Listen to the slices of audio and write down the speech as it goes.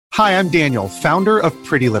Hi, I'm Daniel, founder of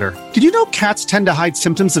Pretty Litter. Did you know cats tend to hide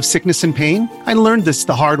symptoms of sickness and pain? I learned this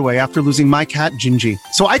the hard way after losing my cat, Gingy.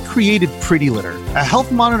 So I created Pretty Litter, a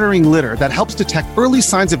health monitoring litter that helps detect early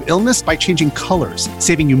signs of illness by changing colors,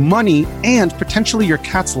 saving you money and potentially your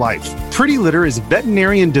cat's life. Pretty Litter is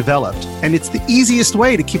veterinarian developed, and it's the easiest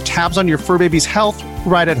way to keep tabs on your fur baby's health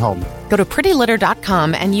right at home. Go to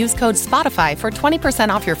prettylitter.com and use code SPOTIFY for 20%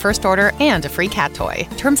 off your first order and a free cat toy.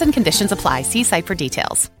 Terms and conditions apply. See site for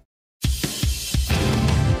details.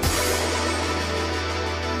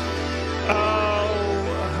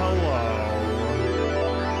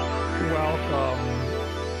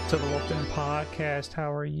 To the Wolfden Podcast.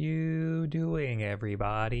 How are you doing,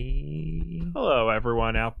 everybody? Hello,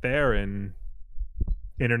 everyone out there in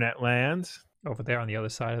internet land. Over there on the other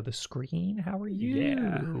side of the screen. How are you?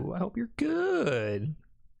 Yeah. I hope you're good.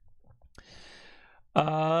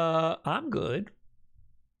 I'm good.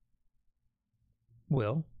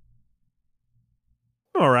 Will?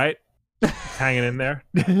 All right. Hanging in there.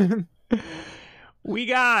 We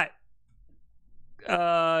got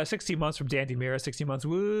 16 months from Dan DiMera, 16 months.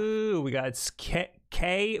 Woo! We got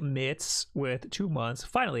K Mitz with 2 months.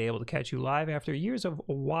 Finally able to catch you live after years of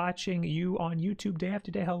watching you on YouTube day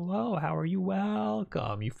after day. Hello, how are you?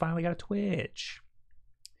 Welcome. You finally got a Twitch.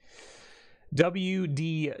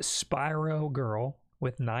 WD Spyro Girl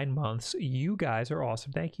with 9 months. You guys are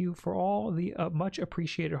awesome. Thank you for all the much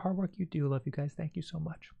appreciated hard work you do. Love you guys. Thank you so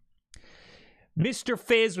much. Mr.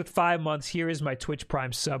 Fizz with 5 months. Here is my Twitch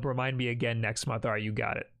Prime sub. Remind me again next month. All right, you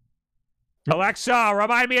got it. Alexa,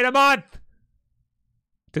 remind me in a month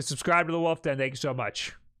to subscribe to the Wolf Den. Thank you so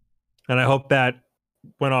much. And I hope that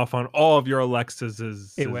went off on all of your Alexas.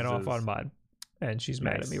 It went off on mine, and she's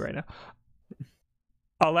mad at me right now.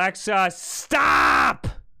 Alexa, stop!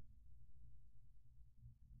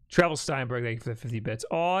 Trevel Steinberg, thank you for the 50 bits.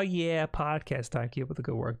 Oh, yeah, podcast time. Keep up with the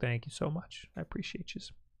good work. Thank you so much. I appreciate you.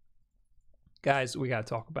 Guys, we got to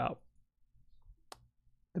talk about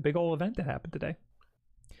the big old event that happened today.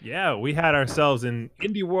 Yeah, we had ourselves an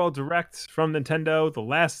Indie World Direct from Nintendo, the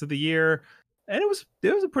last of the year, and it was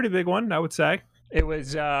a pretty big one, I would say. It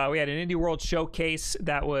was we had an Indie World showcase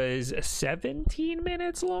that was 17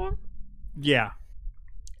 minutes long. Yeah.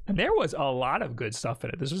 And there was a lot of good stuff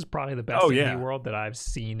in it. This was probably the best Indie World that I've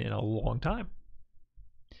seen in a long time.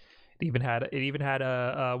 It even had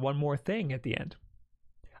a one more thing at the end.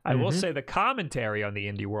 I will say the commentary on the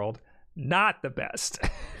Indie World, not the best.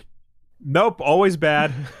 Nope, always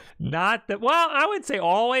bad. Well, I would say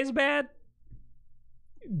always bad.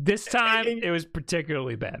 This time, it was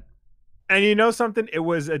particularly bad. And you know something? It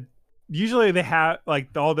was usually they have,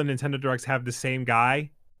 like, all the Nintendo Directs have the same guy.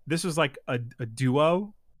 This was like a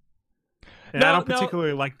duo. And I don't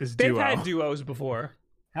particularly like this duo. They've had duos before.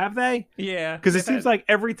 Have they? Yeah. Because it seems like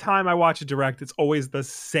every time I watch a Direct, it's always the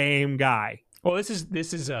same guy. Well, this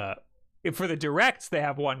is for the Directs they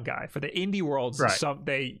have one guy. For the Indie Worlds, right.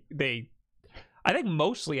 they I think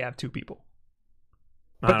mostly have two people.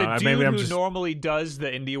 But the dude who normally does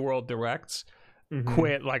the Indie World Directs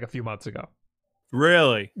quit like a few months ago.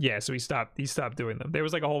 Really? Yeah, so he stopped doing them. There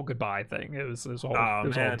was like a whole goodbye thing. It was a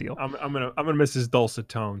whole deal. I'm gonna miss his dulcet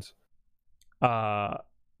tones. Yeah,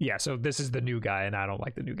 so this is the new guy, and I don't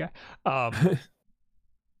like the new guy.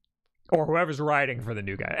 Or whoever's writing for the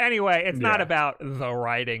new guy. Anyway, it's not about the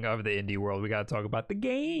writing of the Indie World. We got to talk about the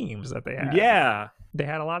games that they had. Yeah. They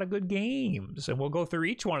had a lot of good games, and we'll go through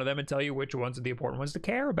each one of them and tell you which ones are the important ones to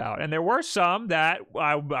care about. And there were some that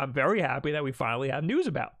I'm very happy that we finally have news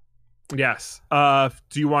about. Yes.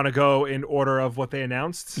 Do you want to go in order of what they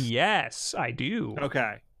announced? Yes, I do.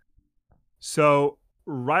 Okay. So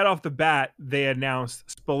right off the bat, they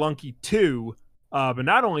announced Spelunky 2. But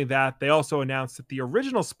not only that, they also announced that the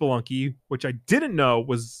original Spelunky, which I didn't know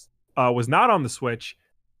was not on the Switch,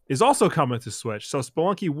 is also coming to Switch. So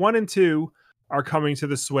Spelunky 1 and 2 are coming to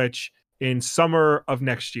the Switch in summer of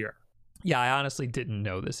next year. Yeah, I honestly didn't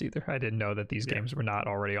know this either. I didn't know that these games were not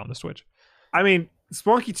already on the Switch. I mean,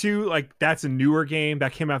 Spelunky 2, like, that's a newer game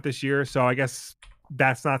that came out this year, so I guess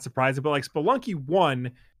that's not surprising. But like Spelunky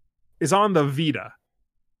 1 is on the Vita.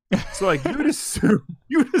 So like you'd assume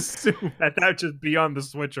that would just be on the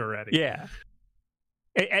Switch already. Yeah.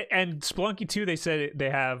 And Spelunky 2, they said they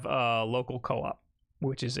have local co-op,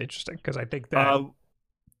 which is interesting because I think local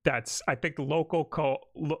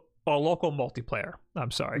multiplayer.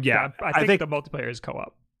 I'm sorry. Yeah, I think the multiplayer is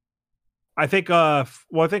co-op. I think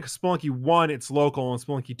Spelunky 1 it's local and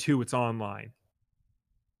Spelunky 2 it's online.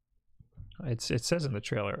 It says in the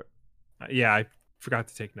trailer. Yeah, I forgot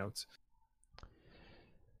to take notes.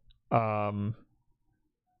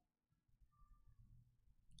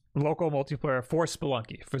 Local multiplayer for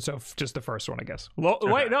Spelunky. Just the first one, I guess.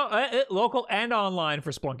 Okay. Wait, no, local and online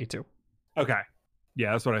for Spelunky 2. Okay.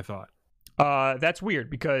 Yeah, that's what I thought. That's weird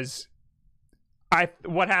because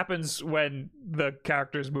what happens when the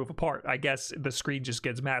characters move apart? I guess the screen just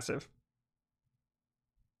gets massive.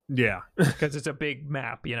 Yeah. Because it's a big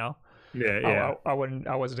map, you know? Yeah. I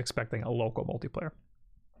wasn't expecting a local multiplayer.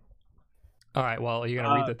 All right, well, are you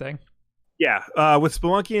gonna read the thing? Yeah, with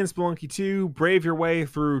Spelunky and Spelunky 2, brave your way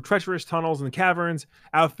through treacherous tunnels and caverns,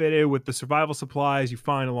 outfitted with the survival supplies you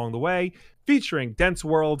find along the way, featuring dense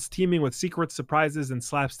worlds teeming with secrets, surprises, and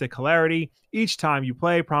slapstick hilarity. Each time you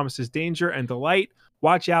play promises danger and delight.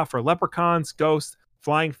 Watch out for leprechauns, ghosts,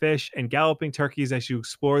 flying fish, and galloping turkeys as you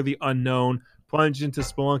explore the unknown. Plunge into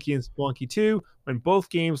Spelunky and Spelunky 2 when both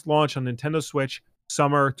games launch on Nintendo Switch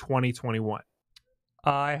summer 2021.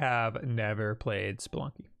 I have never played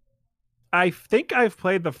Spelunky. I think I've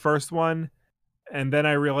played the first one, and then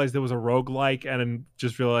I realized it was a roguelike, and then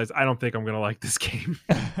just realized I don't think I'm going to like this game.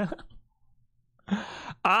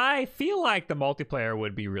 I feel like the multiplayer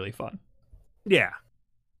would be really fun. Yeah.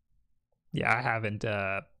 Yeah, I haven't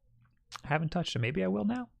touched it. Maybe I will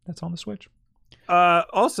now. That's on the Switch.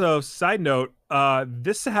 Also, side note,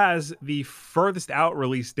 this has the furthest out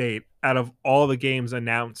release date out of all the games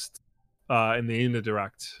announced in the Indie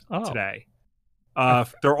Direct today.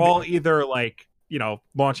 They're all either like,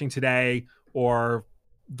 launching today or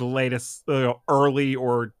the latest early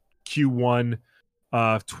or Q1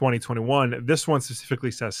 of 2021. This one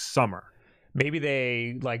specifically says summer. Maybe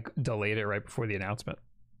they delayed it right before the announcement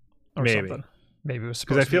or Maybe. something. Maybe it was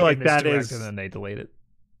supposed to be feel like in this that direct is, and then they delayed it.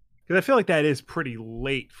 Because I feel like that is pretty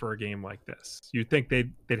late for a game like this. You'd think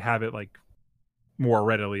they'd have it more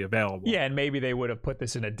readily available. Yeah, and maybe they would have put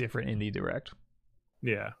this in a different Indie Direct.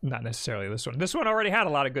 Yeah. Not necessarily this one. This one already had a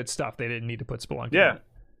lot of good stuff. They didn't need to put Spelunky Yeah.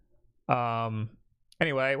 in it.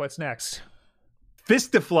 Anyway, what's next?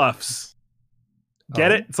 Fistifluffs.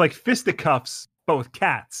 Get it? It's like fisticuffs, but with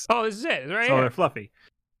cats. Oh, this is it. Right So here. they're fluffy.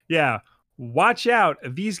 Yeah. Watch out.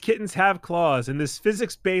 These kittens have claws. In this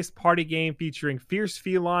physics-based party game featuring fierce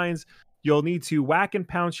felines, you'll need to whack and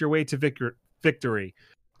pounce your way to victory.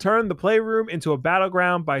 Turn the playroom into a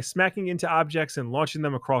battleground by smacking into objects and launching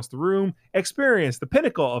them across the room. Experience the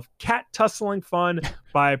pinnacle of cat tussling fun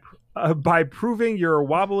by proving your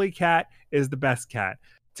wobbly cat is the best cat.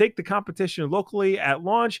 Take the competition locally at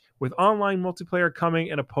launch with online multiplayer coming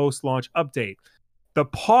in a post-launch update. The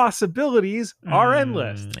possibilities are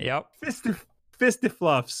endless. Yep.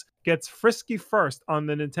 Fistifluffs gets frisky first on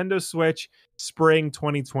the Nintendo Switch spring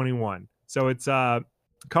 2021. So it's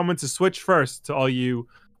coming to Switch first to all you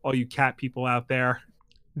cat people out there.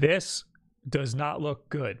 This does not look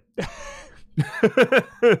good.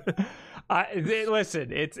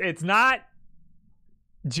 Listen, it's not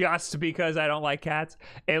just because I don't like cats.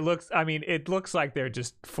 It looks like they're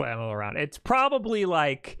just flailing around. It's probably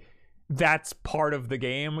that's part of the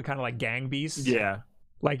game, kind of like Gang Beasts. Yeah.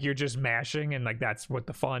 Like you're just mashing and that's what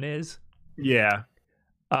the fun is. Yeah.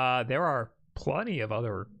 There are plenty of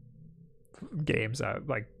other games that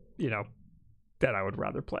I would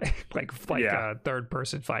rather play. Third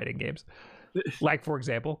person fighting games. Like, for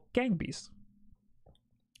example, Gang Beasts.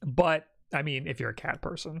 But if you're a cat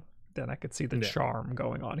person, then I could see the charm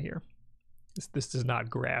going on here. This does not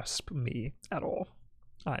grasp me at all.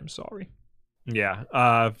 I'm sorry.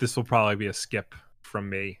 Yeah, this will probably be a skip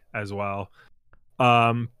from me as well.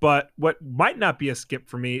 But what might not be a skip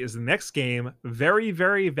for me is the next game, Very,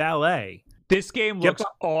 Very Valet. This game looks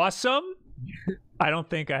awesome. I don't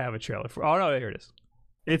think I have a trailer for. Oh no, here it is.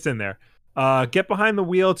 It's in there. Get behind the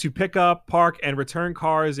wheel to pick up, park, and return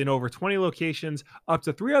cars in over 20 locations. Up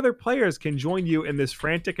to 3 other players can join you in this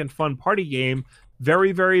frantic and fun party game.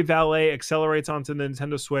 Very, Very Valet accelerates onto the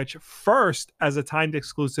Nintendo Switch first as a timed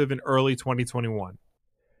exclusive in early 2021.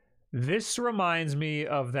 This reminds me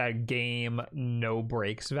of that game No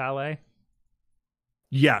Brakes Valet.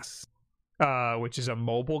 Yes. Which is a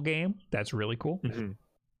mobile game. That's really cool. Mm-hmm.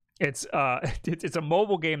 It's a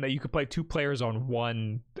mobile game that you could play 2 players on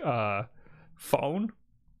one phone.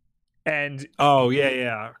 And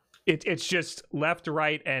it's just left,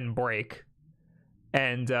 right, and brake.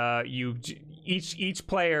 And you each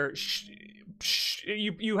player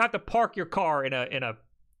you have to park your car in a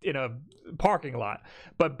parking lot,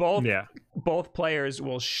 but both players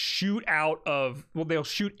will shoot they'll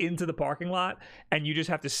shoot into the parking lot, and you just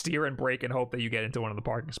have to steer and brake and hope that you get into one of the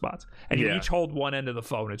parking spots, and you each hold one end of the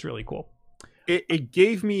phone. It's really cool. It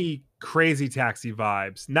gave me Crazy Taxi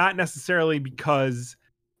vibes, not necessarily because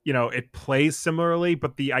it plays similarly,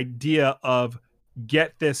 but the idea of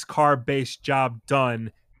get this car-based job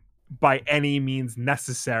done by any means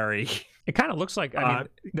necessary. It kind of looks like, I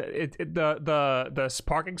mean, the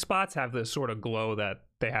parking spots have this sort of glow that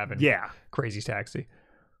they have in Crazy Taxi.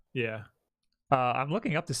 Yeah. I'm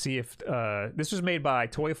looking up to see if this was made by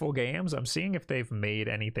Toyful Games. I'm seeing if they've made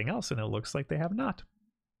anything else, and it looks like they have not.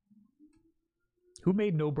 Who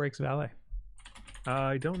made No Brakes Valet?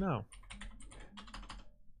 I don't know.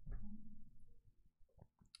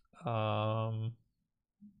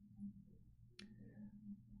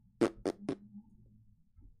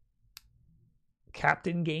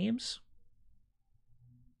 Captain Games?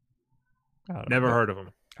 Never heard of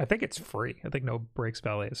them. I think it's free. I think No Brakes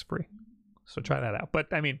Valet is free. So try that out. But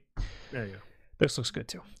I mean, there you go. This looks good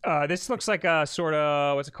too. This looks like a sort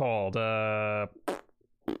of, what's it called? That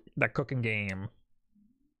cooking game.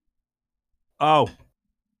 Oh.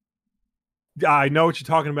 I know what you're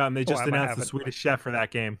talking about, and they just announced the Swedish chef for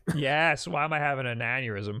that game. Yes. Why am I having an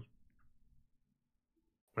aneurysm?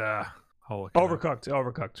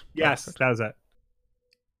 Overcooked. Yes, that was it.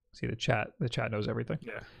 See the chat. The chat knows everything.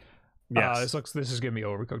 Yeah. Yes. This is giving me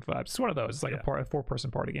Overcooked vibes. It's one of those. It's like a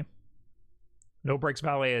 4-person party game. No Brakes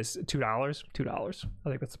Valet is $2. $2. I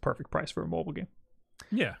think that's the perfect price for a mobile game.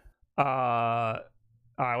 Yeah. All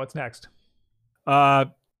right. What's next?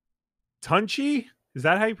 Tunchi? Is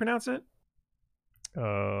that how you pronounce it?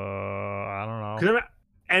 I don't know.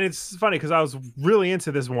 And it's funny because I was really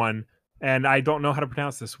into this one, and I don't know how to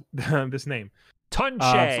pronounce this this name. Tunche.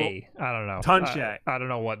 I don't know. Tunche. I don't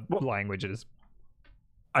know what language it is.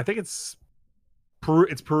 I think it's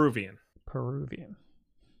Peruvian. Peruvian.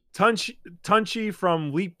 Tunchi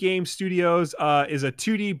from Leap Game Studios is a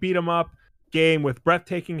 2D beat 'em up game with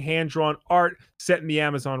breathtaking hand-drawn art set in the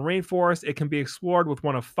Amazon rainforest. It can be explored with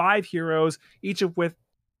one of 5 heroes, each with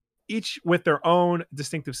their own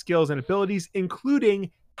distinctive skills and abilities,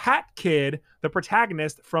 including Hat Kid, the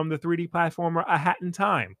protagonist from the 3D platformer A Hat in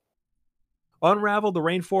Time. Unravel the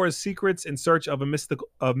rainforest secrets in search of a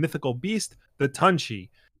mythical beast, the Tunchi.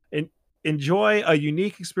 Enjoy a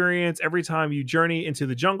unique experience every time you journey into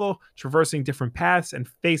the jungle, traversing different paths and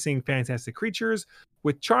facing fantastic creatures.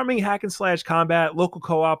 With charming hack and slash combat, local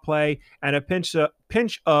co-op play, and a pinch of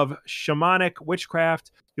shamanic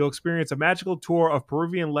witchcraft, you'll experience a magical tour of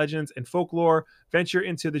Peruvian legends and folklore. Venture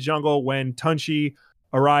into the jungle when Tunchi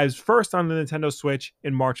arrives first on the Nintendo Switch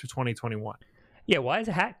in March of 2021. Yeah, why is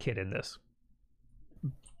Hat Kid in this?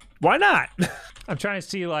 Why not? I'm trying to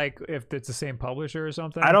see like if it's the same publisher or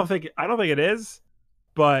something. I don't think it is,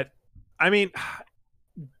 but I mean,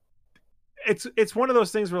 it's one of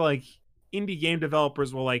those things where like indie game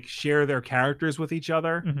developers will like share their characters with each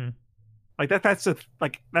other. Mm-hmm. Like that's a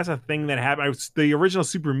thing that happened. The original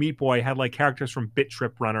Super Meat Boy had like characters from Bit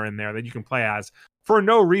Trip Runner in there that you can play as for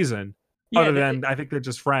no reason other than I think they're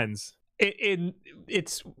just friends.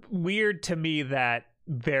 It's weird to me that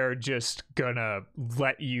they're just gonna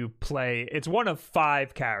let you play. It's one of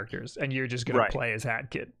 5 characters, and you're just gonna play as Hat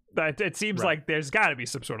Kid. It seems like there's got to be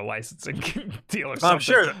some sort of licensing deal or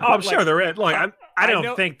something. I'm sure there is. Look, I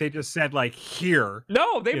don't think they just said like here.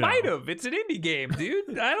 No, they might have. It's an indie game,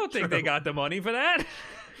 dude. I don't think they got the money for that.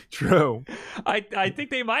 True. I think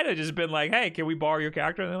they might have just been like, hey, can we borrow your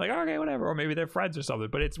character? And they're like, okay, whatever. Or maybe they're friends or something.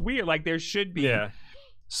 But it's weird. Like there should be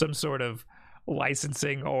some sort of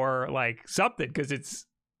licensing or like something, because it's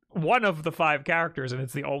one of the 5 characters and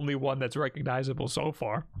it's the only one that's recognizable so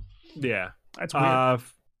far. Yeah. That's weird.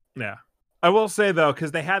 Yeah. I will say though,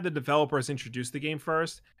 because they had the developers introduce the game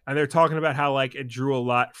first, and they're talking about how like it drew a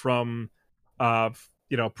lot from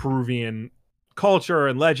Peruvian culture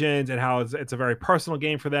and legends, and how it's a very personal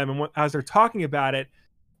game for them. And as they're talking about it,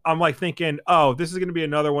 I'm like thinking, oh, this is going to be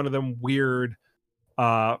another one of them weird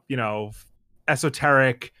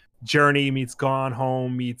esoteric Journey meets Gone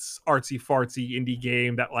Home meets artsy fartsy indie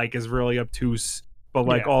game that like is really obtuse, but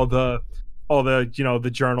like all the the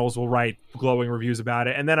journals will write glowing reviews about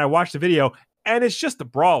it. And then I watched the video and it's just a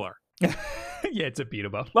brawler. Yeah, it's a beat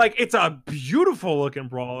 'em up. Like it's a beautiful looking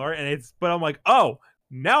brawler, but I'm like, oh,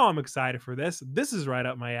 now I'm excited for this. This is right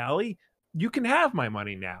up my alley. You can have my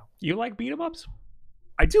money now. You like beat 'em ups?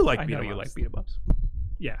 I do like beat 'em ups. I know you like beat 'em ups.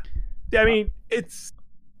 Yeah. I mean, it's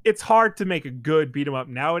hard to make a good beat 'em up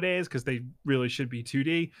nowadays because they really should be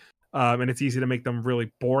 2D. And it's easy to make them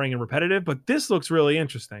really boring and repetitive, but this looks really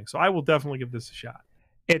interesting. So I will definitely give this a shot.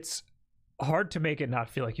 It's hard to make it not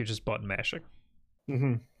feel like you're just button mashing.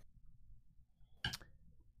 Mm-hmm.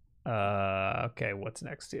 Okay, what's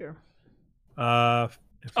next here? We got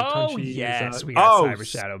Cyber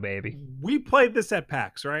Shadow, baby. We played this at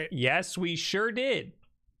PAX, right? Yes, we sure did.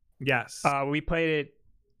 Yes. We played it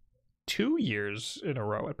 2 years in a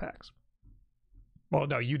row at PAX. Well,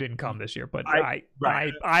 no, you didn't come this year, but I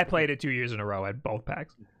played it 2 years in a row at both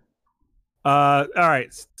PAX. All right,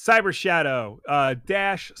 Cyber Shadow.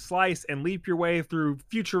 Dash, slice, and leap your way through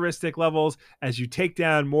futuristic levels as you take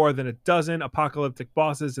down more than a dozen apocalyptic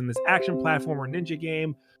bosses in this action platformer ninja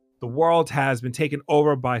game. The world has been taken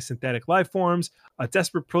over by synthetic life forms. A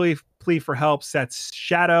desperate plea for help sets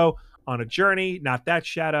Shadow on a journey, not that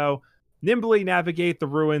Shadow. Nimbly navigate the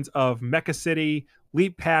ruins of Mecha City,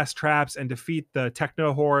 leap past traps, and defeat the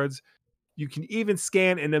techno hordes. You can even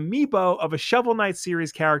scan an amiibo of a Shovel Knight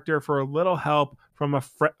series character for a little help from a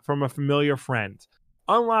familiar friend.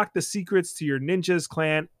 Unlock the secrets to your Ninja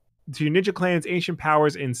Clan's ancient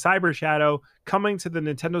powers in Cyber Shadow, coming to the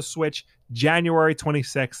Nintendo Switch January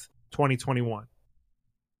 26th, 2021.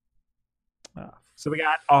 So we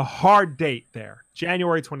got a hard date there,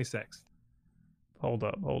 January 26th. Hold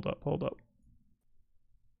up. All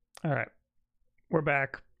right, we're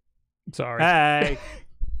back. Sorry. Hey.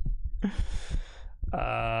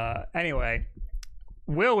 Anyway,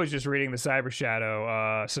 Will was just reading the Cyber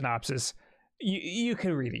Shadow synopsis. You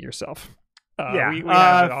can read it yourself. We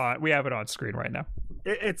have it on screen right now.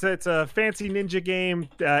 It's a fancy ninja game,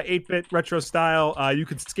 8-bit retro style. You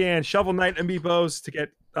can scan Shovel Knight amiibos to get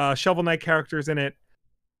Shovel Knight characters in it.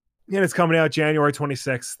 And it's coming out January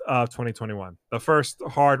 26th of 2021. The first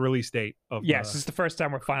hard release date of Yes, this is the first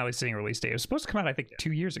time we're finally seeing a release date. It was supposed to come out, I think,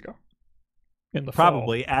 2 years ago. In the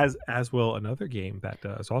probably fall. as will another game that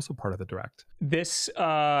is also part of the direct. This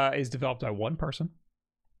is developed by one person.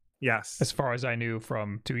 Yes, as far as I knew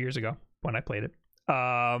from 2 years ago when I played it.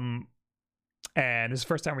 And this is the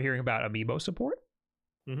first time we're hearing about amiibo support.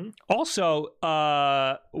 Mm-hmm.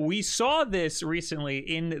 Also, we saw this recently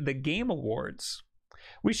in the Game Awards.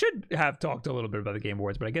 We should have talked a little bit about the Game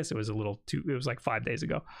Awards, but I guess it was it was like 5 days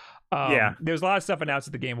ago. There's a lot of stuff announced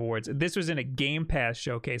at the Game Awards. This was in a Game Pass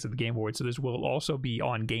showcase at the Game Awards, so this will also be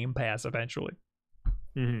on Game Pass eventually.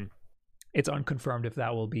 Mm-hmm. It's unconfirmed if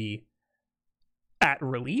that will be at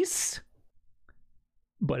release,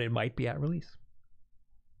 but it might be at release.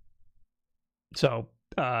 So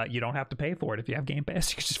you don't have to pay for it if you have Game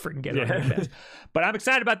Pass. You can just freaking get it on Game Pass. But I'm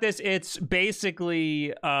excited about this. It's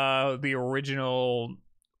basically the original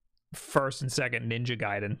first and second Ninja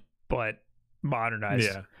Gaiden, but modernized.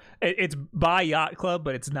 Yeah. It's by Yacht Club,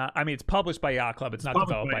 but it's not. I mean, it's published by Yacht Club. It's not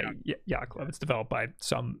developed by Yacht Club. It's developed by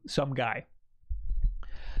some guy.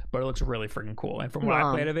 But it looks really freaking cool. And from what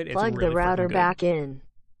I played of it, it's plug really the router good. back in.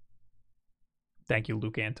 Thank you,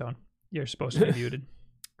 Luke Anton. You're supposed to be muted.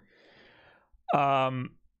 So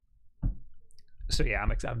yeah,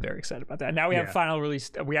 I'm very excited about that. Now we have finally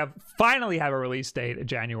have a release date,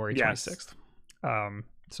 January 26th. Yes.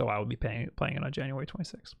 So I will be playing it on January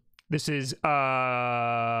 26th. This is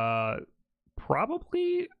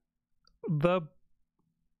probably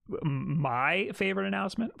my favorite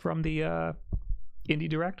announcement from the Indie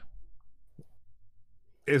Direct.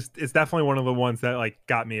 It's definitely one of the ones that like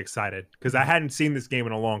got me excited because I hadn't seen this game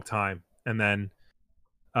in a long time, and then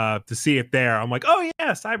to see it there, I'm like, oh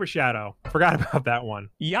yeah, Cyber Shadow. Forgot about that one.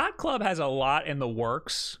 Yacht Club has a lot in the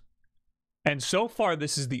works, and so far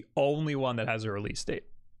this is the only one that has a release date.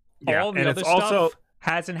 Yeah, all the other stuff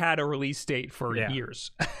hasn't had a release date for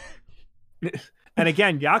years. And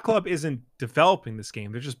again, Yacht Club isn't developing this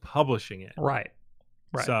game; they're just publishing it. Right.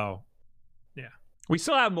 So, yeah, we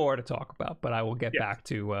still have more to talk about, but I will get back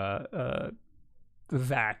to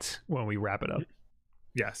that when we wrap it up.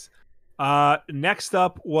 Yes. Next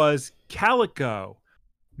up was Calico.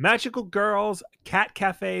 Magical girls, cat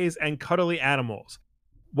cafes, and cuddly animals.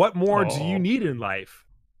 What more do you need in life?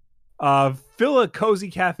 Fill a cozy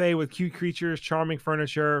cafe with cute creatures, charming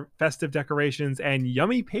furniture, festive decorations, and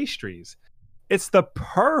yummy pastries. It's the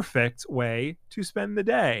perfect way to spend the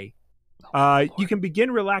day. You can begin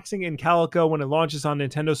relaxing in Calico when it launches on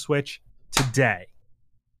Nintendo Switch today.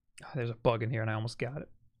 There's a bug in here, and I almost got it.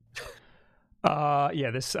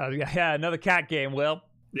 Another cat game, Will.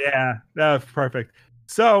 Yeah, that's perfect.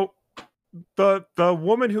 So the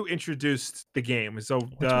woman who introduced the game, so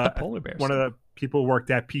the polar bears, one of the people who worked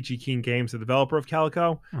at Peachy Keen Games, the developer of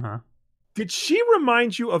Calico. Uh-huh. Did she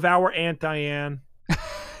remind you of our Aunt Diane?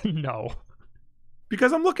 No.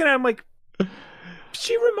 Because I'm looking at him like,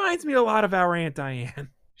 she reminds me a lot of our Aunt Diane.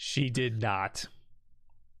 She did not.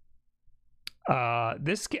 I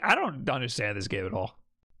don't understand this game at all.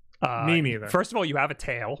 Me neither. First of all, you have a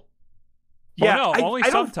tail. Yeah, only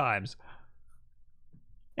sometimes.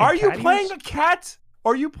 Are you playing a cat?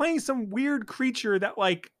 Or are you playing some weird creature that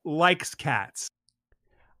likes cats?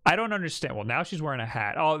 I don't understand. Well, now she's wearing a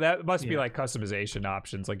hat. Oh, that must be like customization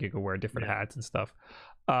options. Like you can wear different hats and stuff.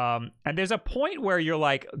 And there's a point where you're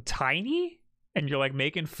like tiny and you're like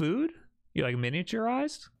making food. You're like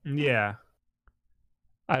miniaturized. Yeah.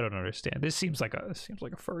 I don't understand. This seems like a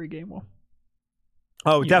furry game. Well,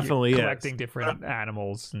 Oh, You're definitely collecting is. different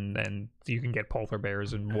animals, and you can get polar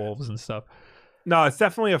bears and wolves and stuff. No, it's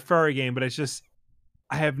definitely a furry game, but it's just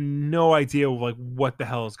I have no idea like what the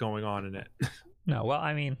hell is going on in it. No, well,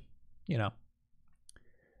 I mean, you know,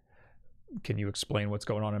 can you explain what's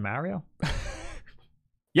going on in Mario?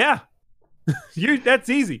 Yeah. That's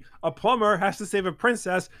easy. A plumber has to save a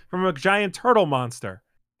princess from a giant turtle monster.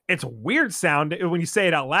 It's a weird sound when you say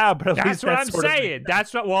it out loud, but at least That's what I'm sort of saying.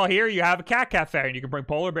 That's what. Well, here you have a cat cafe, and you can bring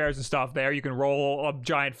polar bears and stuff there. You can roll a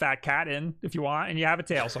giant fat cat in if you want, and you have a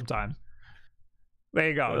tail sometimes. There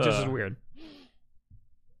you go. Just as weird.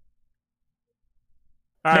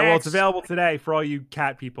 All right. Well, it's available today for all you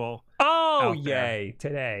cat people. Oh, yay!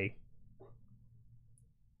 Today.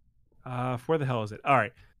 Where the hell is it? All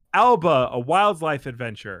right. Alba, a wildlife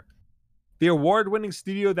adventure. The award-winning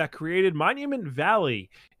studio that created Monument Valley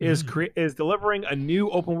is delivering a new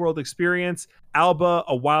open-world experience, Alba,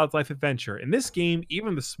 a wildlife adventure. In this game,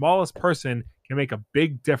 even the smallest person can make a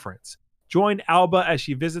big difference. Join Alba as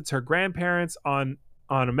she visits her grandparents on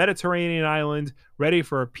a Mediterranean island, ready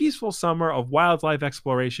for a peaceful summer of wildlife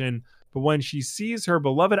exploration. But when she sees her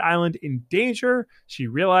beloved island in danger, she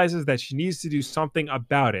realizes that she needs to do something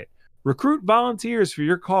about it. Recruit volunteers for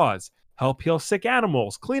your cause. Help heal sick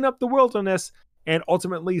animals, clean up the wilderness, and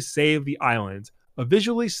ultimately save the island. A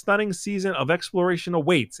visually stunning season of exploration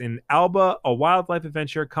awaits in Alba, a wildlife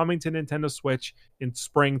adventure coming to Nintendo Switch in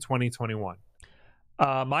spring 2021.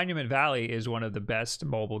 Monument Valley is one of the best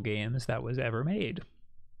mobile games that was ever made.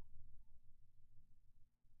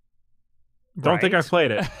 Don't think I've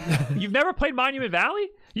played it. You've never played Monument Valley?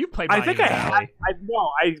 You've played Monument Valley.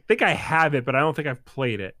 I think I have it, but I don't think I've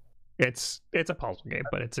played it. It's a puzzle game,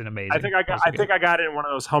 but it's an amazing. I think I got it in one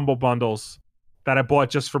of those humble bundles that I bought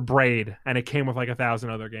just for Braid, and it came with like 1,000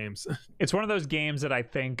 other games. It's one of those games that I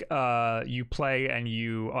think you play and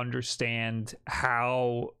you understand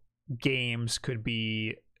how games could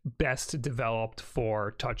be best developed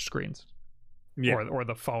for touchscreens, or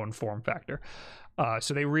the phone form factor.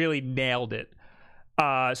 So they really nailed it.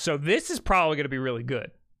 So this is probably going to be really good.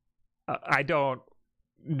 I don't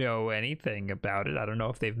know anything about it. I don't know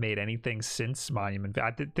if they've made anything since Monument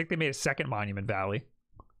Valley. I think they made a second Monument Valley.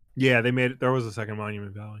 Yeah, there was a second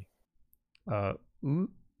Monument Valley.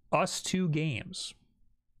 Us Two Games.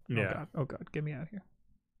 Yeah. Oh god, get me out of here.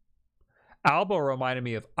 Alba reminded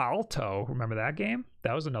me of Alto. Remember that game?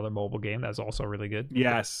 That was another mobile game that's also really good.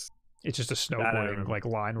 Yes. It's just a snowboarding, like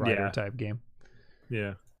line rider type game.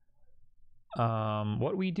 Yeah.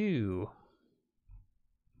 What we do?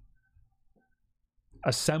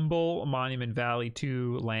 Assemble Monument Valley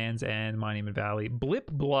 2, Lands End, Monument Valley, Blip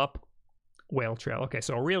Blup, Whale Trail. Okay,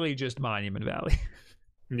 so really just Monument Valley.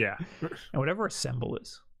 Yeah. And whatever Assemble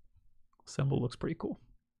is. Assemble looks pretty cool.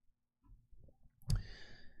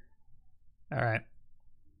 All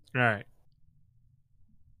right.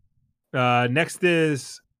 Next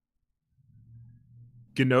is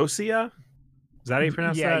Gnosia. Is that how you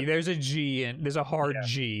pronounce that? Yeah, there's a G and there's a hard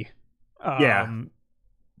G.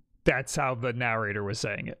 That's how the narrator was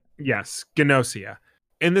saying it. Yes, Gnosia.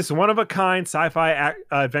 In this one-of-a-kind sci-fi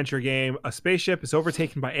adventure game, a spaceship is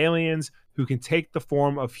overtaken by aliens who can take the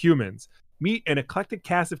form of humans. Meet an eclectic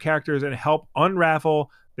cast of characters and help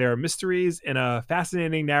unravel their mysteries in a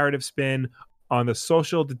fascinating narrative spin on the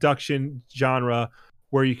social deduction genre,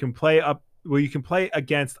 where you can play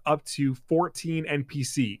against up to 14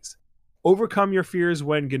 NPCs. Overcome your fears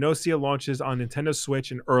when Gnosia launches on Nintendo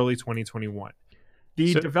Switch in early 2021.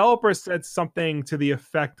 The developer said something to the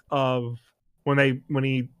effect of when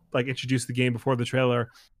he like introduced the game before the trailer.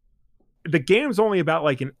 The game's only about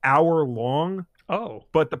like an hour long. Oh,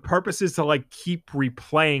 but the purpose is to like keep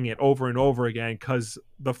replaying it over and over again because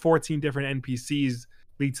the 14 different NPCs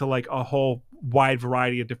lead to like a whole wide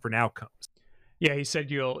variety of different outcomes. Yeah, he said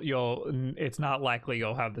you'll it's not likely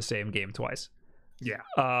you'll have the same game twice.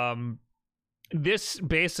 Yeah. This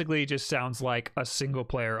basically just sounds like a single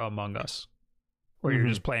player Among Us, where you're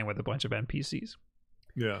just playing with a bunch of NPCs.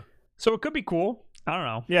 Yeah. So it could be cool. I don't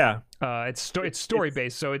know. Yeah. It's story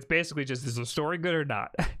based, so it's basically just, is the story good or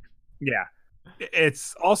not? Yeah.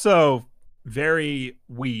 It's also very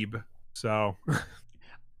weeb. So,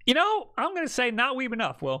 you know, I'm gonna say not weeb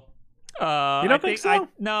enough. Will you don't think so?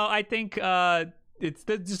 I think it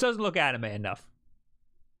just doesn't look anime enough.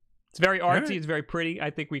 It's very artsy. Right. It's very pretty.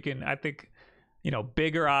 I think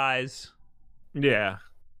bigger eyes. Yeah.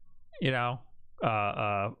 You know,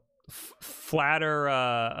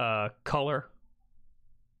 flatter color.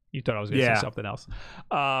 You thought I was going to say something else.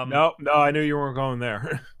 No, I knew you weren't going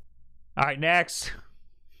there. All right, next.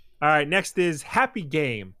 Is Happy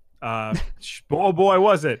Game. Oh boy,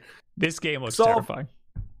 was it. This game looks terrifying.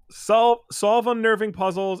 solve unnerving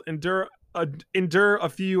puzzles, endure a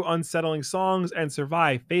few unsettling songs, and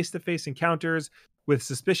survive face-to-face encounters with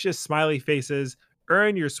suspicious smiley faces.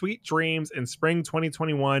 Earn your sweet dreams in spring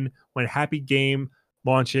 2021 when Happy Game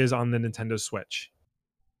launches on the Nintendo Switch.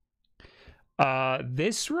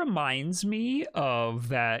 This reminds me of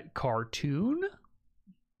that cartoon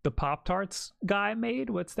the Pop-Tarts guy made.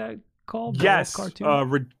 What's that called? Yes,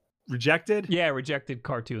 cartoon. Rejected. Yeah, Rejected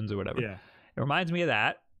Cartoons or whatever. Yeah, it reminds me of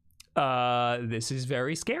that. This is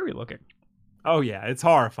very scary looking. Oh yeah, it's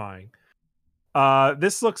horrifying.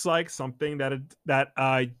 This looks like something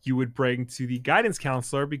that you would bring to the guidance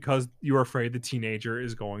counselor because you're afraid the teenager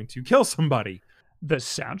is going to kill somebody. The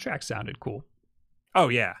soundtrack sounded cool. Oh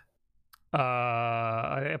yeah.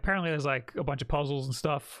 Apparently there's like a bunch of puzzles and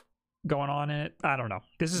stuff going on in it. I don't know.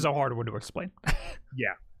 This is a hard one to explain.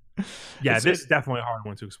 Yeah, this is definitely a hard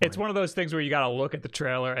one to explain. It's one of those things where you got to look at the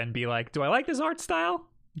trailer and be like, do I like this art style?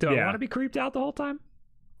 Do I want to be creeped out the whole time?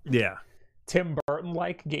 Yeah. Tim Burton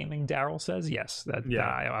like gaming Daryl says yes.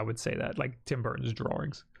 I would say that, like Tim Burton's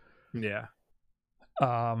drawings. Yeah.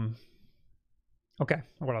 Okay,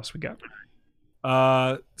 what else we got?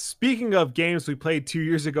 Speaking of games we played 2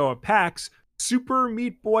 years ago at PAX, Super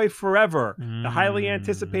Meat Boy Forever, the highly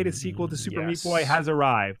anticipated sequel to Super Meat Boy, has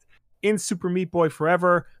arrived. In Super Meat Boy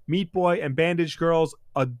Forever, Meat Boy and Bandage Girl's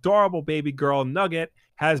adorable baby girl Nugget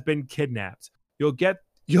has been kidnapped. You'll get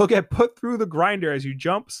put through the grinder as you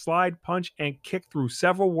jump, slide, punch, and kick through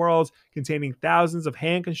several worlds containing thousands of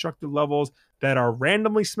hand-constructed levels that are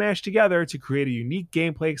randomly smashed together to create a unique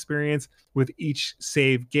gameplay experience with each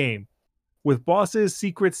save game. With bosses,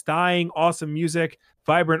 secrets, dying, awesome music,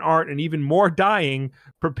 vibrant art, and even more dying,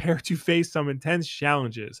 prepare to face some intense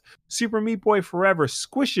challenges. Super Meat Boy Forever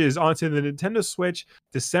squishes onto the Nintendo Switch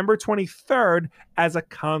December 23rd as a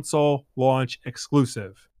console launch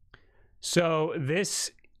exclusive. So this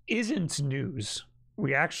isn't news.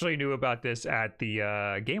 We actually knew about this at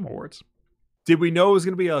the Game Awards. Did we know it was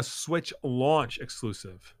going to be a Switch launch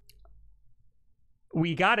exclusive?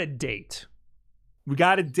 We got a date.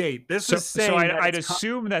 This is saying I'd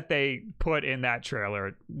assume that they put in that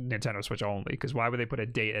trailer Nintendo Switch only, because why would they put a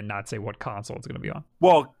date and not say what console it's going to be on?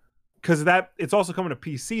 Well, because it's also coming to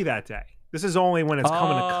PC that day. This is only when it's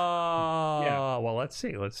coming to. Yeah. Well, let's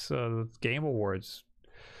see. Let's Game Awards.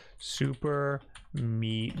 Super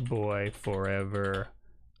Meat Boy Forever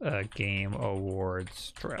Game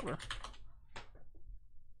Awards trailer.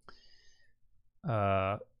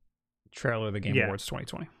 Trailer of the Game Awards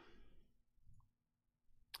 2020.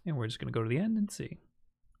 And we're just going to go to the end and see.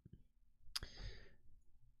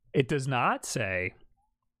 It does not say...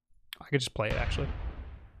 I could just play it, actually.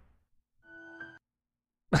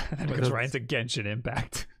 Then it goes right into Genshin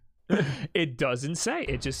Impact. It doesn't say.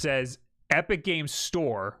 It just says Epic Games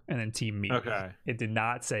Store and then Team Meat. Okay. It did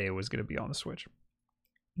not say it was going to be on the Switch.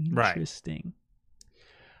 Right. Interesting.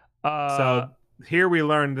 So here we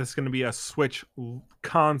learned this is going to be a Switch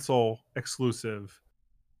console exclusive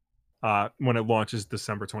when it launches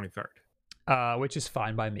December 23rd. Which is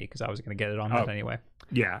fine by me because I was going to get it on that anyway.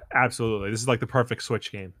 Yeah, absolutely. This is like the perfect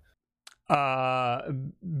Switch game.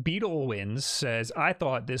 Beetle Wins says, I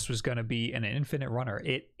thought this was going to be an infinite runner.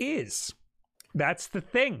 It is. That's the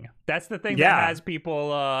thing. That has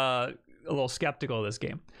people a little skeptical of this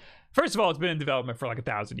game. First of all, it's been in development for like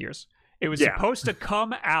 1,000 years. It was supposed to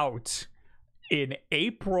come out in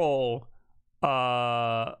April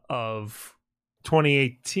of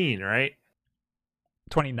 2018, right?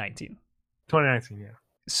 2019. 2019, yeah.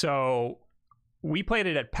 So we played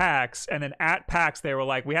it at PAX, and then at PAX they were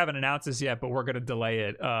like, we haven't announced this yet, but we're going to delay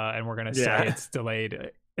it, and we're going to say it's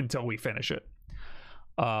delayed until we finish it.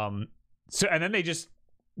 So and then they just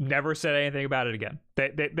never said anything about it again.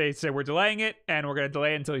 They said we're delaying it, and we're going to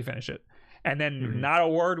delay it until we finish it. And then not a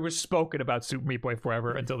word was spoken about Super Meat Boy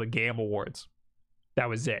Forever until the Game Awards. That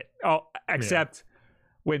was it. Oh, except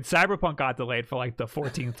when Cyberpunk got delayed for like the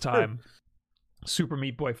 14th time, Super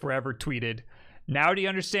Meat Boy Forever tweeted, now do you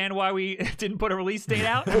understand why we didn't put a release date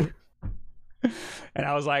out? And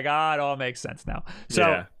I was like, it all makes sense now.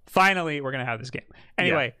 So finally, we're going to have this game.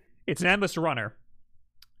 Anyway, it's an endless runner,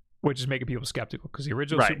 which is making people skeptical because the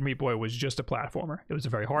original Super Meat Boy was just a platformer. It was a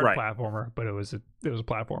very hard platformer, but it was a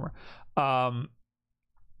platformer. I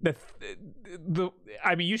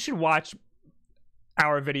mean, you should watch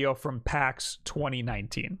our video from PAX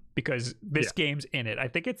 2019 because this game's in it. I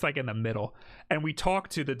think it's like in the middle. And we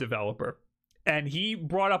talked to the developer, and he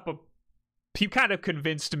brought up he kind of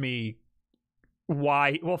convinced me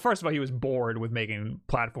why. Well, first of all, he was bored with making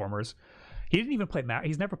platformers. He didn't even play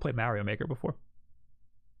he's never played Mario Maker before.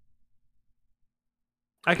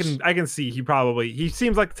 I can see he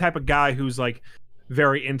seems like the type of guy who's like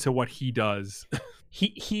very into what he does.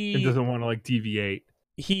 He and doesn't want to like deviate.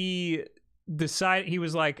 He decided, he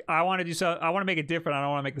was like, I want to do so. I want to make it different. I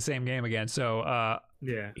don't want to make the same game again. So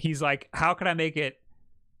he's like, how can I make it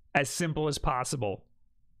as simple as possible?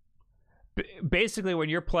 Basically, when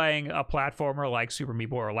you're playing a platformer like Super Meat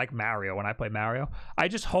Boy or like Mario, when I play Mario, I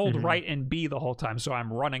just hold right and B the whole time, so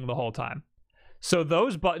I'm running the whole time. So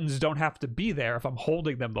those buttons don't have to be there if I'm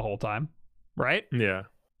holding them the whole time, right?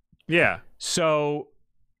 Yeah. So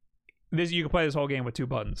you can play this whole game with 2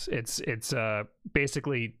 buttons. It's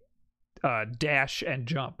basically dash and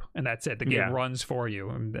jump, and that's it. The game runs for you,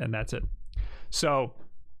 and that's it. So,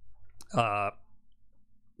 I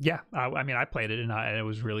mean, I played it, and it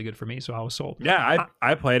was really good for me, so I was sold. Yeah,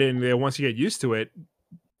 I played it, and once you get used to it,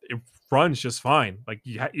 it runs just fine. Like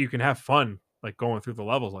you can have fun like going through the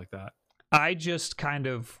levels like that. I just kind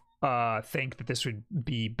of think that this would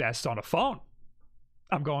be best on a phone.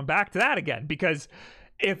 I'm going back to that again, because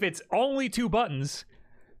if it's only 2 buttons,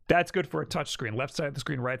 that's good for a touch screen. Left side of the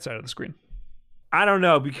screen, right side of the screen. I don't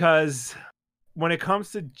know, because when it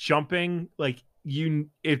comes to jumping, like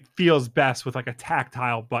it feels best with like a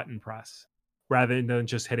tactile button press rather than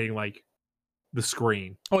just hitting like the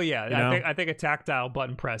screen. Oh yeah, I think a tactile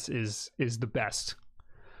button press is the best.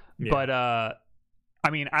 Yeah. But I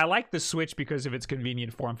mean, I like the Switch because of its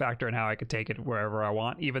convenient form factor and how I could take it wherever I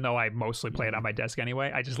want, even though I mostly play it on my desk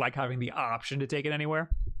anyway. I just like having the option to take it anywhere.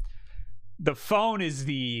 The phone is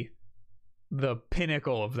the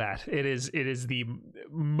pinnacle of that. It is the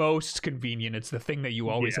most convenient. It's the thing that you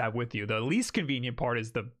always have with you. The least convenient part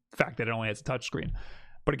is the fact that it only has a touchscreen.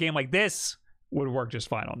 But a game like this would work just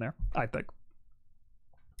fine on there, I think.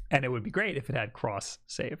 And it would be great if it had cross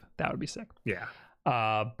save. That would be sick. Yeah.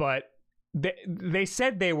 But they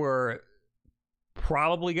said they were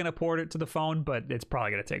probably going to port it to the phone, but it's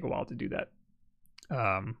probably going to take a while to do that.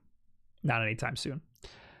 Not anytime soon.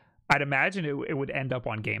 I'd imagine it would end up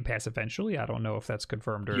on Game Pass eventually. I don't know if that's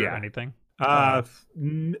confirmed or anything.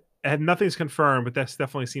 Nothing's confirmed, but that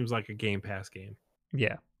definitely seems like a Game Pass game.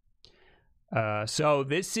 Yeah. So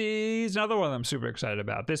this is another one I'm super excited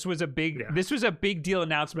about. This was a big deal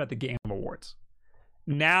announcement at the Game Awards.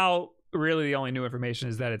 Now, really, the only new information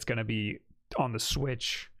is that it's going to be on the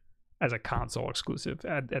Switch as a console exclusive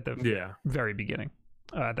at the very beginning,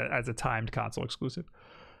 as a timed console exclusive.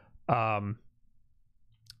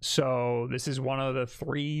 So this is one of the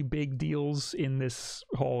 3 big deals in this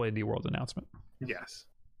whole Indie World announcement. Yes.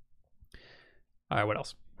 All right, what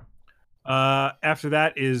else? After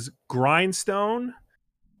that is Grindstone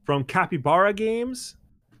from Capybara Games.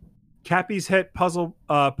 Cappy's hit puzzle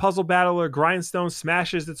battler Grindstone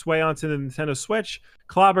smashes its way onto the Nintendo Switch.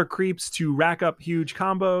 Clobber creeps to rack up huge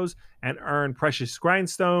combos and earn precious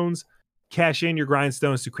grindstones. Cash in your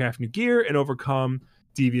grindstones to craft new gear and overcome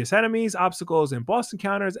devious enemies, obstacles, and boss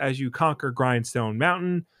encounters as you conquer Grindstone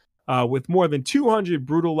Mountain. With more than 200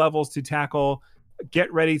 brutal levels to tackle,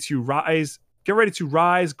 get ready to rise,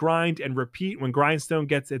 grind, and repeat when Grindstone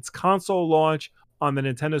gets its console launch on the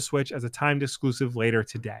Nintendo Switch as a timed exclusive later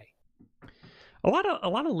today. A lot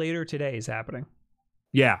of later today is happening.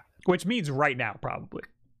 Yeah. Which means right now, probably.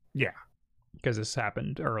 Yeah. Because this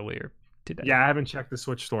happened earlier today. Yeah, I haven't checked the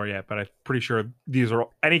Switch store yet, but I'm pretty sure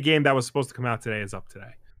any game that was supposed to come out today is up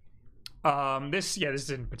today. This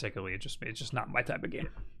isn't particularly it's just not my type of game.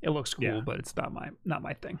 It looks cool, but it's not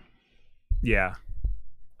my thing. Yeah.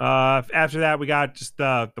 After that, we got just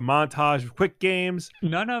the montage of quick games.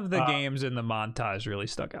 None of the games in the montage really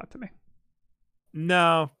stuck out to me.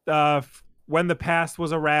 No. When the Past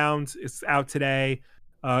was around, it's out today.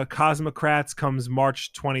 Cosmocrats comes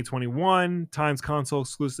March 2021. Times console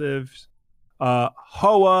exclusive.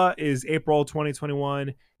 Hoa is April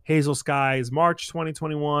 2021. Hazel Sky is March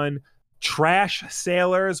 2021. Trash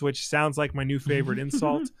Sailors, which sounds like my new favorite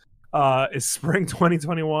insult, is spring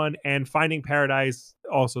 2021. And Finding Paradise,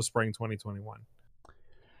 also spring 2021.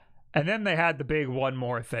 And then they had the big one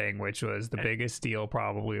more thing, which was the biggest deal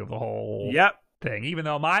probably of the whole thing. Even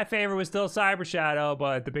though my favorite was still Cyber Shadow,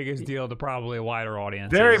 but the biggest deal to probably a wider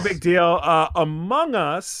audience. Very big deal. Among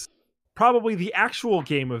Us, probably the actual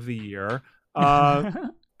game of the year,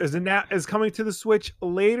 is coming to the Switch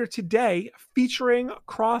later today, featuring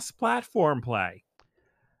cross-platform play.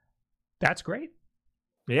 That's great.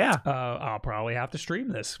 Yeah. I'll probably have to stream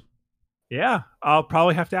this. Yeah, I'll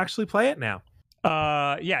probably have to actually play it now.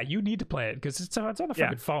 Yeah, you need to play it because it's on the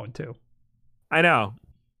fucking phone too. I know,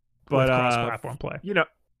 but cross-platform play. You know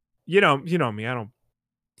me. I don't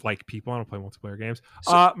like people. I don't play multiplayer games.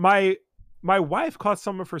 So, my wife caught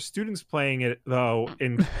some of her students playing it though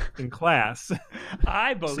in class.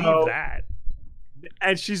 I believe that.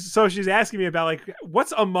 And she's asking me about like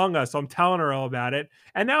what's Among Us. So I'm telling her all about it,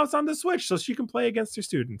 and now it's on the Switch, so she can play against her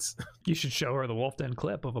students. You should show her the Wolf Den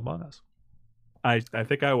clip of Among Us. I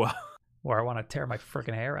think I will. Or I want to tear my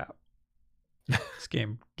freaking hair out. This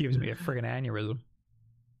game gives me a freaking aneurysm.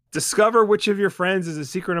 Discover which of your friends is a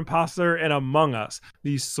secret imposter in Among Us,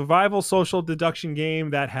 the survival social deduction game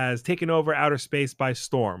that has taken over outer space by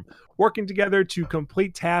storm. Working together to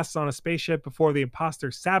complete tasks on a spaceship before the imposter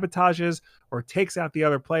sabotages or takes out the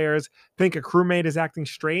other players. Think a crewmate is acting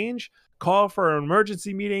strange? Call for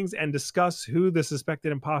emergency meetings and discuss who the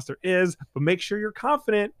suspected imposter is, but make sure you're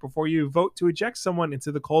confident before you vote to eject someone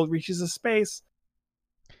into the cold reaches of space.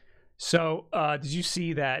 So, did you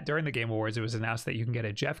see that during the Game Awards, it was announced that you can get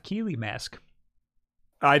a Jeff Keighley mask?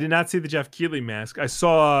 I did not see the Jeff Keighley mask. I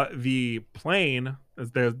saw the plane,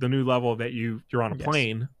 the new level that you're on a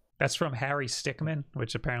plane. That's from Harry Stickmin,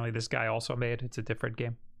 which apparently this guy also made. It's a different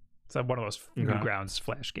game. It's one of those Newgrounds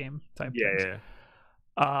Flash game type things.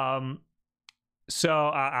 Yeah. So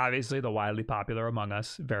obviously the widely popular Among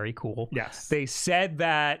Us, very cool. Yes. They said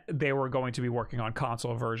that they were going to be working on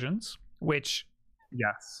console versions, which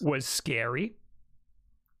was scary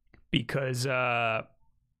because I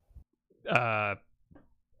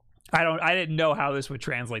didn't know how this would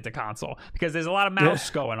translate to console because there's a lot of mouse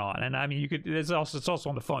going on, and I mean it's also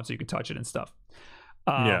on the phone, so you can touch it and stuff.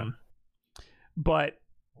 But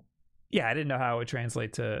yeah, I didn't know how it would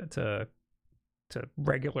translate to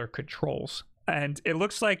regular controls. And it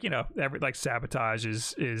looks like, like sabotage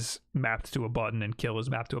is mapped to a button and kill is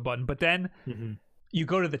mapped to a button. But then you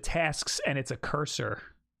go to the tasks and it's a cursor.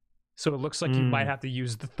 So it looks like you might have to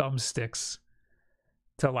use the thumbsticks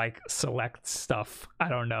to like select stuff. I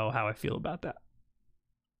don't know how I feel about that.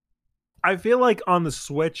 I feel like on the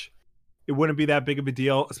Switch, it wouldn't be that big of a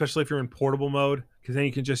deal, especially if you're in portable mode, because then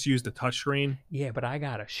you can just use the touchscreen. Yeah, but I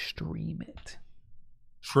gotta stream it.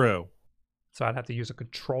 True. So I'd have to use a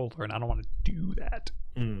controller, and I don't want to do that.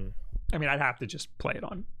 I mean, I'd have to just play it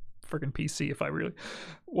on freaking PC if I really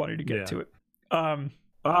wanted to get to it.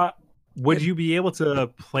 Would you be able to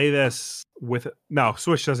play this with... No,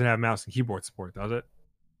 Switch doesn't have mouse and keyboard support, does it?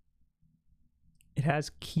 It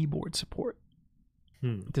has keyboard support.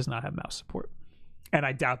 It does not have mouse support. And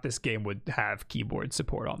I doubt this game would have keyboard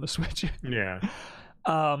support on the Switch. Yeah.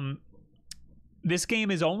 This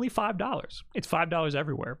game is only $5. It's $5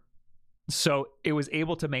 everywhere. So it was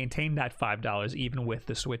able to maintain that $5 even with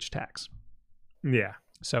the Switch tax. Yeah.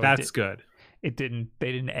 So that's good. They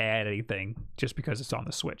didn't add anything just because it's on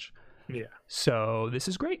the Switch. Yeah. So this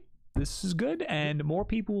is great. This is good, and more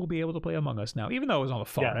people will be able to play Among Us now. Even though it was on the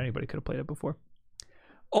phone, anybody could have played it before.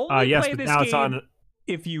 Only play this game it's on...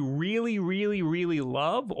 if you really, really, really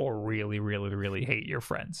love or really, really, really hate your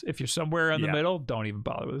friends. If you're somewhere in the middle, don't even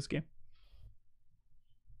bother with this game.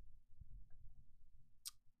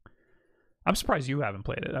 I'm surprised you haven't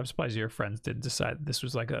played it. I'm surprised your friends didn't decide this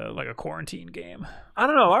was like a quarantine game. I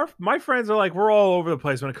don't know. My friends are like, we're all over the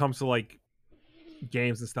place when it comes to like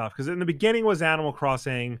games and stuff. Because in the beginning was Animal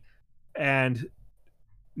Crossing, and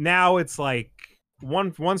now it's like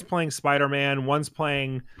one's playing Spider-Man, one's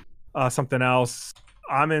playing something else.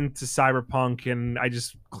 I'm into Cyberpunk, and I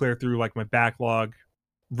just clear through like my backlog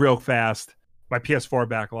real fast. My PS4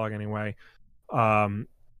 backlog anyway.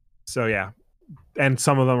 So yeah. And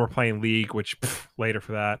some of them were playing League, which later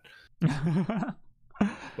for that.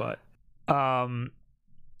 But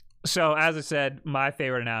so as I said, my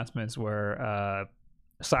favorite announcements were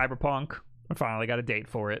Cyberpunk. I finally got a date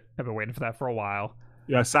for it. I've been waiting for that for a while.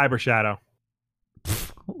 Yeah, Cyber Shadow.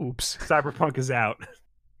 Oops. Cyberpunk is out.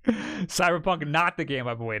 Cyberpunk, not the game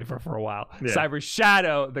I've been waiting for a while. Yeah. Cyber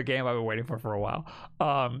Shadow, the game I've been waiting for a while.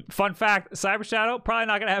 Fun fact, Cyber Shadow, probably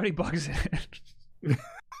not going to have any bugs in it.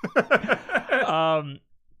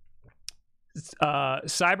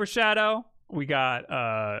 Cyber Shadow, we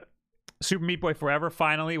got Super Meat Boy Forever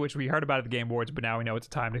finally, which we heard about at the Game Awards, but now we know it's a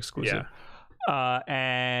timed exclusive.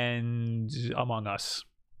 And Among Us.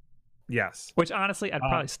 Yes. Which honestly I'd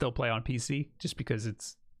probably still play on PC just because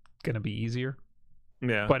it's gonna be easier.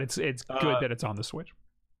 Yeah. But it's good that it's on the Switch.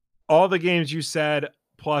 All the games you said,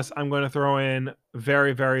 plus I'm going to throw in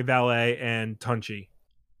Very, Very Valet and Tunchi.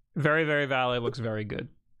 Very, Very Valet looks very good.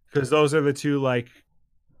 Because those are the two, like,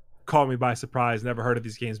 caught me by surprise. Never heard of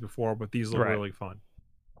these games before, but these look really fun.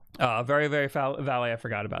 Very, Very Valet, I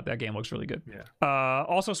forgot about that. Game looks really good. Yeah.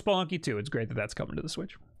 Also, Spelunky 2. It's great that that's coming to the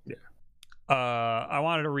Switch. Yeah. I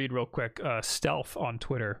wanted to read real quick. Stealth on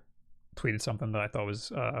Twitter tweeted something that I thought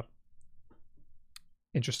was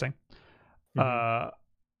interesting.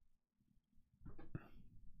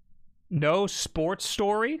 No sports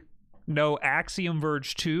story. no Axiom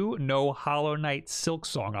Verge 2, no Hollow Knight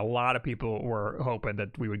Silksong. A lot of people were hoping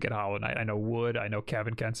that we would get Hollow Knight. I know Wood, I know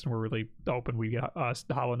Kevin Kenston were really hoping we'd get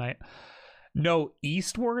Hollow Knight. No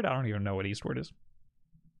Eastward. I don't even know what Eastward is.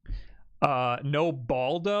 No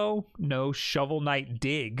Baldo, no Shovel Knight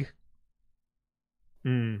Dig,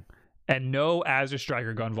 and no Azure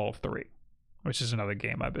Striker Gunvolt 3, which is another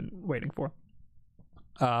game I've been waiting for.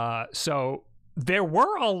 So there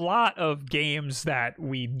were a lot of games that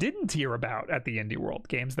we didn't hear about at the Indie World,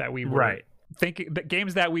 games that we were thinking,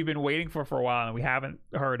 games that we've been waiting for a while and we haven't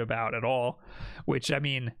heard about at all, which, I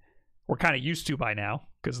mean, we're kind of used to by now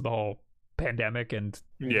because of the whole pandemic and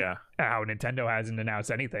how Nintendo hasn't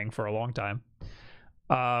announced anything for a long time.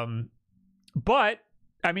 But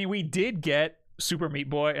I mean, we did get Super Meat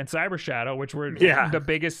Boy and Cyber Shadow, which were the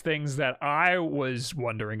biggest things that I was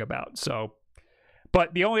wondering about. So,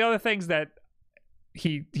 but the only other things that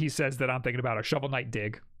he says that I'm thinking about are Shovel Knight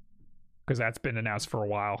Dig, because that's been announced for a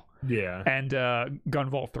while. Yeah. And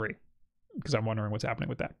Gunvolt 3, because I'm wondering what's happening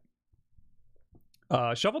with that.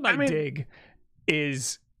 Shovel Knight Dig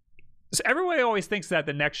is... So everybody always thinks that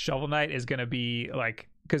the next Shovel Knight is going to be like...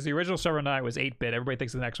 Because the original Shovel Knight was 8-bit. Everybody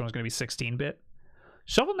thinks the next one is going to be 16-bit.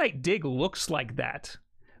 Shovel Knight Dig looks like that.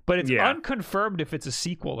 But it's unconfirmed if it's a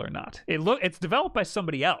sequel or not. It's developed by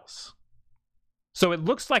somebody else. So it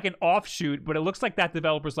looks like an offshoot, but it looks like that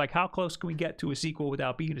developer's like, how close can we get to a sequel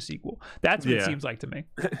without being a sequel? That's what it seems like to me.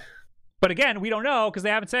 But again, we don't know because they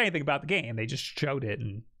haven't said anything about the game. They just showed it,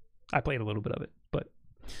 and I played a little bit of it. But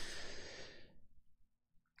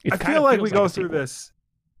I feel like we go through this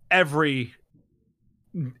every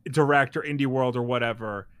Direct or Indie World or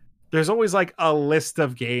whatever. There's always like a list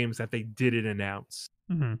of games that they didn't announce.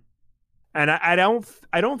 Mm-hmm. And I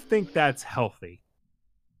don't think that's healthy.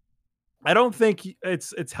 I don't think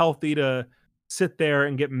it's healthy to sit there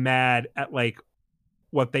and get mad at like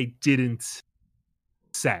what they didn't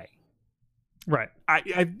say. Right.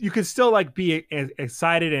 You could still like be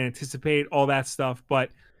excited and anticipate all that stuff,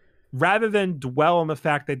 but rather than dwell on the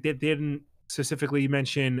fact that they didn't specifically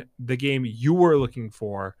mention the game you were looking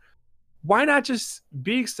for, why not just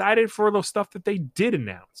be excited for the stuff that they did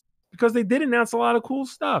announce? Because they did announce a lot of cool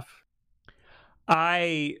stuff.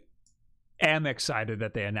 I am excited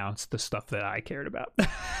that they announced the stuff that I cared about.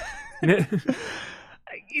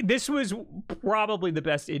 This was probably the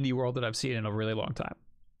best Indie World that I've seen in a really long time.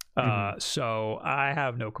 So I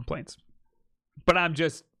have no complaints. But I'm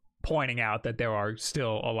just pointing out that there are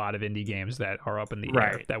still a lot of indie games that are up in the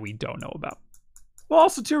air that we don't know about. Well,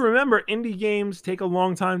 also, too, remember, indie games take a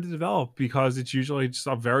long time to develop because it's usually just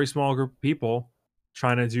a very small group of people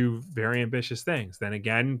trying to do very ambitious things. Then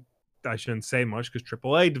again, I shouldn't say much because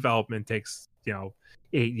AAA development takes,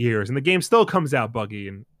 8 years, and the game still comes out buggy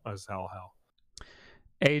and as hell.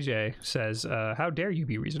 AJ says, how dare you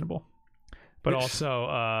be reasonable? But also,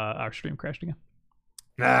 our stream crashed again.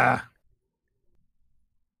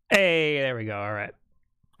 Hey, there we go. All right.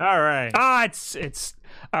 It's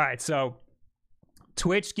all right. So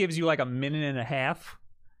Twitch gives you like a minute and a half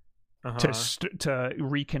to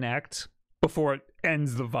reconnect before it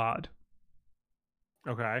ends the VOD.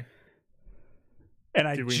 Okay. And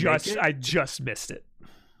I just missed it.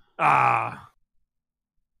 But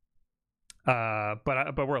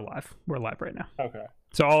we're live. We're live right now. Okay.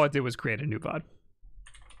 So all I did was create a new VOD.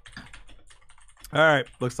 All right.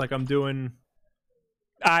 Looks like I'm doing.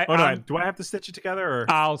 Do I have to stitch it together? Or?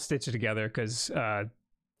 I'll stitch it together because. Okay.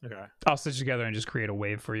 I'll stitch it together and just create a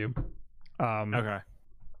wave for you. Okay.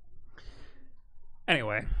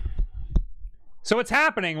 Anyway. So what's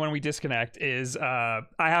happening when we disconnect is I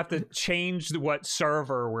have to change what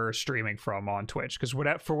server we're streaming from on Twitch because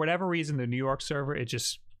for whatever reason the New York server, it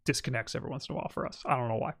just disconnects every once in a while for us. I don't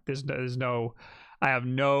know why. I have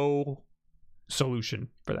no solution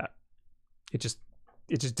for that. It just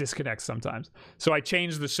disconnects sometimes. So I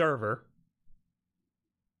changed the server.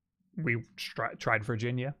 We tried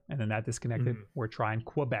Virginia and then that disconnected. We're trying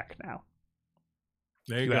Quebec now.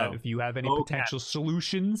 There you go. If you have any potential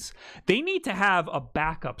solutions, they need to have a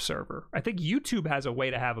backup server. I think YouTube has a way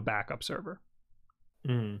to have a backup server.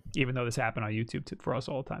 Even though this happened on YouTube for us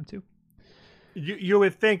all the time too. You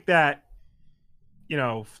would think that,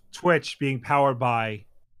 Twitch being powered by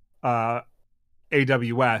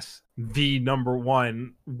AWS, the number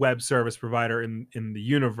one web service provider in the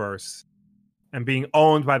universe, and being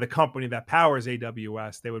owned by the company that powers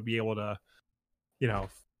AWS, they would be able to,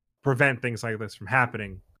 prevent things like this from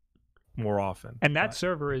happening more often. And that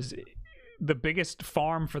server is the biggest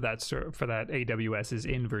farm for that AWS is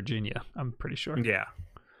in Virginia. I'm pretty sure. Yeah.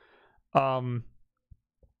 But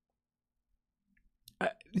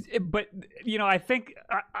I think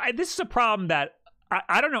this is a problem that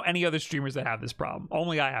I don't know any other streamers that have this problem.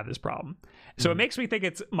 Only I have this problem. So it makes me think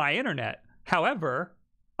it's my internet. However,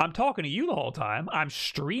 I'm talking to you the whole time. I'm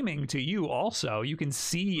streaming to you also. You can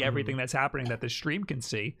see everything that's happening that the stream can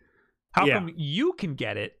see. How come you can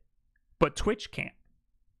get it, but Twitch can't?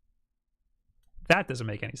 That doesn't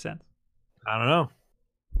make any sense. I don't know.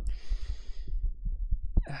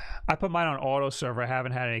 I put mine on auto server. I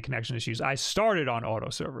haven't had any connection issues. I started on auto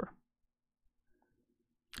server.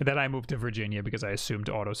 Then I moved to Virginia because I assumed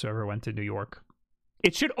auto server went to New York.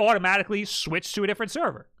 It should automatically switch to a different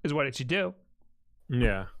server, is what it should do.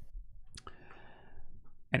 Yeah.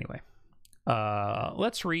 Anyway,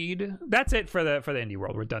 let's read. That's it for the indie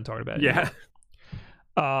world. We're done talking about it. Yeah.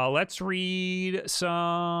 Let's read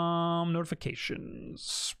some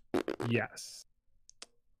notifications. Yes.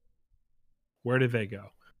 Where did they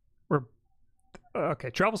go? Okay,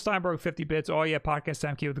 Travel Steinberg, 50 bits. Oh yeah, podcast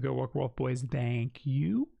time. Keep with the Good Work Wolf Boys. Thank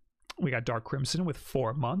you. We got Dark Crimson with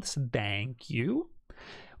 4 months. Thank you.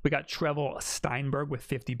 We got Trevel Steinberg with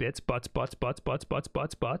 50 bits. Butts.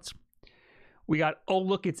 We got Oh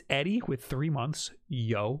Look It's Eddie with 3 months.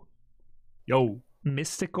 Yo.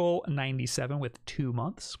 Mystical 97 with 2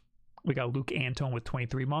 months. We got Luke Antone with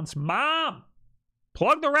 23 months. Mom,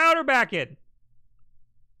 plug the router back in.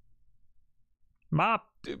 Mom,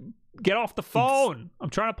 get off the phone. I'm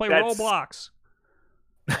trying to play Roblox.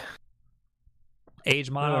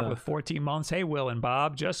 Age Monarch with 14 months. Hey, Will and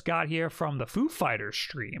Bob. Just got here from the Foo Fighters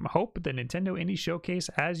stream. Hope the Nintendo Indie Showcase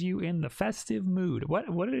has you in the festive mood.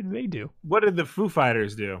 What did they do? What did the Foo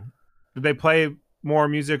Fighters do? Did they play more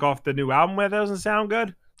music off the new album that doesn't sound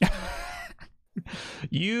good?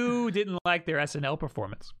 You didn't like their SNL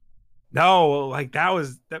performance. No, like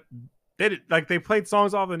they played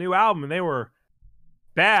songs off the new album and they were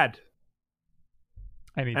bad.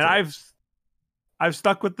 I've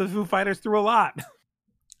stuck with the Foo Fighters through a lot.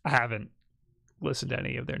 I haven't listened to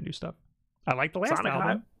any of their new stuff. I like the last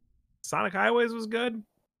album. Sonic Highways was good.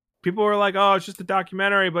 People were like, "Oh, it's just a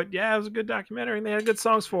documentary," but yeah, it was a good documentary, and they had good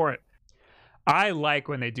songs for it. I like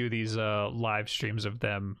when they do these live streams of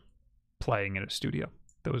them playing in a studio.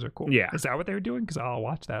 Those are cool. Yeah, is that what they were doing? Because I'll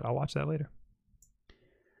watch that. I'll watch that later.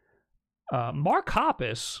 Mark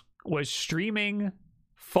Hoppus was streaming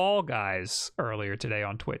Fall Guys earlier today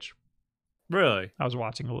on Twitch. Really? I was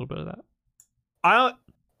watching a little bit of that.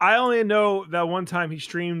 I only know that one time he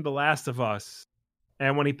streamed The Last of Us,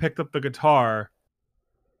 and when he picked up the guitar,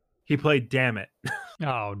 he played "Damn It."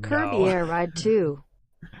 Oh no! Kirby Air Ride 2.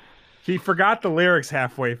 He forgot the lyrics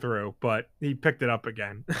halfway through, but he picked it up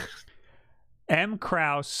again. M.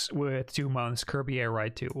 Kraus with 2 months. Kirby Air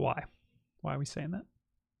Ride 2. Why? Why are we saying that?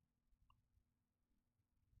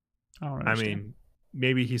 I don't understand. I mean,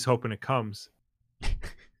 maybe he's hoping it comes.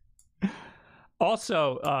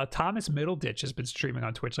 Also, Thomas Middleditch has been streaming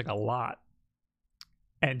on Twitch like a lot.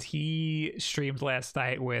 And he streamed last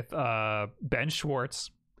night with Ben Schwartz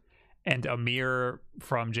and Amir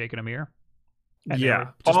from Jake and Amir. And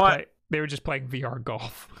they were just playing VR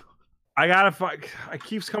golf. It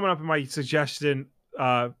keeps coming up in my suggestion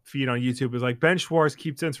feed on YouTube. Is like Ben Schwartz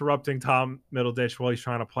keeps interrupting Tom Middleditch while he's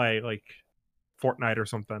trying to play like Fortnite or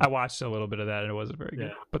something. I watched a little bit of that and it wasn't very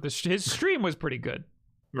good. But his stream was pretty good.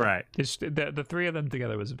 Right. The three of them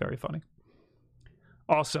together was very funny.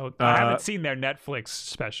 Also, I haven't seen their Netflix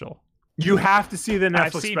special. You have to see the Netflix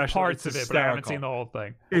special. I've seen parts of it, but I haven't seen the whole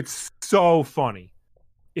thing. It's so funny.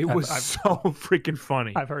 It was so freaking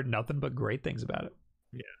funny. I've heard nothing but great things about it.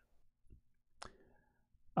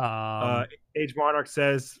 Yeah. Age Monarch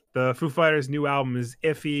says the Foo Fighters' new album is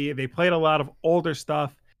iffy. They played a lot of older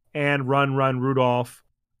stuff and Run Run Rudolph.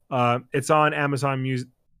 It's on Amazon Music.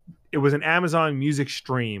 It was an Amazon Music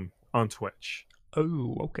stream on Twitch.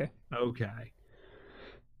 Oh, okay. Okay.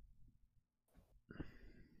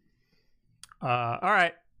 All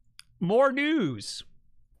right. More news.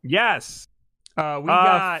 Yes. We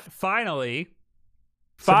got finally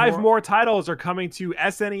 5 more titles are coming to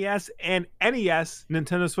SNES and NES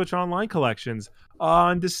Nintendo Switch Online collections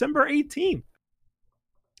on December 18th.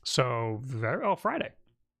 So Friday.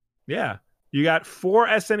 Yeah. You got 4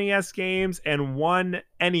 SNES games and 1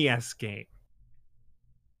 NES game.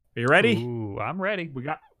 Are you ready? Ooh, I'm ready.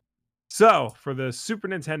 So for the Super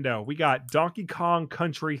Nintendo, we got Donkey Kong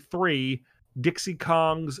Country 3, Dixie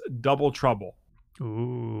Kong's Double Trouble.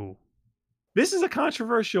 Ooh. This is a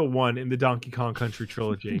controversial one in the Donkey Kong Country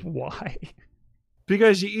trilogy. Why?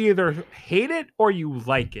 Because you either hate it or you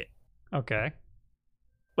like it. Okay.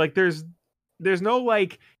 Like there's no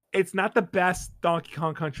like, it's not the best Donkey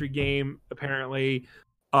Kong Country game, apparently.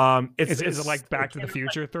 Is it like Back to the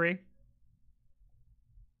Future 3?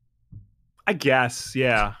 I guess,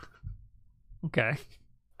 yeah. Okay.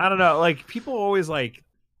 I don't know. Like people always like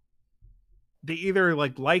they either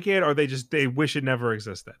like it or they wish it never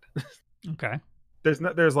existed. Okay.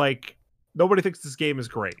 There's like nobody thinks this game is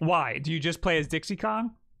great. Why? Do you just play as Dixie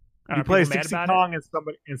Kong? You play as Dixie Kong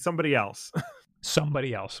and somebody else.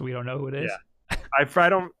 Somebody else. We don't know who it is. Yeah. I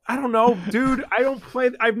don't know, dude.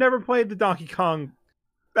 I've never played the Donkey Kong.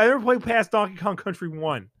 I never played past Donkey Kong Country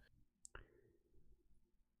 1.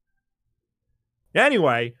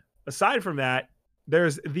 Anyway, aside from that,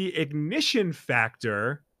 there's the Ignition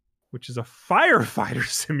Factor, which is a firefighter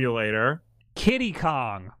simulator. Kitty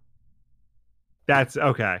Kong. That's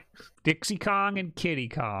okay. Dixie Kong and Kitty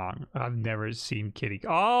Kong. I've never seen Kitty.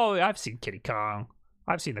 Oh, I've seen Kitty Kong.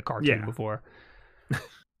 I've seen the cartoon before.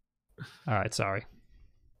 All right, sorry.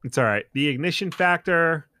 It's all right. The Ignition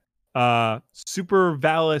Factor, Super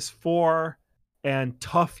Valis 4, and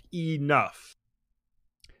Tough Enough.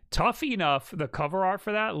 Tough Enough, the cover art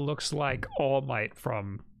for that looks like All Might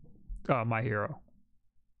from My Hero.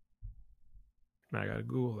 I gotta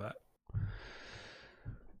Google that.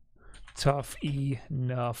 Tough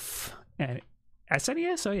Enough. And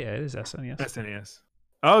SNES? Oh, yeah, it is SNES. SNES.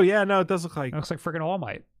 Oh, yeah, no, it does look like... It looks like freaking All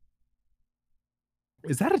Might.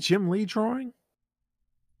 Is that a Jim Lee drawing?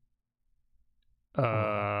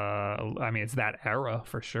 I mean, it's that era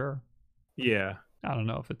for sure. Yeah. I don't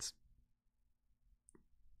know if it's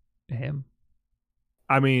him.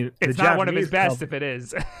 I mean, it's not one of his best if it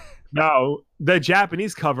is. No, the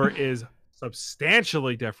Japanese cover is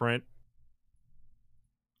substantially different.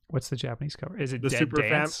 What's the Japanese cover? Is it the Dead Super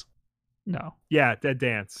Dance? No. Yeah, Dead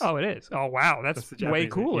Dance. Oh, it is. Oh, wow. That's way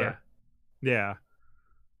cooler. Yeah.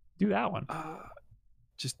 Do that one.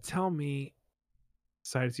 Just tell me.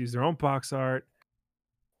 Decided to use their own box art.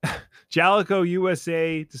 Jalico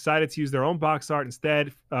USA decided to use their own box art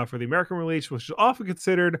instead for the American release, which is often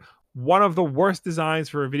considered one of the worst designs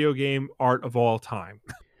for a video game art of all time.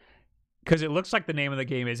 Because it looks like the name of the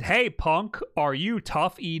game is, Hey, Punk, are you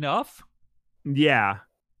tough enough? Yeah.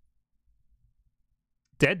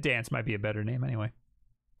 Dead Dance might be a better name anyway.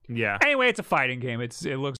 Yeah. Anyway, it's a fighting game. It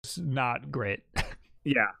looks not great.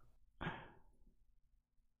 Yeah.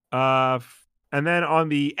 And then on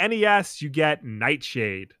the NES, you get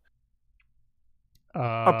Nightshade.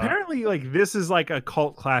 Apparently, like this is like a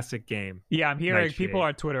cult classic game. Yeah, I'm hearing Nightshade. People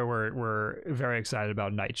on Twitter were very excited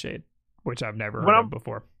about Nightshade, which I've never heard of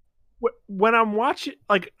before. When I'm watching,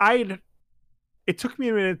 like it took me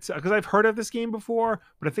a minute because I've heard of this game before,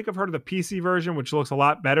 but I think I've heard of the PC version, which looks a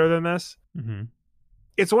lot better than this. Mm-hmm.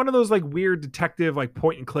 It's one of those like weird detective, like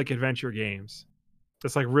point and click adventure games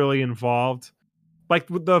that's like really involved. Like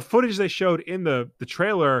the footage they showed in the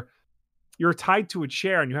trailer, you're tied to a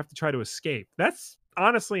chair and you have to try to escape. That's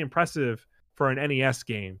honestly impressive for an NES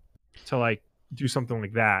game to like do something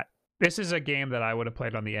like that. This is a game that I would have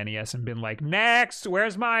played on the NES and been like, next,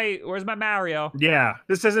 where's my Mario? Yeah,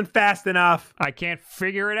 this isn't fast enough. I can't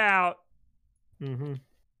figure it out. Mm-hmm.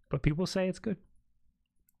 But people say it's good.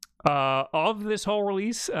 Of this whole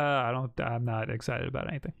release, I'm not excited about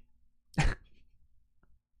anything.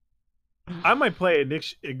 I might play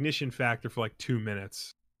Ignition Factor for like 2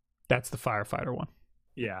 minutes. That's the firefighter one.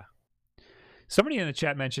 Yeah. Somebody in the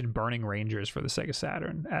chat mentioned Burning Rangers for the Sega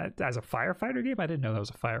Saturn as a firefighter game. I didn't know that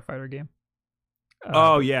was a firefighter game.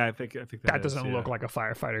 Yeah, I think that doesn't look like a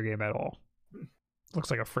firefighter game at all. Looks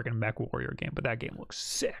like a freaking Mech Warrior game, but that game looks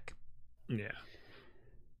sick. Yeah.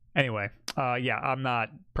 Anyway, yeah, I'm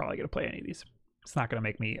not probably gonna play any of these. It's not gonna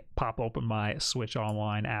make me pop open my Switch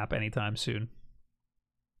Online app anytime soon.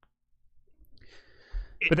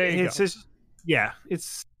 But there you go. Just, yeah,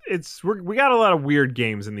 we got a lot of weird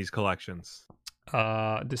games in these collections.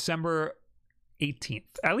 December 18th.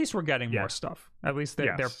 At least we're getting more stuff. At least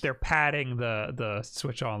they're padding the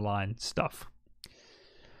Switch Online stuff.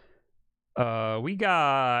 We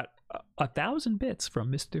got 1,000 bits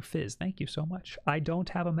from Mr. Fizz. Thank you so much. I don't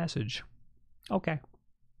have a message. Okay.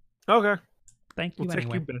 Thank you. We'll anyway.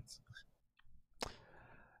 take you bits.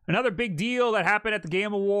 Another big deal that happened at the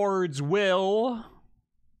Game Awards.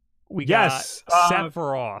 We got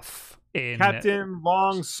Sephiroth in Captain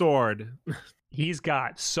Longsword. He's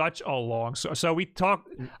got such a long sword. So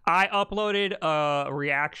I uploaded a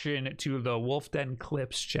reaction to the Wolf Den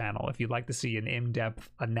Clips channel. If you'd like to see an in-depth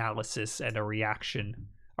analysis and a reaction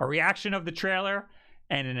of the trailer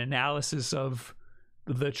and an analysis of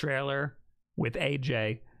the trailer with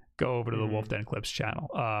AJ, go over to the Wolf Den Clips channel.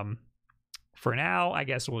 For now, I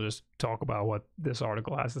guess we'll just talk about what this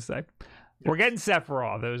article has to say. We're getting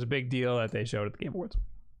Sephiroth. It was a big deal that they showed at the Game Awards.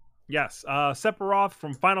 Yes, Sephiroth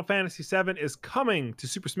from Final Fantasy VII is coming to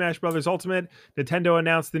Super Smash Bros. Ultimate. Nintendo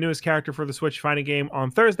announced the newest character for the Switch fighting game on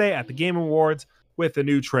Thursday at the Game Awards with a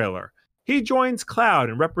new trailer. He joins Cloud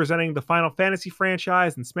in representing the Final Fantasy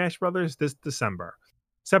franchise in Smash Bros. This December.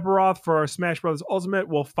 Sephiroth for Smash Bros. Ultimate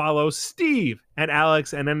will follow Steve and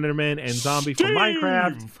Alex and Enderman and Zombie from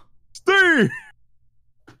Minecraft. Steve!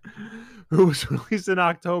 Who was released in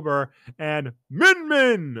October, and Min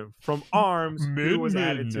Min from ARMS, who was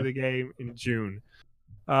added to the game in June.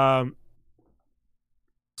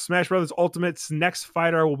 Smash Bros. Ultimate's next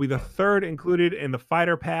fighter will be the third included in the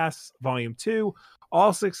Fighter Pass Volume 2.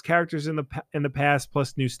 All 6 characters in the past,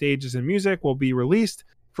 plus new stages and music, will be released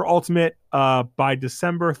for Ultimate by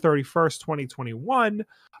December 31st, 2021.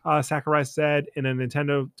 Sakurai said in a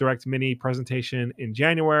Nintendo Direct Mini presentation in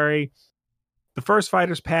January. The first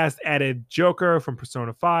Fighters Pass added Joker from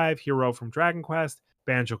Persona 5, Hero from Dragon Quest,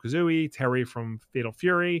 Banjo-Kazooie, Terry from Fatal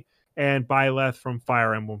Fury, and Byleth from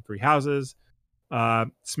Fire Emblem Three Houses.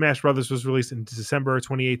 Smash Brothers was released in December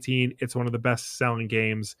 2018. It's one of the best-selling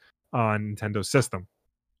games on Nintendo's system.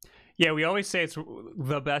 Yeah, we always say it's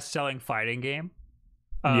the best-selling fighting game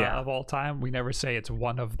of all time. We never say it's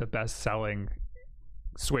one of the best-selling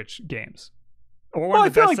Switch games. Or one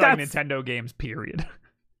of the best-selling Nintendo games, period.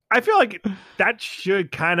 I feel like that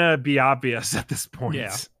should kind of be obvious at this point.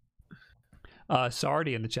 Yeah.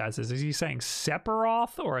 Sardi in the chat says, is he saying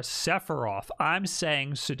Sephiroth or a Sephiroth? I'm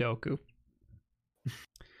saying Sudoku.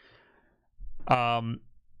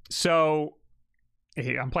 So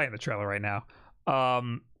I'm playing the trailer right now.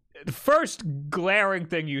 The first glaring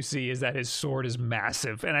thing you see is that his sword is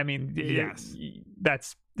massive. And I mean, yes,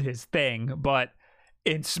 that's his thing. But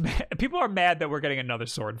people are mad that we're getting another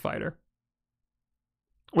sword fighter.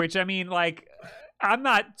 Which, I mean, like, I'm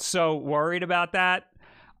not so worried about that.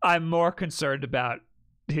 I'm more concerned about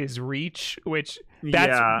his reach, which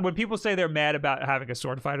that's when people say they're mad about having a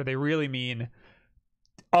sword fighter, they really mean,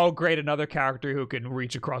 oh, great, another character who can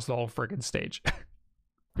reach across the whole friggin' stage.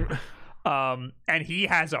 And he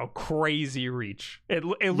has a crazy reach. It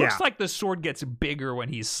looks like the sword gets bigger when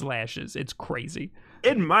he slashes. It's crazy.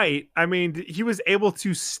 It might. I mean, he was able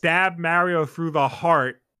to stab Mario through the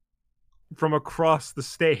heart from across the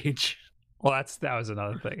stage. Well, that was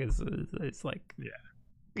another thing. It's like,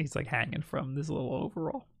 he's like hanging from this little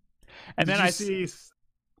overall. And Did then you see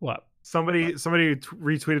what? Somebody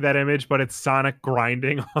retweeted that image, but it's Sonic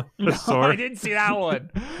grinding on the sword. I didn't see that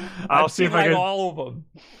one. I'll see if I can. All of them.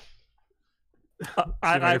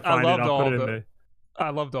 I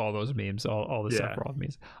loved all those memes, all the Sephiroth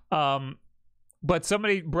memes. But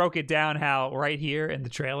somebody broke it down how right here in the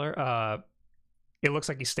trailer, it looks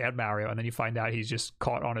like he stabbed Mario, and then you find out he's just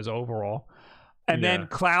caught on his overall. And then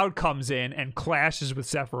Cloud comes in and clashes with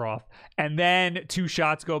Sephiroth. And then 2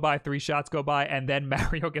 shots go by, 3 shots go by, and then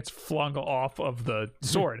Mario gets flung off of the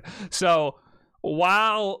sword. So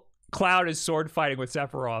while Cloud is sword fighting with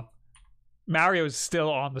Sephiroth, Mario is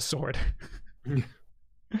still on the sword.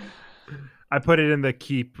 I put it in the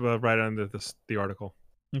keep right under the article.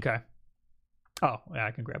 Okay. Oh, yeah,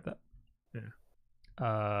 I can grab that. Yeah.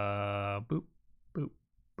 Boop.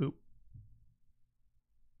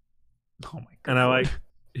 Oh my god! And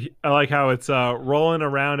I like how it's rolling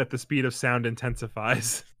around at the speed of sound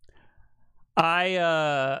intensifies.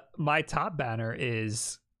 My top banner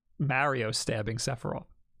is Mario stabbing Sephiroth.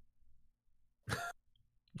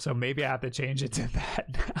 So maybe I have to change it to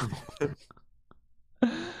that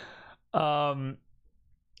now.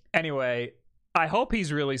 Anyway, I hope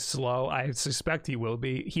he's really slow. I suspect he will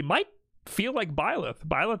be. He might feel like Byleth.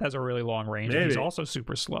 Byleth has a really long range, and he's also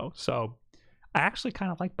super slow. So I actually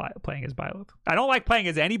kind of like playing as Byleth. I don't like playing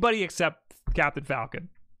as anybody except Captain Falcon.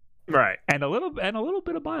 Right. And a little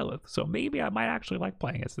bit of Byleth. So maybe I might actually like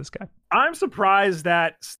playing as this guy. I'm surprised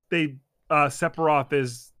that Sephiroth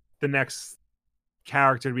is the next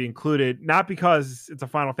character to be included, not because it's a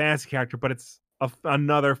Final Fantasy character, but it's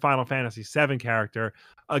another Final Fantasy VII character,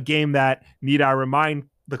 a game that, need I remind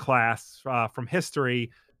the class from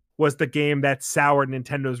history, was the game that soured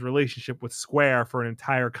Nintendo's relationship with Square for an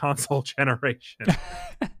entire console generation.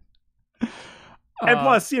 And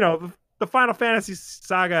plus, the Final Fantasy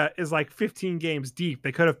saga is like 15 games deep.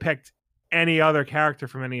 They could have picked any other character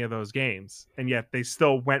from any of those games, and yet they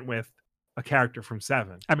still went with a character from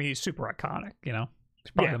 7. I mean, he's super iconic,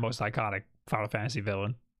 He's probably the most iconic Final Fantasy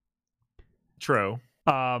villain. True.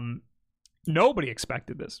 Nobody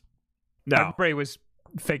expected this. No. Everybody was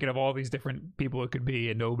thinking of all these different people it could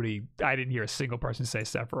be, and I didn't hear a single person say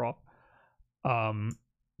Sephiroth.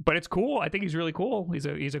 But it's cool. I think he's really cool. He's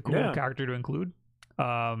a cool character to include.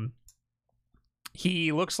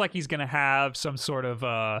 He looks like he's gonna have some sort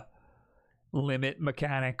of limit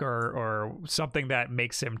mechanic or something that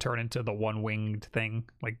makes him turn into the one-winged thing,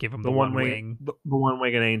 like give him the one wing. The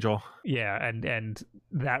one-winged angel. Yeah, and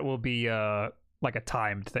that will be like a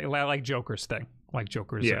timed thing, like Joker's thing, like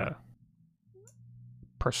Joker's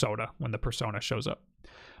persona when the persona shows up.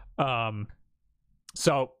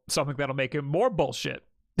 So something that'll make him more bullshit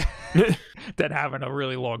than having a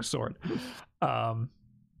really long sword. I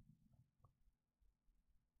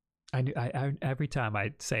every time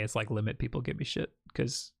I say it's like Limit, people give me shit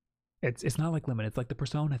because it's not like Limit. It's like the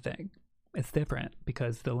persona thing. It's different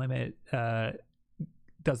because the Limit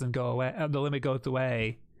doesn't go away. The Limit goes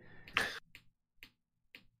away.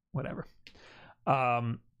 Whatever.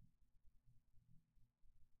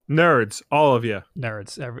 Nerds, all of you.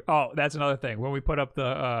 Nerds. That's another thing. When we put up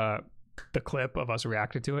the clip of us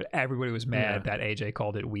reacting to it, everybody was mad that AJ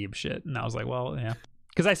called it weeb shit, and I was like, well, yeah,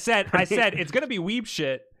 because I said it's gonna be weeb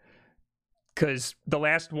shit because the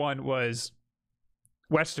last one was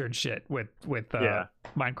Western shit with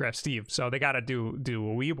Minecraft Steve, so they got to do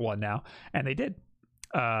a weeb one now, and they did.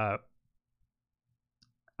 I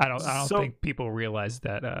don't think people realize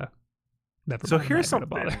that. So here's something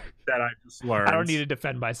that I just learned. I don't need to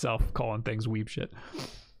defend myself calling things weeb shit.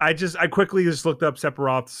 I quickly just looked up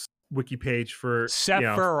Sephiroth's wiki page for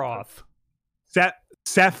Sephiroth.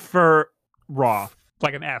 Sephiroth.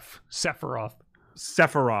 Like an F. Sephiroth.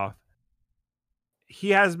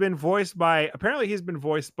 He's been voiced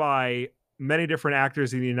by many different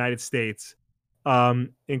actors in the United States,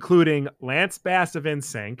 including Lance Bass of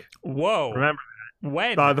NSYNC. Whoa. Remember that?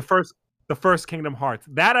 When? The first Kingdom Hearts.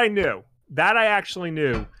 That I knew. That I actually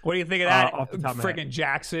knew. What do you think of that? Off the top of my head. Friggin'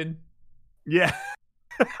 Jackson. Yeah.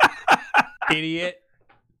 Idiot.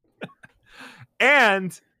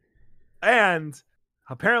 And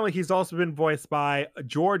apparently he's also been voiced by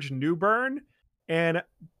George Newbern and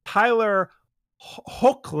Tyler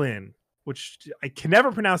Hoechlin, which I can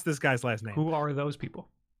never pronounce this guy's last name. Who are those people?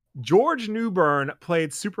 George Newbern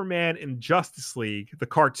played Superman in Justice League, the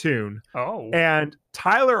cartoon. Oh. And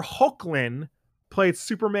Tyler Hoechlin played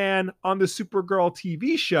Superman on the Supergirl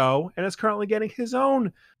TV show and is currently getting his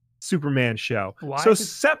own Superman show. Why? So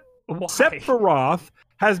Sephiroth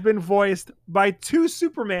has been voiced by two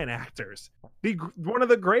Superman actors. One of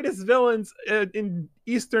the greatest villains in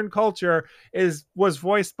Eastern culture was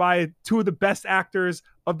voiced by two of the best actors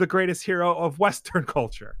of the greatest hero of Western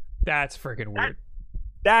culture. That's freaking weird.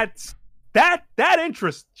 That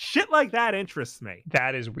interests shit like that interests me.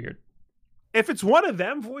 That is weird. If it's one of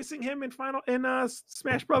them voicing him in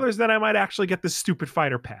Smash Brothers, then I might actually get this stupid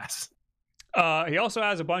fighter pass. He also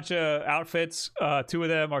has a bunch of outfits. Two of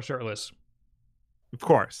them are shirtless. Of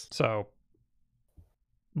course. So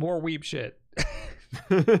more weeb shit.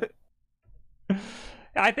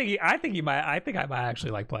 I think I might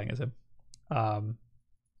actually like playing as him. But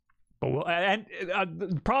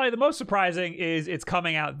probably the most surprising is it's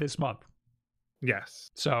coming out this month. Yes.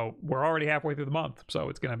 So we're already halfway through the month. So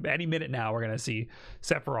it's gonna any minute now we're gonna see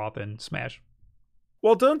Sephiroth in Smash.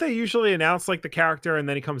 Well, don't they usually announce like the character and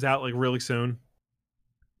then he comes out like really soon?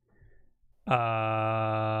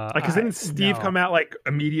 Because didn't Steve come out like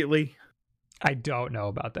immediately? I don't know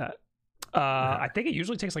about that. I think it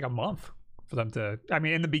usually takes like a month for them to. I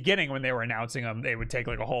mean, in the beginning when they were announcing them, they would take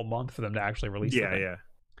like a whole month for them to actually release them. Yeah.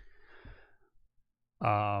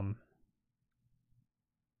 All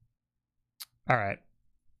right.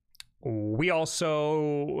 We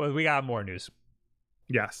got more news.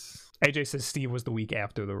 Yes. AJ says Steve was the week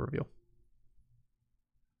after the reveal.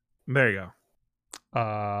 There you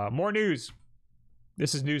go. More news.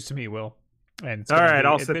 This is news to me, Will. And all right,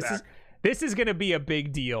 I'll sit back. This is going to be a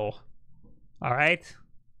big deal. All right?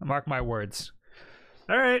 Mark my words.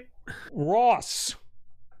 All right. Ross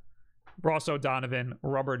O'Donovan,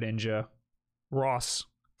 Rubber Ninja. Ross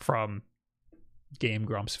from Game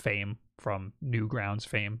Grumps fame, from Newgrounds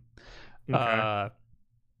fame. Okay.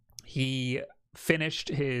 He finished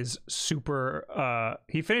his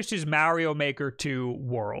Mario Maker 2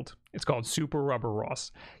 World. It's called Super Rubber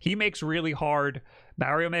Ross. He makes really hard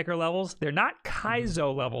Mario Maker levels. They're not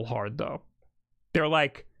Kaizo level hard though. They're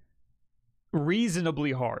like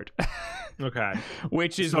reasonably hard. Okay.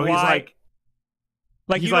 Which is so why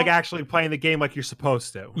he's like actually playing the game like you're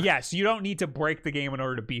supposed to. Yes, you don't need to break the game in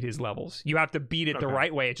order to beat his levels. You have to beat it the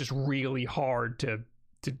right way. It's just really hard to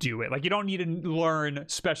do it. Like you don't need to learn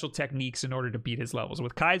special techniques in order to beat his levels.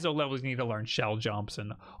 With Kaizo levels, you need to learn shell jumps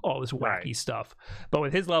and all this wacky stuff. But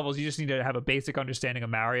with his levels, you just need to have a basic understanding of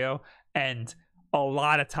Mario and a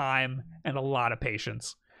lot of time and a lot of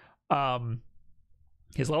patience.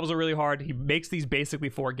 His levels are really hard. He makes these basically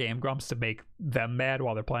for Game Grumps to make them mad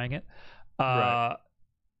while they're playing it.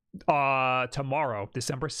 Tomorrow,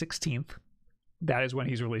 December 16th, that is when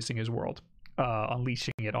he's releasing his world,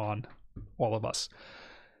 unleashing it on all of us.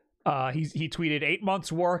 He tweeted 8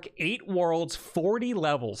 months work, 8 worlds, 40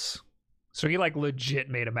 levels. So he like legit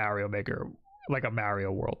made a Mario Maker, like a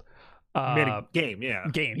Mario world. Made a game, yeah.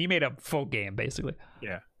 Game. He made a full game, basically.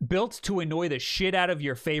 Yeah. Built to annoy the shit out of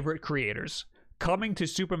your favorite creators. Coming to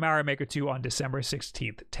Super Mario Maker 2 on December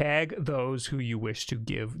 16th. Tag those who you wish to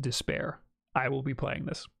give despair. I will be playing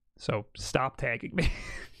this. So stop tagging me.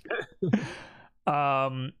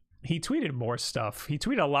 He tweeted more stuff. He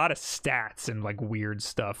tweeted a lot of stats and like weird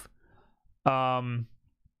stuff.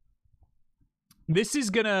 This is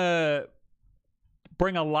gonna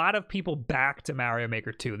bring a lot of people back to Mario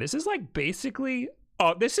Maker 2. This is basically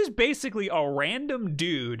a random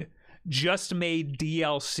dude just made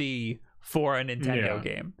DLC for a Nintendo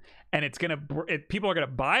game, and people are gonna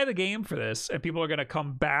buy the game for this, and people are gonna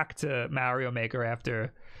come back to Mario Maker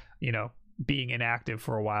after, being inactive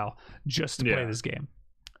for a while just to play this game.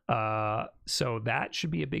 So that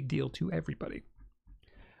should be a big deal to everybody.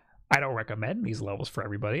 I don't recommend these levels for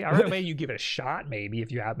everybody. I recommend you give it a shot, maybe,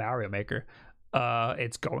 if you have Mario Maker.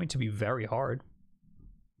 It's going to be very hard.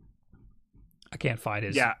 I can't find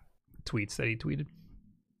his tweets that he tweeted.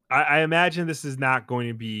 I imagine this is not going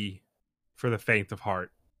to be for the faint of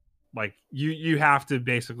heart. Like, you have to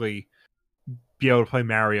basically be able to play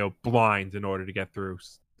Mario blind in order to get through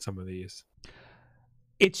some of these.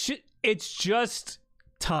 It's just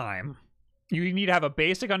time. You need to have a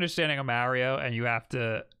basic understanding of Mario, and you have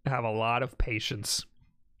to have a lot of patience.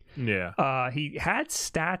 Yeah. He had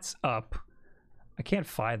stats up. I can't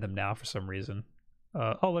find them now for some reason.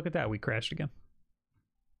 Oh, look at that. We crashed again.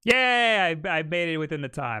 Yay! I made it within the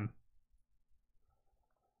time.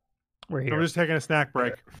 We're here. I'm just taking a snack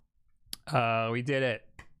break. We did it.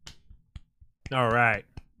 All right.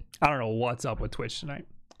 I don't know what's up with Twitch tonight.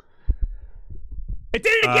 It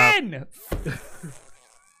did it again!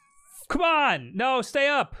 Come on! No, stay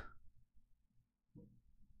up.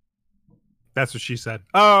 That's what she said.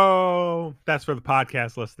 Oh, that's for the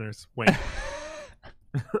podcast listeners. Wait.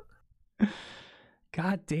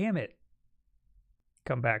 God damn it.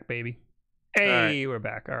 Come back, baby. Hey, we're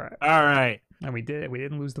back. All right. All right. And we did it. We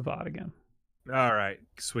didn't lose the VOD again. All right.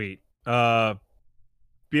 Sweet.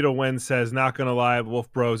 Beetle Wen says, not gonna lie, Wolf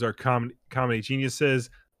Bros are comedy geniuses.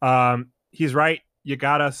 He's right. You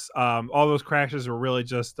got us. All those crashes were really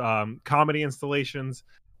just comedy installations.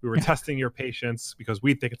 We were testing your patience because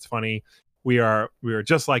we think it's funny. We are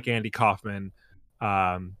just like Andy Kaufman.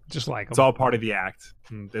 Just like him. It's all part of the act.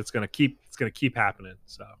 It's gonna keep happening.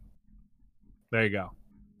 So there you go.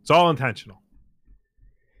 It's all intentional.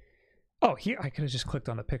 Oh, here I could have just clicked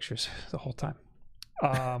on the pictures the whole time.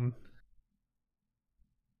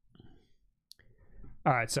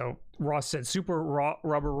 All right, so Ross said Super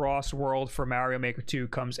Rubber Ross World for Mario Maker 2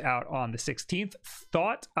 comes out on the 16th.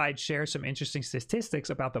 Thought I'd share some interesting statistics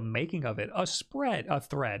about the making of it. A thread,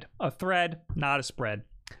 not a spread.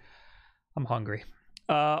 I'm hungry.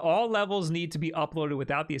 All levels need to be uploaded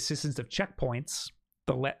without the assistance of checkpoints.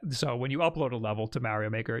 So when you upload a level to Mario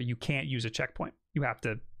Maker, you can't use a checkpoint. You have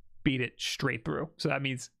to beat it straight through. So that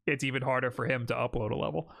means it's even harder for him to upload a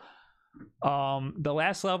level. The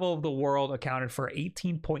last level of the world accounted for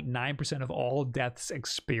 18.9% of all deaths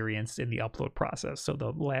experienced in the upload process. So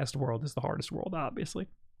the last world is the hardest world, obviously.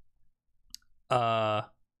 Yeah,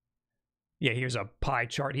 here's a pie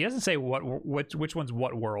chart. He doesn't say which one's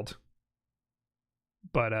what world.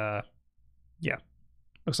 But yeah.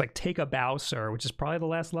 Looks like Take a Bow, Sir, which is probably the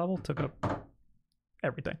last level. Took up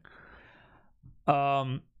everything.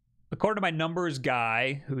 According to my numbers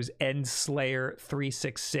guy, who's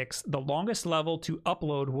Endslayer366, the longest level to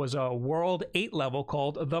upload was a World 8 level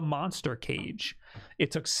called The Monster Cage.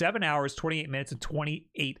 It took 7 hours, 28 minutes, and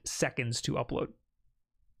 28 seconds to upload.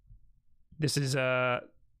 This is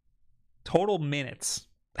total minutes.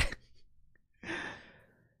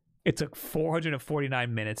 It took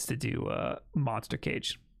 449 minutes to do Monster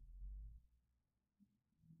Cage.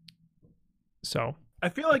 So I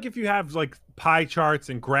feel like if you have like pie charts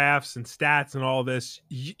and graphs and stats and all this,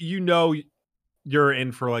 you know you're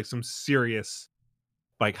in for like some serious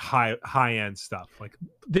like high end stuff, like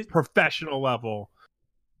this professional level.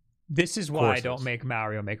 This is why I don't make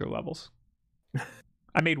Mario Maker levels.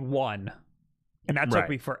 I made one, and that took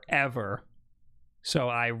me forever. So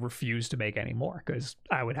I refuse to make any more because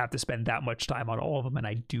I would have to spend that much time on all of them, and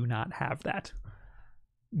I do not have that.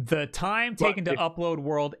 The time taken to upload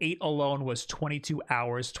World 8 alone was 22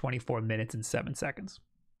 hours, 24 minutes, and 7 seconds.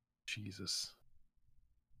 Jesus.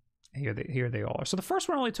 Here they all are. So the first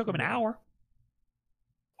one only took them an hour.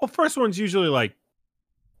 Well, first one's usually like,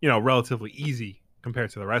 relatively easy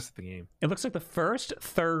compared to the rest of the game. It looks like the first,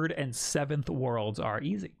 third, and seventh worlds are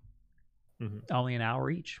easy. Mm-hmm. Only an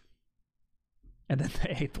hour each. And then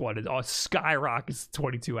the eighth one is skyrockets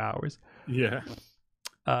 22 hours. Yeah.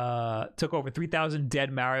 Took over 3,000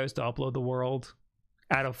 dead Marios to upload the world.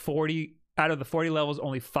 Out of the 40 levels,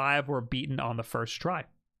 only 5 were beaten on the first try.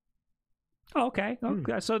 Okay.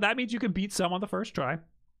 So that means you can beat some on the first try.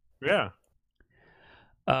 Yeah.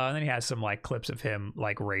 And then he has some like clips of him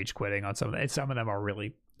like rage quitting on some of them. Some of them are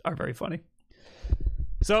very funny.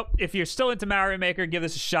 So if you're still into Mario Maker, give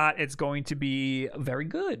this a shot. It's going to be very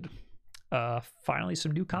good. Finally,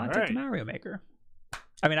 some new content to Mario Maker.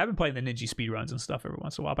 I mean, I've been playing the Ninja speedruns and stuff every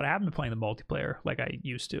once in a while, but I haven't been playing the multiplayer like I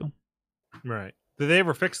used to. Right. Did they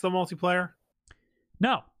ever fix the multiplayer?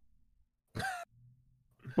 No.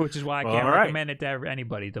 Which is why I can't recommend it to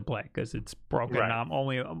anybody to play, because it's broken. Right.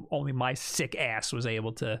 Only my sick ass was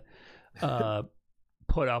able to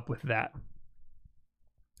put up with that.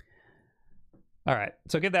 All right,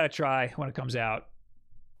 so give that a try when it comes out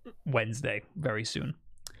Wednesday, very soon.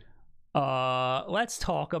 Let's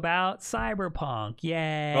talk about Cyberpunk.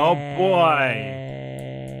 Yay!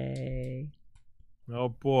 Oh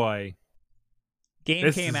boy!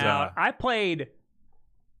 Game came out. I played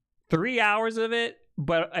 3 hours of it,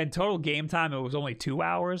 but in total game time, it was only 2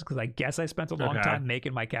 hours because I guess I spent a long time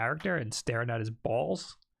making my character and staring at his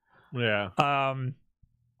balls. Yeah.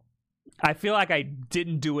 I feel like I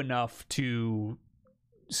didn't do enough to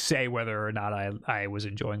say whether or not I was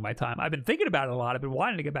enjoying my time. I've been thinking about it a lot. I've been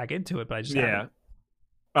wanting to get back into it, but I just haven't.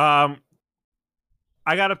 I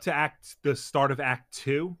got up to the start of Act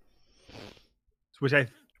 2, which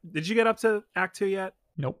did you get up to Act 2 yet?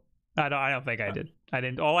 Nope. I don't think I did. I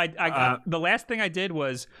didn't. The last thing I did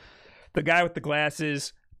was the guy with the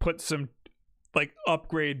glasses put some like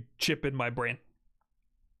upgrade chip in my brain.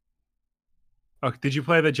 Okay, did you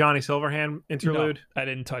play the Johnny Silverhand interlude? No, I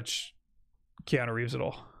didn't touch Keanu Reeves at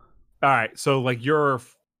all. All right, so like you're.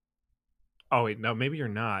 Oh wait, no, maybe you're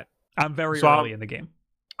not. I'm very early in the game.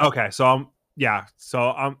 Okay, so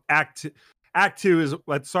Act 2 is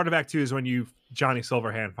start of Act 2 is when Johnny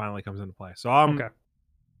Silverhand finally comes into play. So I'm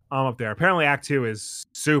up there. Apparently, Act 2 is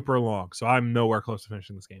super long, so I'm nowhere close to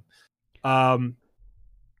finishing this game. I'm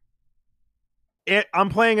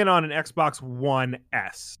playing it on an Xbox One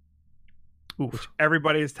S. Which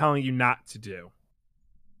everybody is telling you not to do.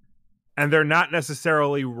 And they're not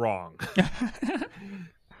necessarily wrong.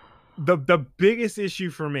 The biggest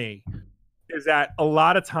issue for me is that a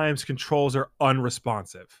lot of times controls are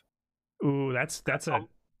unresponsive. Ooh, that's a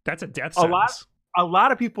death sentence. A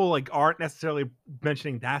lot of people like aren't necessarily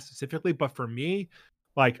mentioning that specifically, but for me,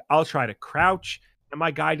 like I'll try to crouch and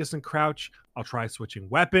my guy doesn't crouch. I'll try switching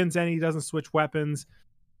weapons and he doesn't switch weapons.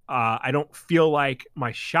 I don't feel like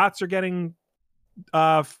my shots are hitting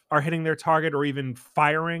their target or even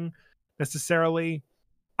firing necessarily.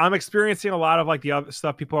 I'm experiencing a lot of like the other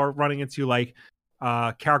stuff people are running into, like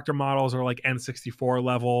character models are like N64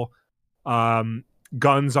 level.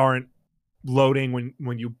 Guns aren't loading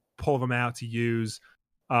when you pull them out to use.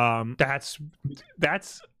 That's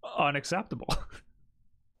unacceptable.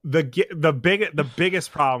 The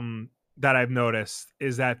biggest problem that I've noticed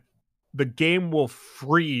is that the game will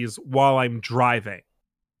freeze while I'm driving.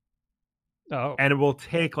 Oh. And it will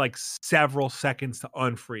take like several seconds to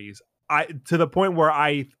unfreeze. To the point where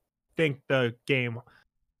I think the game,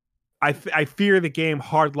 I fear the game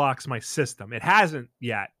hard locks my system. It hasn't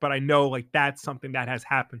yet, but I know like that's something that has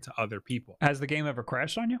happened to other people. Has the game ever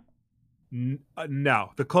crashed on you? No.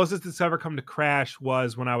 The closest it's ever come to crash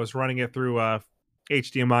was when I was running it through a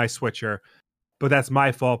HDMI switcher, but that's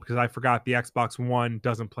my fault because I forgot the Xbox One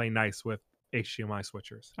doesn't play nice with HDMI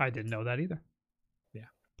switchers. I didn't know that either. Yeah.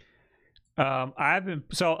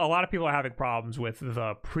 So a lot of people are having problems with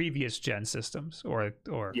the previous gen systems or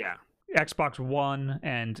Xbox One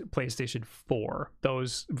and PlayStation 4.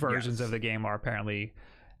 Those versions of the game are apparently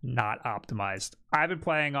not optimized. I've been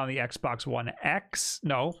playing on the Xbox One X.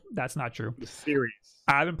 No, that's not true. The Series.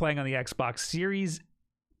 I've been playing on the Xbox Series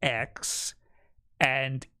X,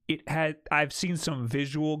 and I've seen some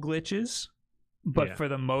visual glitches, but for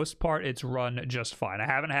the most part, it's run just fine. I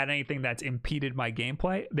haven't had anything that's impeded my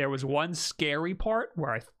gameplay. There was one scary part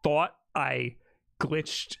where I thought I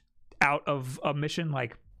glitched out of a mission,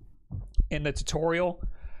 like in the tutorial.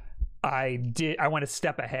 I went a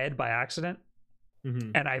step ahead by accident,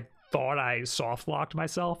 and I thought I soft locked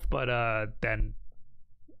myself, but then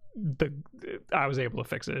I was able to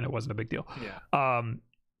fix it, and it wasn't a big deal. Yeah.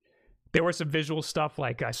 There was some visual stuff,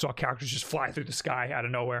 like I saw characters just fly through the sky out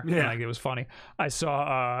of nowhere. Yeah, like it was funny. I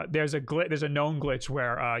saw there's a known glitch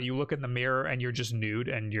where you look in the mirror and you're just nude,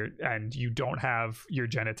 and you don't have your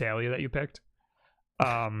genitalia that you picked.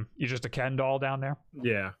 You're just a Ken doll down there.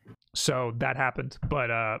 Yeah. So that happened,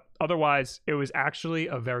 but otherwise, it was actually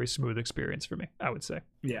a very smooth experience for me, I would say.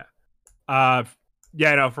 Yeah.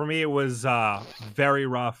 Yeah, no, for me it was very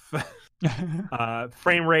rough.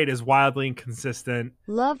 Frame rate is wildly inconsistent.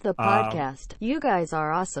 Love the podcast. You guys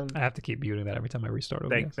are awesome. I have to keep muting that every time I restart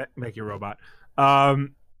OBS. Thank you, robot.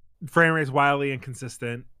 Frame rate is wildly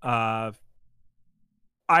inconsistent. I'm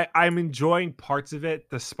enjoying parts of it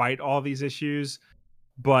despite all these issues,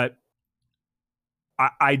 but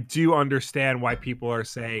I do understand why people are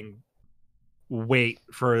saying wait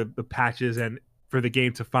for the patches and for the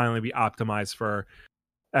game to finally be optimized for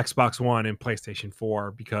Xbox One and PlayStation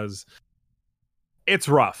 4, because it's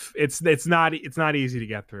rough. It's not easy to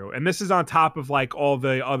get through. And this is on top of like all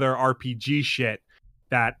the other RPG shit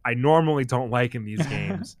that I normally don't like in these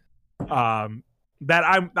games.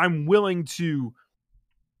 That I'm willing to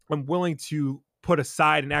put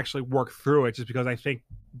aside and actually work through it, just because I think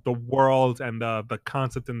the world and the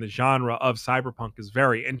concept and the genre of Cyberpunk is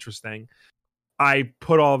very interesting. I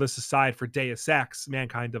put all this aside for Deus Ex,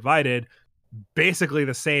 Mankind Divided, basically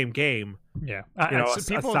the same game. Yeah. A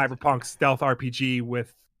Cyberpunk stealth RPG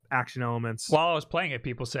with action elements. While I was playing it,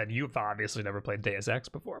 people said, you've obviously never played Deus Ex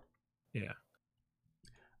before. Yeah.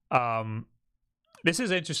 This is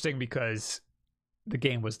interesting because the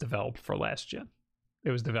game was developed for last gen. It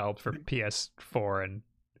was developed for PS4 and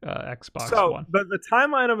Xbox One. So the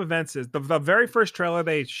timeline of events is the very first trailer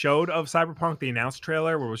they showed of Cyberpunk, the announced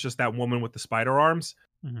trailer, where it was just that woman with the spider arms.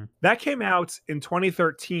 Mm-hmm. That came out in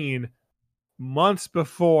 2013, months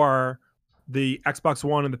before the Xbox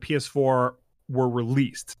One and the PS4 were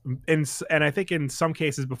released. And I think in some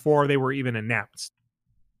cases before they were even announced.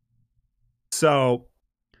 So,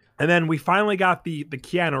 and then we finally got the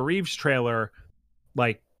Keanu Reeves trailer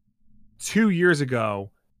like 2 years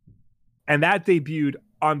ago, and that debuted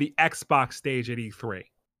on the Xbox stage at E3.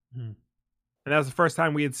 And that was the first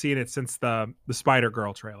time we had seen it since the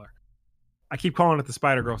Spider-Girl trailer. I keep calling it the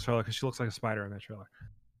Spider-Girl trailer because she looks like a spider in that trailer.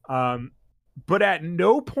 But at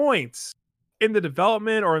no point in the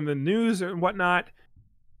development or in the news and whatnot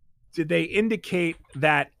did they indicate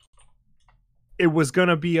that it was going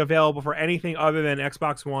to be available for anything other than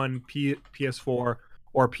Xbox One, PS4,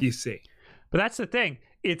 or PC. But that's the thing.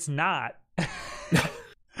 It's not.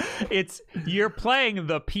 You're playing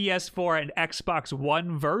the PS4 and Xbox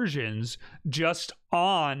One versions just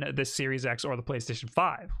on the Series X or the PlayStation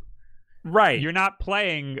 5. Right. You're not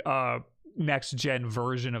playing a next gen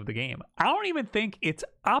version of the game. I don't even think it's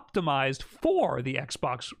optimized for the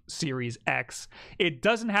Xbox Series X. It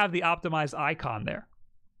doesn't have the optimized icon there.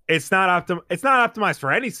 It's not optimized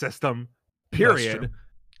for any system, period.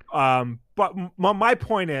 But my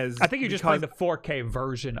point is, I think you're just playing the 4K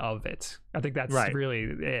version of it. I think that's really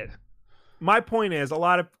it. My point is,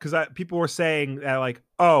 because people were saying that, like,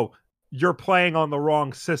 oh, you're playing on the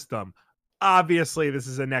wrong system. Obviously, this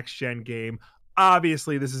is a next gen game.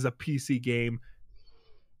 Obviously, this is a PC game.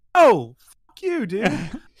 Oh, fuck you, dude.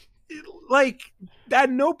 Like, at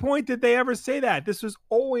no point did they ever say that. This was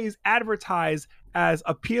always advertised as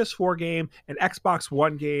a PS4 game, an Xbox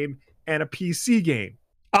One game, and a PC game.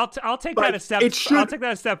 I'll take that a step. I'll take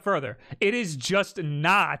that a step further. It is just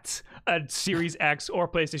not a Series X or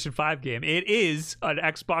PlayStation 5 game. It is an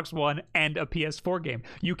Xbox One and a PS4 game.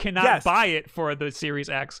 You cannot buy it for the Series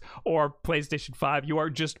X or PlayStation 5. You are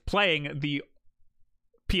just playing the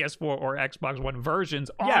PS4 or Xbox One versions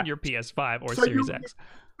on your PS5 or Series X.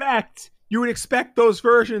 You would expect those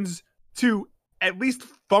versions to at least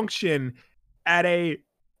function at a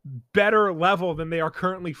better level than they are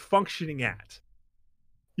currently functioning at.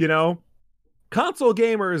 You know, console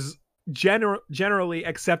gamers generally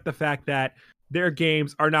accept the fact that their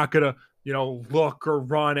games are not going to, look or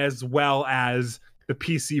run as well as the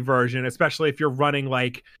PC version, especially if you're running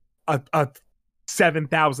like a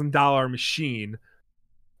 $7,000 machine.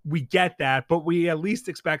 We get that, but we at least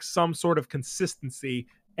expect some sort of consistency,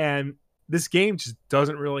 and this game just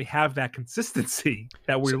doesn't really have that consistency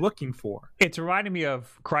that we're looking for. It's reminding me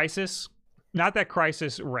of Crysis. Not that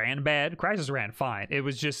Crysis ran bad. Crysis ran fine. It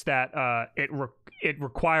was just that it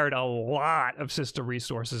required a lot of system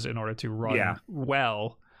resources in order to run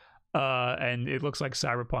well. And it looks like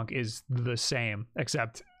Cyberpunk is the same,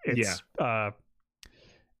 except it's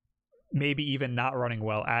maybe even not running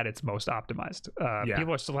well at its most optimized.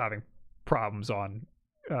 People are still having problems on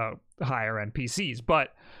higher end PCs.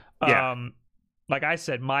 But like I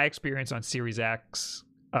said, my experience on Series X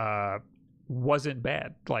wasn't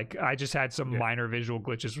bad. Like, I just had some minor visual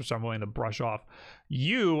glitches for some willing to brush off.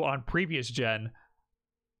 You on previous gen,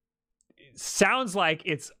 sounds like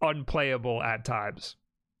it's unplayable at times.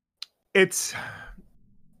 I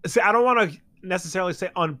don't want to necessarily say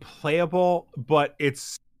unplayable, but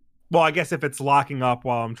I guess if it's locking up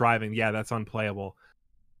while I'm driving, that's unplayable.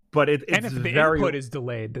 but it's and if the very input is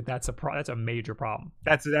delayed, that's a major problem.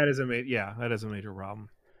 that is a major problem.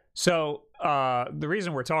 So the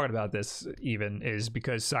reason we're talking about this even is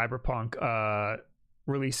because Cyberpunk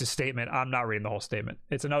released a statement. I'm not reading the whole statement.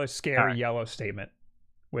 It's another scary yellow statement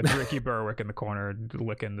with Ricky Berwick in the corner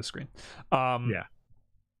licking the screen.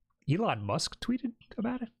 Elon Musk tweeted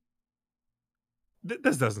about it.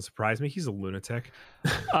 This doesn't surprise me. He's a lunatic.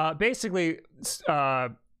 Basically,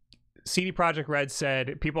 CD Projekt Red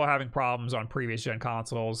said people are having problems on previous gen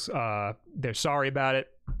consoles. They're sorry about it.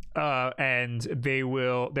 And they're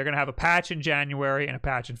going to have a patch in January and a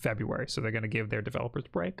patch in February. So they're going to give their developers a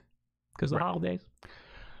break because of the holidays.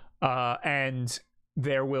 And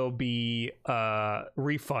there will be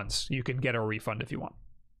refunds. You can get a refund if you want,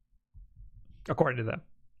 according to them.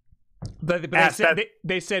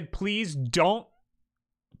 They said, please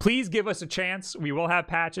give us a chance. We will have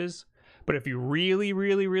patches, but if you really,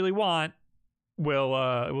 really, really want,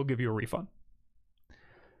 we'll give you a refund.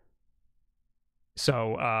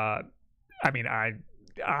 So, I mean,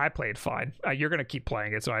 I played fine. You're gonna keep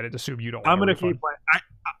playing it, so I'd assume you don't. I'm gonna keep playing.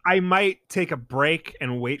 I might take a break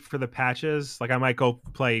and wait for the patches. Like I might go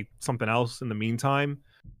play something else in the meantime,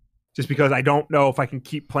 just because I don't know if I can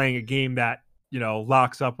keep playing a game that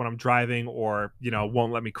locks up when I'm driving, or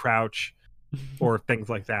won't let me crouch, or things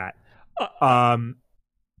like that.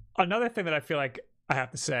 Another thing that I feel like I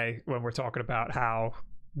have to say when we're talking about how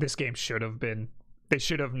this game they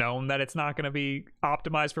should have known that it's not going to be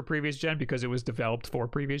optimized for previous gen because it was developed for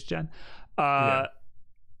previous gen.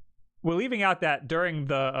 We're leaving out that during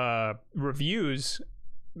the reviewers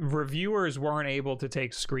weren't able to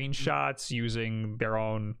take screenshots using their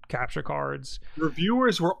own capture cards.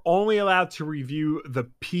 Reviewers were only allowed to review the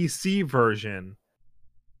PC version,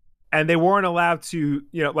 and they weren't allowed to,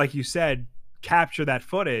 like you said, capture that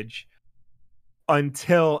footage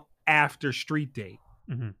until after street date.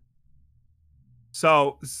 Mm-hmm.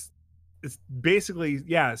 So it's basically,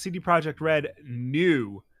 CD Projekt Red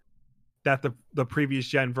knew that the previous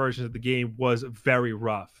gen version of the game was very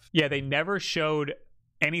rough. Yeah, they never showed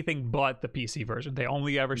anything but the PC version. They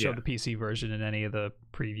only ever showed the PC version in any of the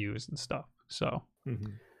previews and stuff. So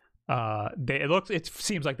it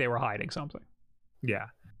seems like they were hiding something. Yeah.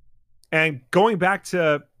 And going back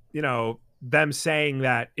to, them saying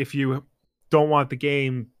that if you don't want the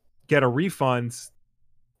game, get a refund,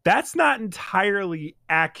 that's not entirely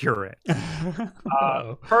accurate.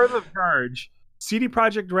 Per The Verge, CD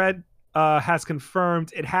Projekt Red has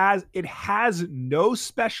confirmed it has no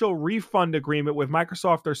special refund agreement with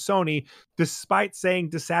Microsoft or Sony, despite saying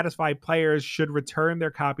dissatisfied players should return their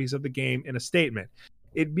copies of the game in a statement.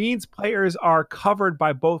 It means players are covered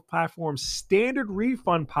by both platforms' standard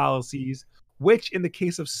refund policies, which in the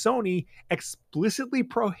case of Sony explicitly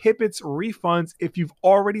prohibits refunds if you've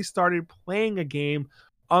already started playing a game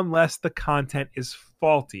unless the content is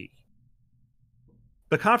faulty.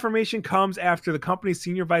 The confirmation comes after the company's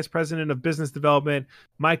senior vice president of business development,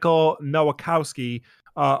 Michael Nowakowski,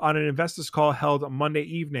 on an investors call held on Monday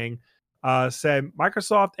evening, said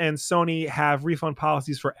Microsoft and Sony have refund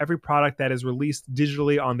policies for every product that is released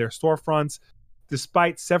digitally on their storefronts.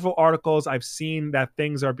 Despite several articles I've seen that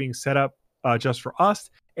things are being set up just for us,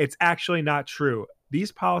 it's actually not true.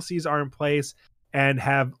 These policies are in place and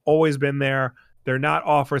have always been there. They're not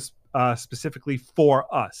offered specifically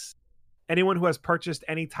for us. Anyone who has purchased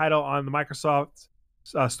any title on the Microsoft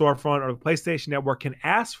storefront or the PlayStation Network can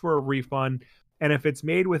ask for a refund, and if it's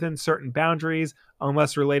made within certain boundaries,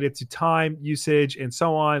 unless related to time, usage, and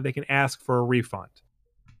so on, they can ask for a refund.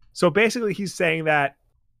 So basically, he's saying that,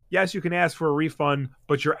 yes, you can ask for a refund,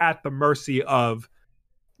 but you're at the mercy of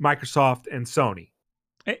Microsoft and Sony.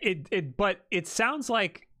 But it sounds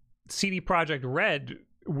like CD Projekt Red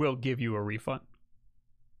will give you a refund.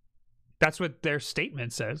 That's what their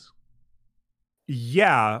statement says.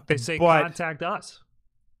 Yeah, they say contact us.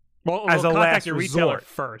 Well, as we'll a contact last your retailer resort.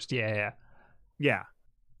 first. Yeah.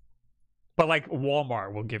 But like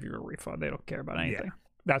Walmart will give you a refund. They don't care about anything. Yeah.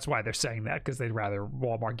 That's why they're saying that, because they'd rather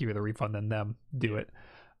Walmart give you the refund than them do it.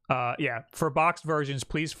 For boxed versions,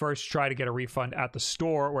 please first try to get a refund at the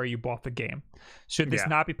store where you bought the game. Should this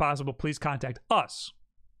not be possible, please contact us.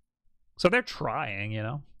 So they're trying,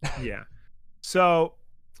 Yeah. So,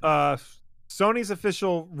 Sony's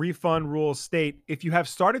official refund rules state, if you have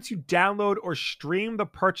started to download or stream the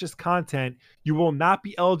purchased content, you will not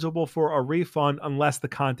be eligible for a refund unless the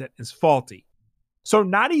content is faulty. So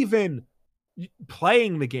not even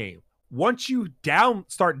playing the game. Once you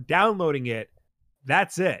start downloading it,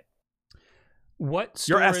 that's it. What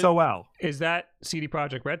store You're SOL. Is that CD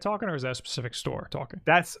Projekt Red talking, or is that a specific store talking?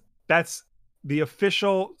 That's the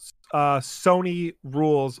official Sony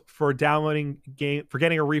rules for downloading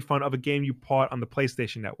getting a refund of a game you bought on the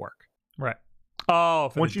PlayStation Network. Right. Oh,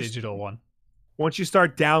 for Once the digital one. Once you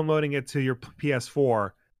start downloading it to your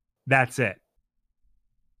PS4, that's it.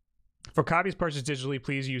 For copies purchased digitally,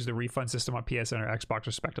 please use the refund system on PSN or Xbox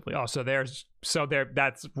respectively. Oh, so that's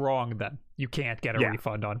wrong then. You can't get a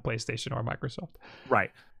refund on PlayStation or Microsoft.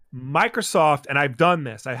 Right. Microsoft, and I've done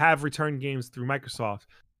this. I have returned games through Microsoft.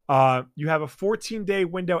 You have a 14-day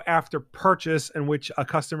window after purchase in which a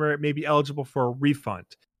customer may be eligible for a refund.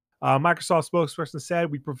 Microsoft spokesperson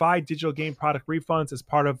said, "We provide digital game product refunds as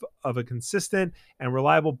part of a consistent and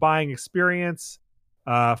reliable buying experience.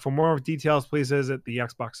 For more details, please visit the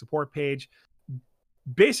Xbox support page."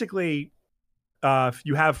 Basically,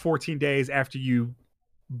 you have 14 days after you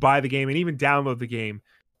buy the game and even download the game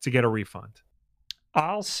to get a refund.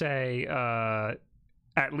 I'll say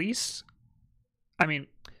at least, I mean,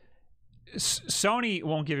 Sony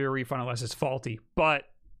won't give you a refund unless it's faulty, but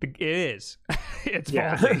it is. It's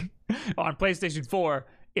faulty. On PlayStation 4,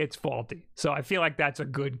 it's faulty. So I feel like that's a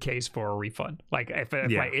good case for a refund. Like if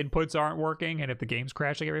my inputs aren't working and if the game's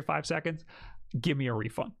crashing every 5 seconds, give me a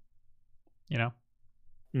refund. You know?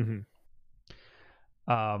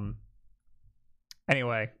 Mm-hmm.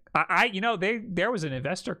 Anyway, there was an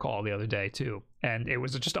investor call the other day too, and it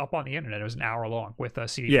was just up on the internet. It was an hour long with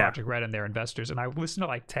CD Projekt Red and their investors, and I listened to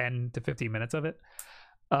like 10 to 15 minutes of it.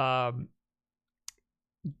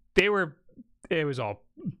 It was all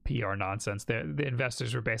PR nonsense. The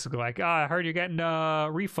investors were basically like, I heard you're getting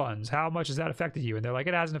refunds. How much has that affected you? And they're like,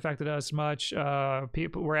 it hasn't affected us much.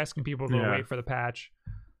 We're asking people to wait for the patch.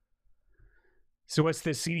 So what's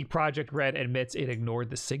this? CD Projekt Red admits it ignored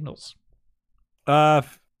the signals.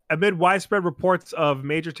 Amid widespread reports of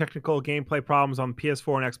major technical gameplay problems on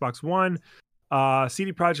PS4 and Xbox One,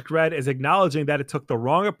 CD Projekt Red is acknowledging that it took the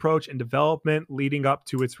wrong approach in development leading up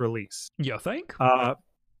to its release. You think?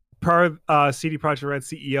 Per CD Projekt Red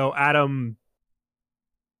CEO Adam,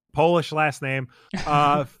 Polish last name,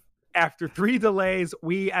 after 3 delays,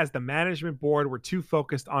 we as the management board were too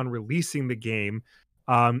focused on releasing the game.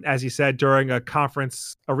 As he said during a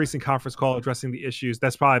recent conference call addressing the issues.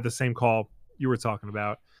 That's probably the same call you were talking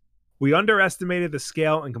about. We underestimated the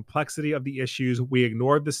scale and complexity of the issues. We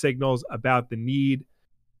ignored the signals about the need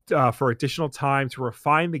for additional time to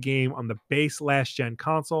refine the game on the base last-gen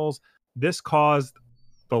consoles. This caused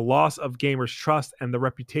the loss of gamers' trust and the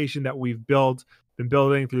reputation that we've been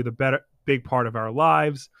building through the big part of our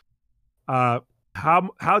lives. How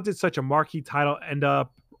did such a marquee title end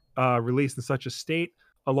up released in such a state?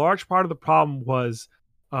 A large part of the problem was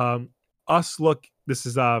this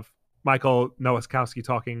is Michael Nowakowski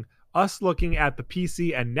talking, us looking at the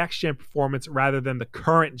PC and next-gen performance rather than the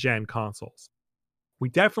current-gen consoles. We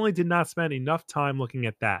definitely did not spend enough time looking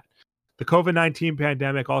at that. The COVID-19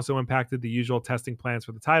 pandemic also impacted the usual testing plans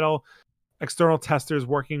for the title. External testers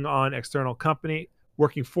working for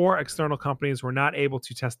external companies were not able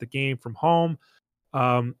to test the game from home.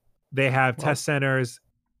 They have test centers.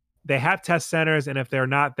 They have test centers, and if they're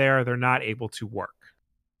not there, they're not able to work.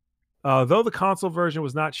 Though the console version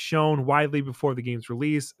was not shown widely before the game's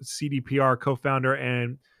release, CDPR co-founder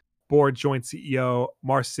and board joint CEO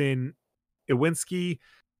Marcin Iwinski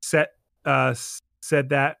said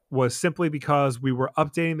that was simply because we were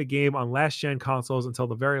updating the game on last-gen consoles until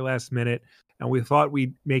the very last minute, and we thought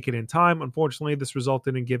we'd make it in time. Unfortunately, this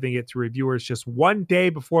resulted in giving it to reviewers just 1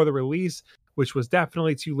 day before the release, which was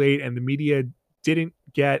definitely too late, and the media didn't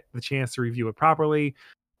get the chance to review it properly.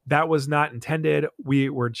 That was not intended. We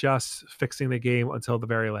were just fixing the game until the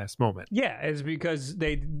very last moment. Yeah, it's because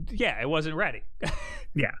it wasn't ready.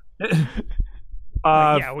 Yeah.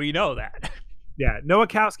 We know that. Yeah,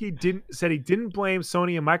 Nowakowski said he didn't blame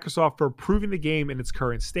Sony and Microsoft for approving the game in its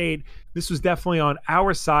current state. This was definitely on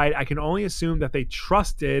our side. I can only assume that they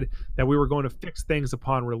trusted that we were going to fix things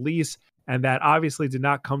upon release, and that obviously did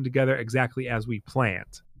not come together exactly as we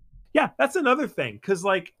planned. Yeah, that's another thing, because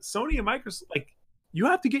like Sony and Microsoft, like you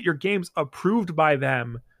have to get your games approved by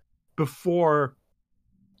them before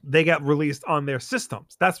they get released on their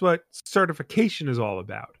systems. That's what certification is all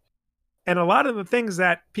about. And a lot of the things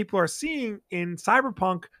that people are seeing in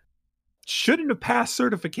Cyberpunk shouldn't have passed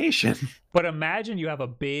certification. But imagine you have a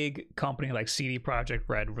big company like CD Projekt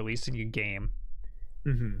Red releasing a game,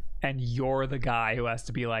 and you're the guy who has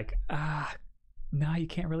to be like, no, you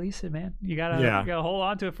can't release it, man. You gotta hold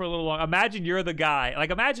on to it for a little long. Imagine you're the guy.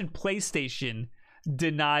 Like, imagine PlayStation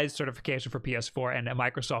denies certification for PS4 and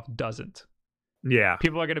Microsoft doesn't. Yeah.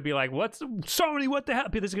 People are gonna be like, what's Sony? What the hell?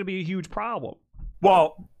 This is gonna be a huge problem.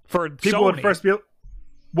 Well, for people Sony. would first be,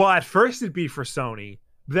 at first it'd be for Sony.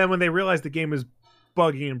 Then when they realize the game is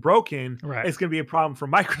buggy and broken, Right. it's going to be a problem for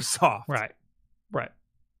Microsoft. Right.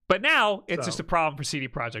 But now it's So- just a problem for CD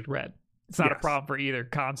Projekt Red. It's not a Yes. problem for either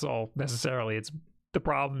console necessarily. It's the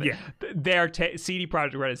problem. Yeah. CD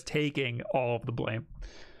Projekt Red is taking all of the blame.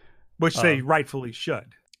 Which they rightfully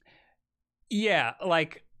should. Yeah,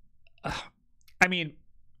 like, I mean,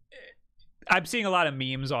 I'm seeing a lot of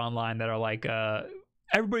memes online that are like,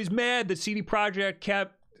 everybody's mad that CD Projekt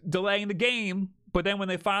kept delaying the game, but then when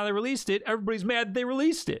they finally released it, everybody's mad that they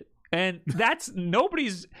released it. And that's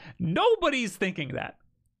nobody's thinking that.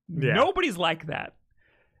 Yeah. Nobody's like that.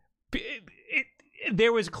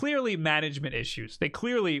 There was clearly management issues. They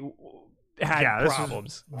clearly had this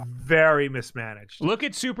problems. was very mismanaged. Look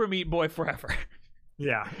at Super Meat Boy Forever.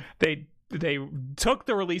 Yeah. They took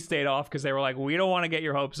the release date off because they were like, we don't want to get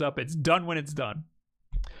your hopes up. It's done when it's done.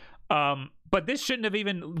 But this shouldn't have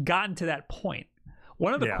even gotten to that point.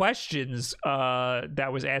 One of the questions that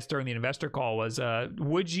was asked during the investor call was,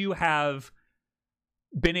 would you have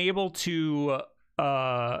been able to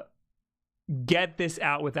get this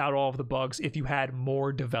out without all of the bugs if you had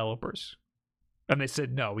more developers? And they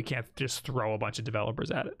said, no, we can't just throw a bunch of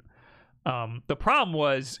developers at it. The problem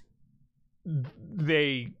was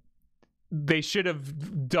they should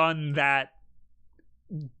have done that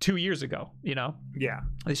 2 years ago, you know? Yeah.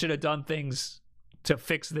 They should have done things to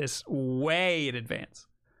fix this way in advance.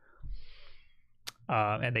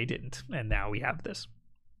 And they didn't. And now we have this.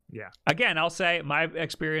 Yeah. Again, I'll say my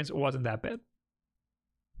experience wasn't that bad.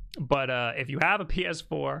 But if you have a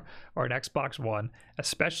PS4 or an Xbox One,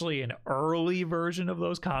 especially an early version of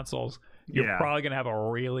those consoles, you're probably going to have a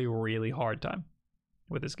really, really hard time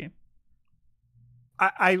with this game.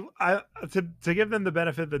 I to give them the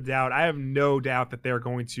benefit of the doubt, I have no doubt that they're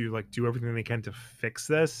going to like do everything they can to fix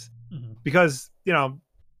this, because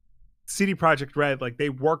CD Projekt Red, like, they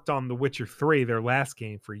worked on The Witcher 3, their last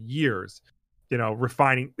game, for years,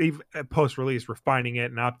 refining, even post release, refining it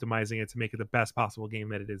and optimizing it to make it the best possible game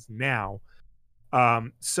that it is now.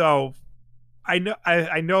 So I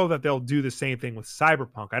know that they'll do the same thing with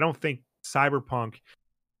Cyberpunk. I don't think Cyberpunk,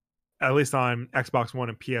 at least on Xbox One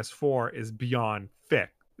and PS4, is beyond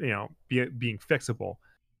being fixable.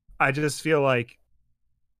 I just feel like,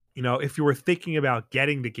 if you were thinking about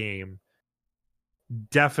getting the game,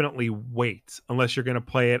 definitely wait, unless you're going to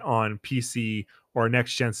play it on PC or a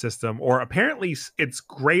next gen system, or apparently it's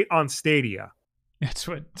great on Stadia. That's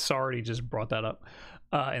what Sardi just brought that up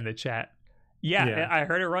in the chat. Yeah, I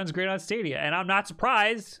heard it runs great on Stadia, and I'm not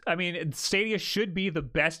surprised. I mean, Stadia should be the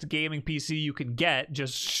best gaming PC you can get,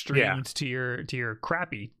 just streamed to your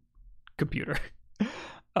crappy computer.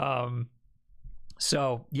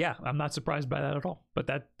 So yeah, I'm not surprised by that at all. But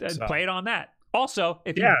play it on that. Also,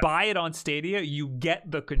 if you buy it on Stadia, you get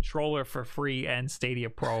the controller for free and Stadia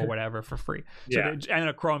Pro or whatever for free. So and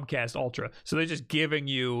a Chromecast Ultra. So they're just giving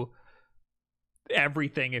you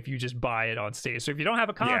everything if you just buy it on Stadia. So if you don't have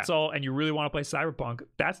a console and you really want to play Cyberpunk,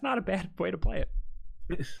 that's not a bad way to play it.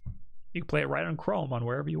 You can play it right on Chrome on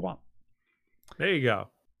wherever you want. There you go.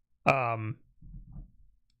 But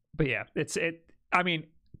yeah, I mean,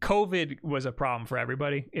 COVID was a problem for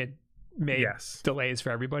everybody. It made delays for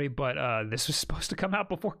everybody, but this was supposed to come out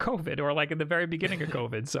before COVID, or like in the very beginning of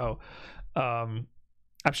COVID. So I'm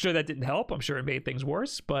sure that didn't help. I'm sure it made things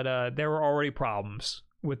worse, but there were already problems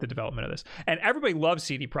with the development of this. And everybody loves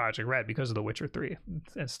CD Projekt Red because of The Witcher 3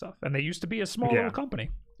 and stuff. And they used to be a small little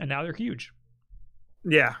company, and now they're huge.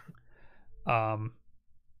 Yeah. Yeah,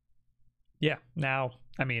 now,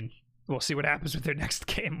 I mean, we'll see what happens with their next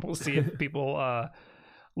game. We'll see if people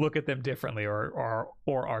look at them differently or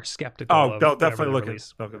are skeptical. Oh, they'll definitely look at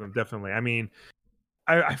them differently. I mean,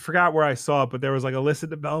 I forgot where I saw it, but there was like a list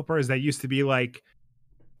of developers that used to be like,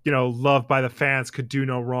 loved by the fans, could do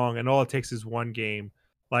no wrong, and all it takes is one game.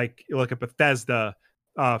 Like, you look at Bethesda,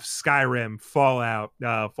 Skyrim, Fallout,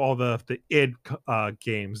 all the id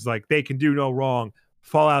games, like, they can do no wrong.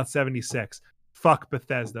 Fallout 76. Fuck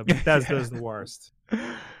Bethesda. Bethesda is the worst. But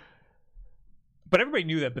everybody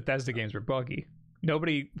knew that Bethesda games were buggy.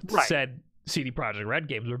 Nobody said CD Projekt Red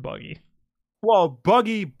games were buggy. Well,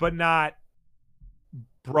 buggy, but not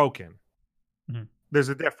broken. Mm-hmm. There's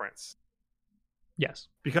a difference. Yes.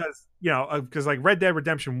 Because, like Red Dead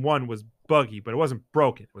Redemption 1 was buggy, but it wasn't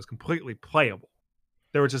broken. It was completely playable.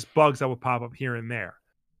 There were just bugs that would pop up here and there.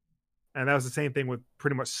 And that was the same thing with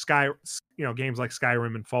pretty much games like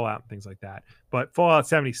Skyrim and Fallout and things like that. But Fallout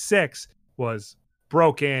 76 was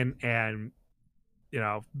broken and,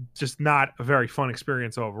 just not a very fun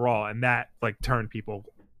experience overall. And that turned people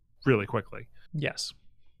really quickly. Yes.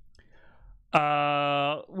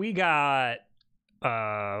 We got,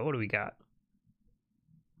 what do we got?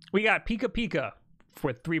 We got Pika Pika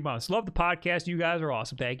for 3 months. Love the podcast. You guys are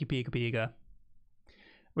awesome. Thank you, Pika Pika.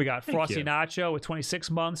 We got Frosty Nacho with 26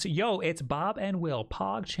 months. Yo, it's Bob and Will,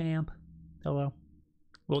 Pog Champ. Hello.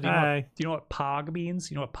 Will, do you know what Pog means?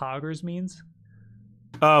 You know what Poggers means?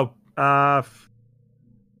 Oh,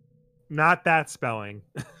 not that spelling.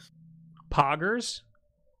 Poggers?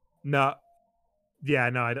 No. Yeah,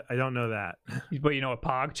 no, I don't know that. But you know what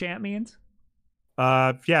Pog Champ means?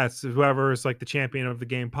 Yeah, it's whoever is like the champion of the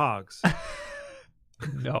game Pogs.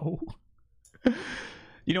 No.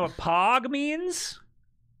 You know what Pog means?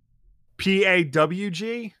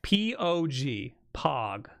 PAWG? POG.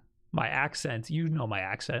 Pog. My accent. You know my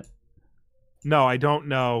accent. No, I don't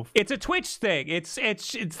know. It's a Twitch thing. It's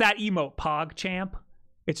that emote, Pog Champ.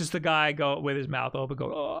 It's just the guy go with his mouth open,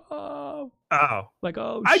 go, oh, like,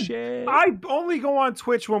 oh shit. I only go on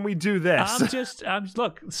Twitch when we do this.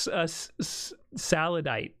 Look,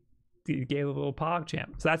 Saladite gave a little Pog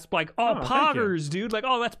Champ. So that's like, Poggers, dude. Like,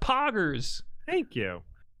 that's Poggers. Thank you.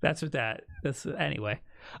 That's anyway.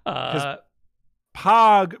 Pog,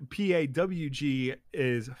 PAWG,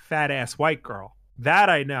 is fat ass white girl. That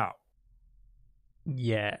I know.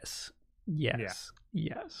 Yes.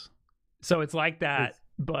 So it's like that,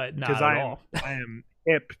 but not at all. I am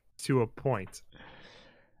hip to a point.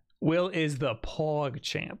 Will is the Pog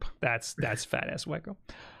Champ. That's fat ass white girl.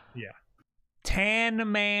 Yeah.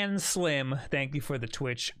 Tan Man Slim, thank you for the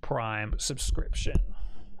Twitch Prime subscription.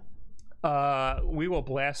 We will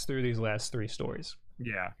blast through these last 3 stories.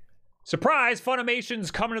 Yeah. Surprise! Funimation's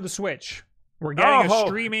coming to the Switch. We're getting a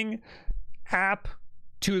streaming app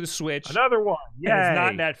to the Switch. Another one. Yeah. It's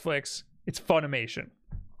not Netflix. It's Funimation,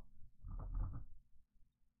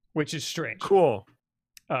 which is strange. Cool.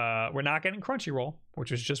 We're not getting Crunchyroll, which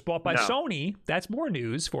was just bought by Sony. That's more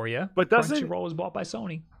news for you. But Crunchyroll was bought by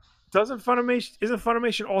Sony. Isn't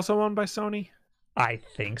Funimation also owned by Sony? I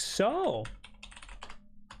think so.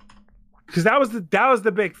 Because that was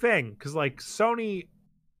the big thing. Because like Sony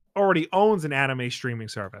already owns an anime streaming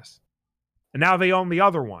service, and now they own the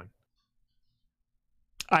other one.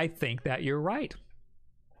 I think that you're right.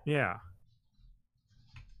 Yeah.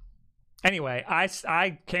 Anyway,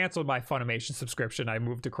 I canceled my Funimation subscription. I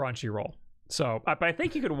moved to Crunchyroll. So, but I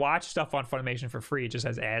think you could watch stuff on Funimation for free. It just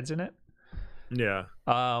has ads in it. Yeah.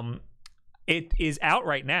 It is out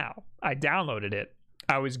right now. I downloaded it.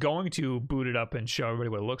 I was going to boot it up and show everybody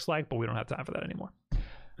what it looks like, but we don't have time for that anymore.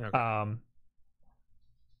 Okay.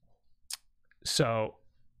 So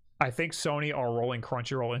I think Sony are rolling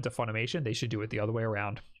Crunchyroll into Funimation. They should do it the other way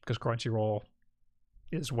around because Crunchyroll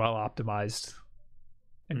is well optimized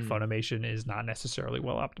and Funimation is not necessarily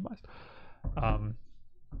well optimized.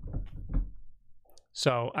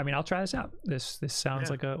 So I mean, I'll try this out. This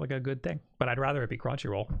sounds like a good thing, but I'd rather it be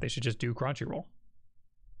Crunchyroll. They should just do Crunchyroll.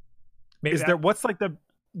 Maybe what's like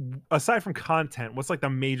aside from content, what's like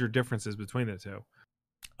the major differences between the two?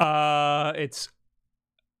 It's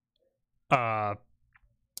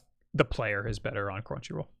the player is better on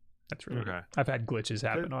Crunchyroll. That's really okay. I've had glitches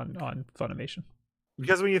happen on Funimation.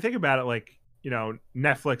 Because when you think about it, like, you know,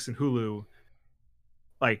 Netflix and Hulu,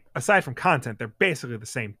 like aside from content, they're basically the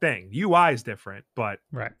same thing. UI is different, but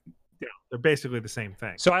right, you know, they're basically the same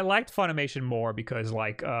thing. So I liked Funimation more because,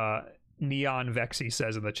 like, Neon Vexy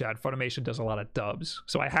says in the chat, Funimation does a lot of dubs.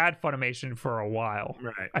 So I had Funimation for a while.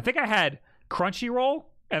 Right. I think I had Crunchyroll,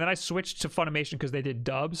 and then I switched to Funimation because they did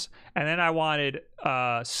dubs, and then I wanted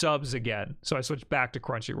subs again, so I switched back to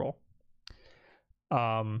Crunchyroll.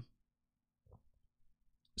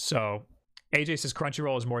 So AJ says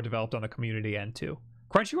Crunchyroll is more developed on the community end too.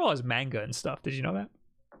 Crunchyroll has manga and stuff. Did you know that?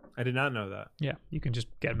 I did not know that. Yeah, you can just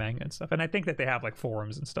get manga and stuff, and I think that they have like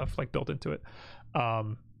forums and stuff like built into it.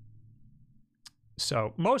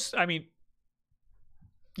 So most, I mean,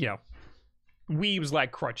 you know, weebs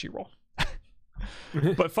like Crunchyroll.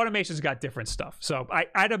 But Funimation's got different stuff. So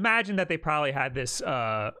I'd imagine that they probably had this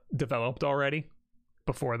developed already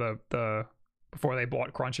before before they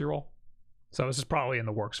bought Crunchyroll. So this is probably in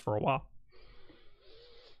the works for a while.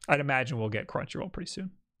 I'd imagine we'll get Crunchyroll pretty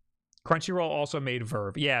soon. Crunchyroll also made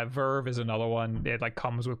Verve. Yeah, Verve is another one. It like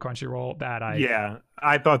comes with Crunchyroll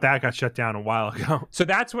I thought that got shut down a while ago. So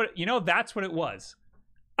that's what it was.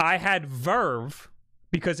 I had Verve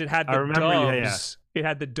because it had the dubs. It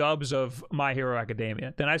had the dubs of My Hero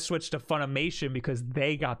Academia. Then I switched to Funimation because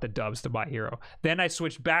they got the dubs to My Hero. Then I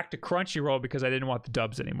switched back to Crunchyroll because I didn't want the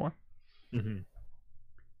dubs anymore. Mm-hmm.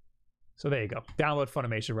 So there you go. Download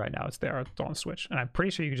Funimation right now. It's there. It's on Switch. And I'm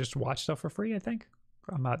pretty sure you can just watch stuff for free, I think.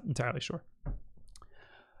 I'm not entirely sure.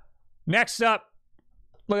 Next up,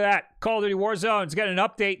 look at that. Call of Duty Warzone's got an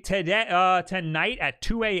update tonight at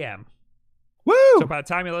 2 a.m. Woo! So by the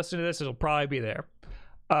time you listen to this, it'll probably be there.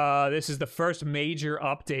 This is the first major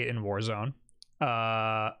update in Warzone.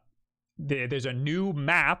 There's a new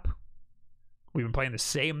map. We've been playing the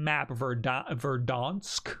same map,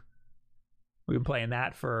 Verdansk. We've been playing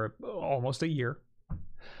that for almost a year.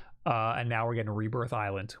 And now we're getting Rebirth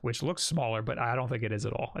Island, which looks smaller, but I don't think it is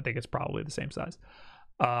at all. I think it's probably the same size.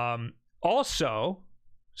 Also,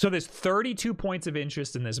 so there's 32 points of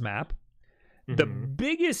interest in this map. The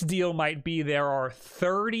biggest deal might be there are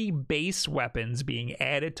 30 base weapons being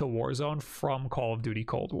added to Warzone from Call of Duty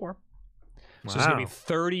Cold War. So there's going to be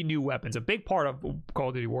 30 new weapons. A big part of Call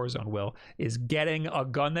of Duty Warzone, Will, is getting a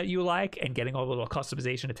gun that you like and getting all the little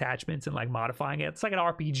customization attachments and like modifying it. It's like an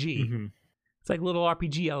RPG. It's like little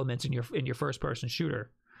RPG elements in your first-person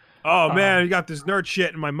shooter. Oh, man, you got this nerd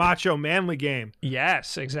shit in my macho manly game.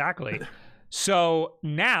 Yes, exactly. So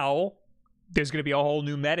now there's going to be a whole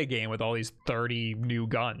new meta game with all these 30 new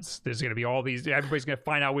guns. There's going to be all these. Everybody's going to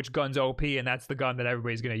find out which gun's OP, and that's the gun that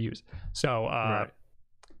everybody's going to use. So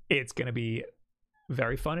it's going to be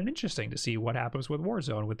very fun and interesting to see what happens with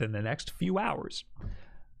Warzone within the next few hours.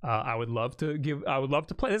 I would love to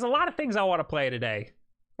play. There's a lot of things I want to play today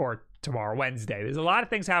or tomorrow, Wednesday. There's a lot of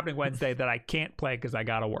things happening Wednesday that I can't play because I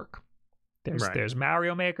got to work. There's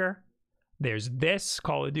Mario Maker. There's this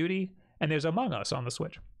Call of Duty, and there's Among Us on the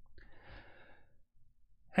Switch.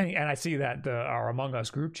 And I see that our Among Us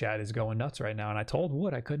group chat is going nuts right now. And I told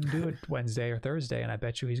Wood I couldn't do it Wednesday or Thursday, and I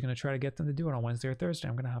bet you he's going to try to get them to do it on Wednesday or Thursday.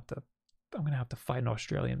 I'm going to have to fight an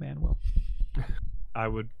Australian man. Will. I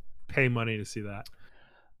would pay money to see that.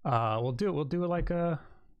 We'll do it like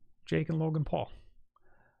Jake and Logan Paul.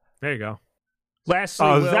 There you go. Lastly,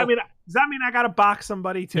 does that mean I got to box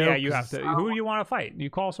somebody too? Yeah, you have to. Who do you want to fight? You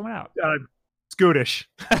call someone out. Scootish.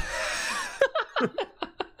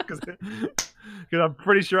 Because I'm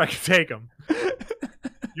pretty sure I can take him.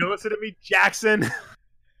 You listen to me, Jackson.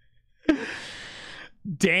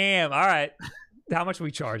 Damn. All right. How much are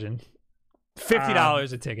we charging?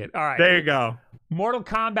 $50 a ticket. All right. There you go. Mortal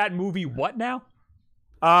Kombat movie. What now?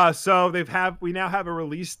 So we now have a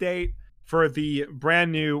release date for the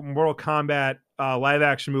brand new Mortal Kombat live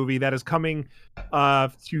action movie that is coming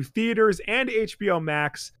to theaters and HBO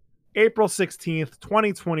Max April 16th,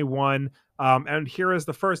 2021. And here is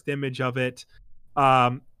the first image of it.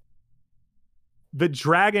 The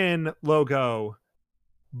dragon logo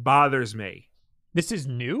bothers me. This is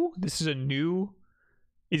new?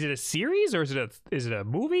 Is it a series or is it a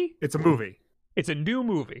movie? It's a movie. It's a new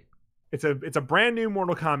movie. It's a brand new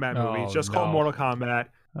Mortal Kombat movie. It's just called Mortal Kombat.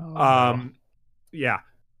 Yeah.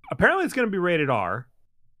 Apparently it's going to be rated R.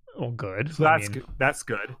 Oh, good. So that's good. That's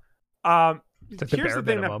here's the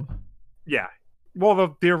thing that, yeah.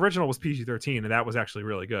 Well, the original was PG-13, and that was actually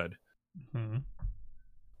really good.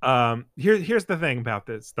 Here's the thing about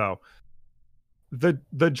this, though.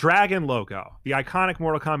 The dragon logo, the iconic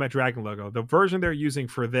Mortal Kombat dragon logo, the version they're using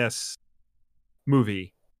for this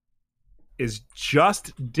movie is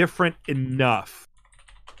just different enough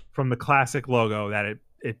from the classic logo that it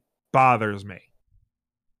bothers me.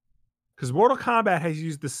 Because Mortal Kombat has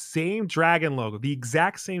used the same dragon logo, the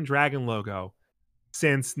exact same dragon logo,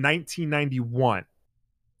 since 1991.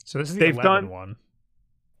 So this is the 11 one.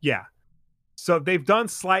 Yeah. So they've done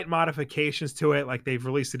slight modifications to it, like they've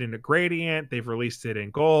released it in a gradient, they've released it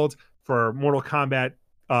in gold. For Mortal Kombat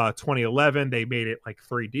 2011, they made it like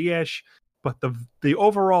 3D-ish, but the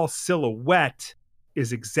overall silhouette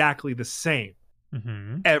is exactly the same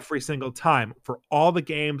every single time for all the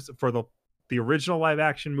games, for the original live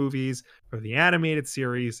action movies, for the animated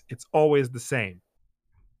series. It's always the same.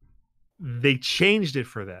 They changed it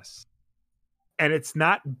for this, and it's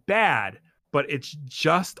not bad, but it's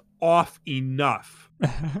just off enough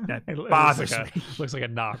that bothers me. Looks like a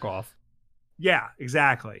knockoff. Yeah,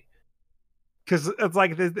 exactly. Because it's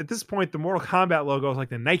like at this point, the Mortal Kombat logo is like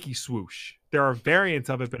the Nike swoosh. There are variants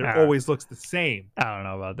of it, but it always looks the same. I don't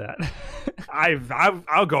know about that.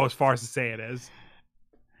 I'll go as far as to say it is.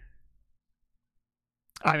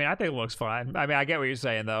 I mean, I think it looks fine. I mean, I get what you're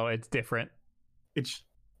saying, though. It's different.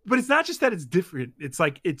 But it's not just that it's different. It's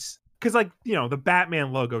like because like, you know, the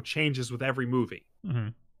Batman logo changes with every movie.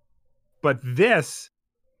 But this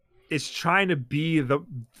is trying to be the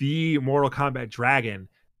Mortal Kombat dragon,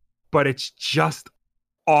 but it's just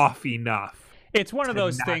off enough. It's one of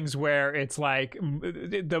those things where it's like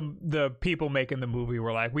the people making the movie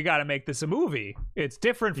were like, we got to make this a movie. It's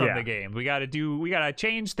different from the game. We got to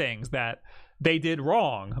change things that they did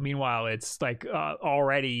wrong. Meanwhile, it's like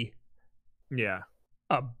already a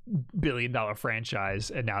 $1 billion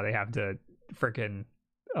franchise, and now they have to freaking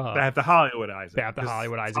they have to Hollywoodize it. They have to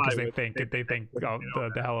Hollywoodize it because they think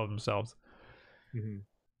the hell of themselves.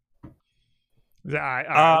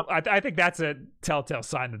 I think that's a telltale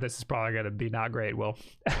sign that this is probably going to be not great. Will.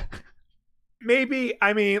 Maybe.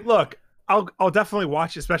 I mean, look, I'll definitely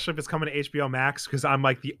watch it, especially if it's coming to HBO Max, because I'm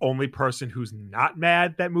like the only person who's not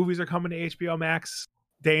mad that movies are coming to HBO Max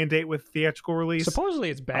day and date with theatrical release. Supposedly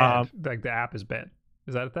it's bad. Like the app is bad.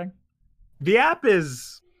 Is that a thing? The app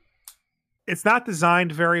it's not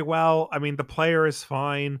designed very well. I mean, the player is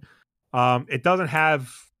fine. It doesn't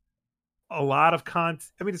have a lot of content.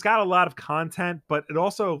 I mean, it's got a lot of content, but it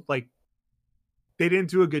also, like, they didn't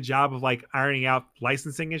do a good job of like ironing out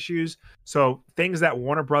licensing issues. So things that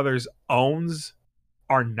Warner Brothers owns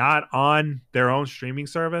are not on their own streaming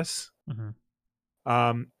service.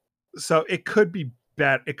 Mm-hmm. So it could be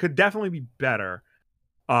better. It could definitely be better.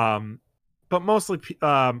 But mostly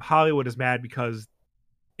Hollywood is mad because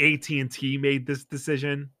AT&T made this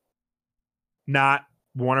decision, not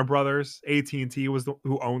Warner Brothers. AT&T was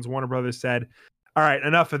who owns Warner Brothers, said, all right,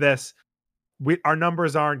 enough of this. Our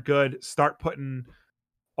numbers aren't good. Start putting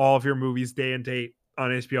all of your movies day and date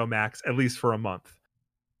on HBO Max, at least for a month.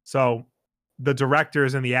 So the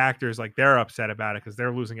directors and the actors, like, they're upset about it because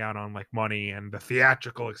they're losing out on like money and the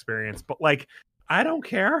theatrical experience. But like, I don't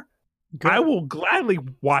care. Good. I will gladly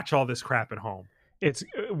watch all this crap at home.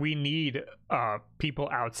 We need people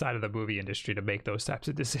outside of the movie industry to make those types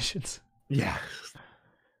of decisions. Yeah.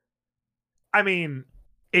 I mean,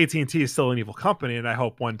 AT&T is still an evil company, and I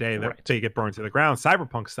hope one day that they get burned to the ground,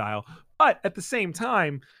 cyberpunk style. But at the same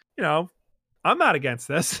time, you know, I'm not against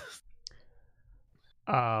this.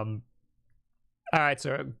 All right,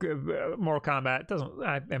 so Mortal Kombat doesn't.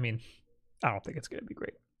 I mean, I don't think it's going to be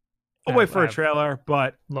great. I'll wait for a trailer,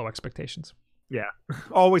 but low expectations. Yeah,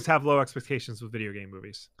 always have low expectations with video game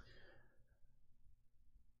movies.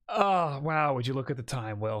 Oh wow! Would you look at the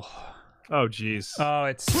time, Will? Oh geez. Oh,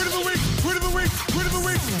 it's Tweet of the week. Tweet of the week. Tweet of the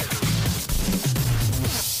week.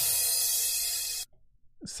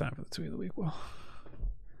 It's time for the tweet of the week, Will. All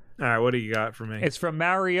right, what do you got for me? It's from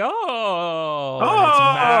Mario. Oh, it's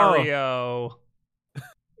Mario.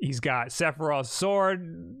 He's got Sephiroth's sword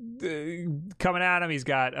coming at him. He's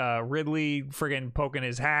got Ridley friggin' poking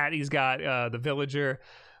his hat. He's got the villager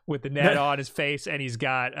with the net on his face, and he's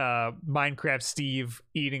got Minecraft Steve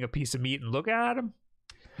eating a piece of meat and looking at him.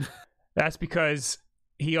 That's because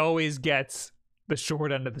he always gets the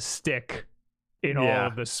short end of the stick in all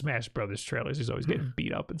of the Smash Brothers trailers. He's always getting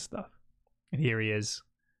beat up and stuff. And here he is.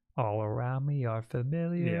 All around me are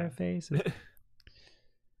familiar faces.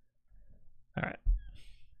 All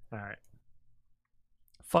right.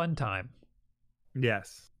 Fun time.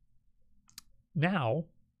 Yes. Now,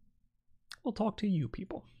 we'll talk to you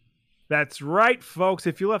people. That's right, folks.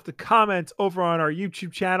 If you left a comment over on our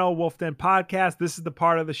YouTube channel, Wolf Den Podcast, this is the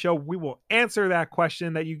part of the show we will answer that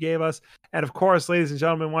question that you gave us. And of course, ladies and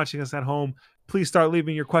gentlemen watching us at home, please start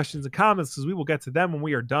leaving your questions and comments because we will get to them when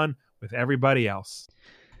we are done with everybody else.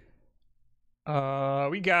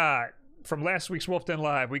 We got, from last week's Wolf Den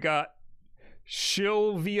Live, we got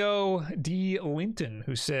Shilvio D. Linton,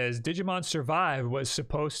 who says Digimon Survive was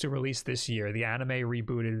supposed to release this year. The anime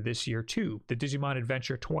rebooted this year too. The Digimon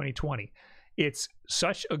Adventure 2020. It's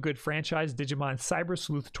such a good franchise. Digimon Cyber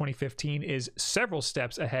Sleuth 2015 is several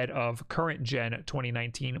steps ahead of current gen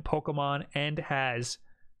 2019 Pokemon and has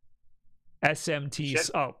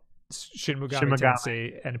SMT Shin Megami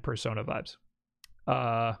Tensei and Persona vibes.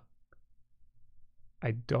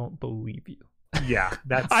 I don't believe you. Yeah,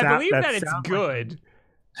 I believe that it's good.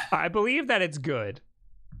 I believe that it's good.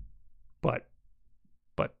 But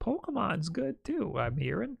Pokemon's good too, I'm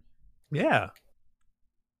hearing. Yeah.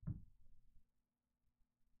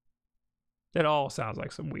 It all sounds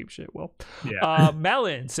like some weeb shit, Will. Yeah.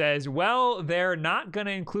 Melon says, well, they're not going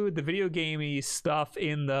to include the video gamey stuff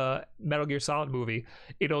in the Metal Gear Solid movie.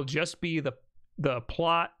 It'll just be the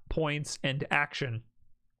plot, points, and action.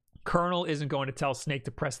 Colonel isn't going to tell Snake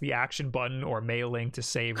to press the action button or mailing to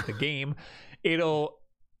save the game. It'll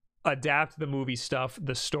adapt the movie stuff,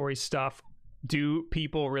 the story stuff. Do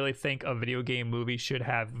people really think a video game movie should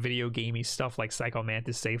have video gamey stuff like Psycho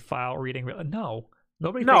Mantis save file reading? No.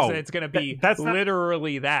 Nobody thinks that it's going to be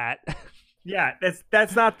literally that. Yeah,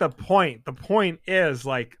 that's not the point. The point is,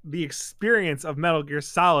 like, the experience of Metal Gear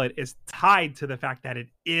Solid is tied to the fact that it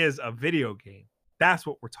is a video game. That's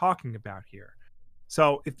what we're talking about here.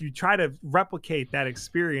 So if you try to replicate that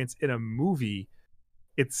experience in a movie,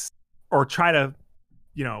 or try to,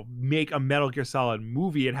 make a Metal Gear Solid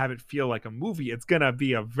movie and have it feel like a movie, it's going to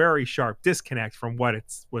be a very sharp disconnect from what it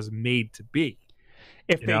was made to be.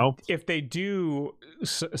 If they do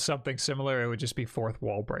something similar, it would just be fourth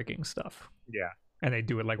wall breaking stuff. Yeah. And they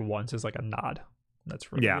do it like once as like a nod.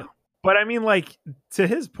 That's really it. But I mean, like, to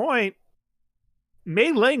his point,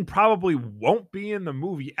 Mei Ling probably won't be in the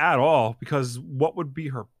movie at all, because what would be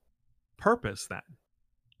her purpose then?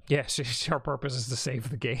 Yeah, her purpose is to save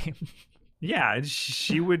the game. Yeah,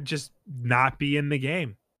 she would just not be in the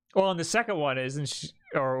game. Well, and the second one isn't she,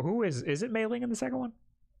 or who is it Mei Ling in the second one?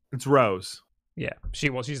 It's Rose. Yeah,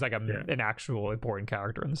 she's like an actual important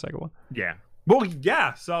character in the second one. Yeah. Well,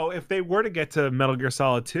 yeah. So if they were to get to Metal Gear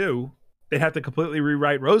Solid 2, they'd have to completely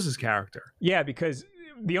rewrite Rose's character. Yeah, because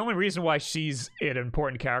the only reason why she's an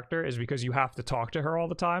important character is because you have to talk to her all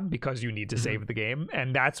the time because you need to save the game.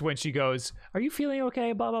 And that's when she goes, "Are you feeling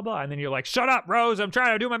okay? Blah, blah, blah." And then you're like, "Shut up, Rose. I'm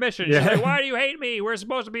trying to do my mission." Yeah. She's like, "Why do you hate me? We're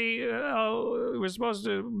supposed to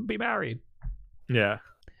be married." Yeah.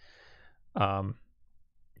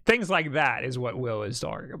 Things like that is what Will is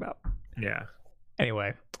talking about. Yeah.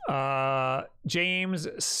 Anyway, James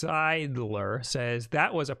Seidler says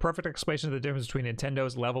that was a perfect explanation of the difference between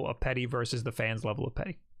Nintendo's level of petty versus the fans' level of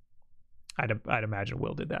petty. I'd imagine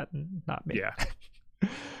Will did that, not me. Yeah.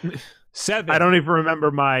 7. I don't even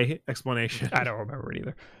remember my explanation. I don't remember it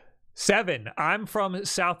either. 7. I'm from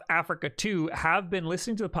South Africa too. Have been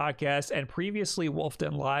listening to the podcast and previously Wolf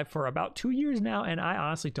Den Live for about 2 years now, and I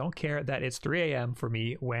honestly don't care that it's 3 a.m. for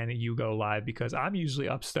me when you go live because I'm usually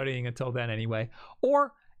up studying until then anyway.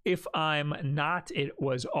 Or if I'm not, it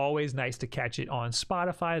was always nice to catch it on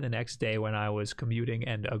Spotify the next day when I was commuting,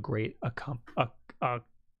 and a great accompaniment.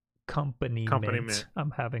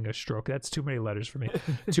 I'm having a stroke. That's too many letters for me.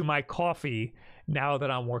 To my coffee now that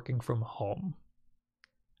I'm working from home.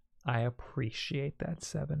 I appreciate that,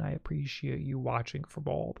 7. I appreciate you watching from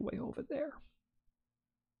all the way over there.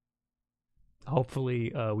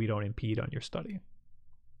 Hopefully, we don't impede on your study.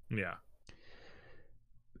 Yeah.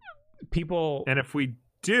 People... And if we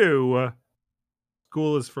do,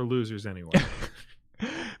 school is for losers anyway.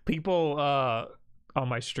 People on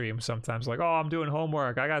my stream sometimes like, "Oh, I'm doing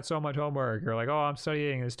homework. I got so much homework." Or like, "Oh, I'm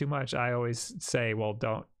studying. It's too much." I always say, well,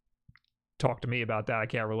 don't talk to me about that. I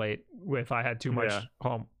can't relate if I had too much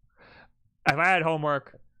home. If I had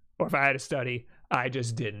homework or if I had to study, I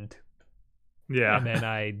just didn't. Yeah. And then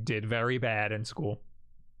I did very bad in school.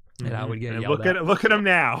 And I would get and yelled at. Look at him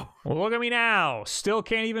now. Well, look at me now. Still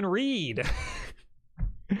can't even read.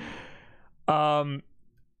 I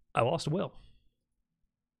lost Will.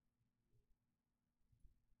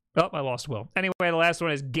 Oh, I lost Will. Anyway, the last one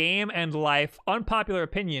is Game and Life. Unpopular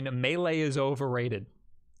opinion, Melee is overrated.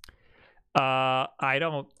 I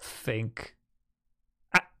don't think...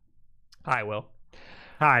 Hi, Will.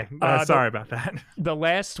 Hi. Sorry about that. The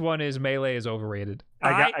last one is Melee is overrated.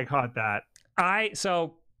 I caught that. I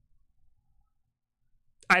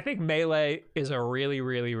think Melee is a really,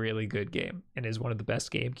 really, really good game and is one of the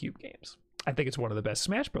best GameCube games. I think it's one of the best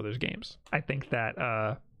Smash Brothers games. I think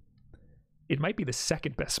that it might be the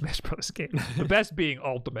second best Smash Brothers game. The best being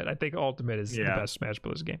Ultimate. I think Ultimate is the best Smash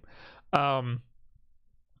Brothers game.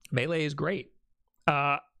 Melee is great.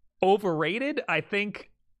 Overrated, I think.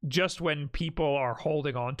 Just when people are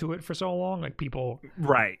holding on to it for so long, like people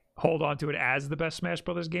hold on to it as the best Smash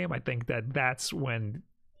Brothers game, I think that's when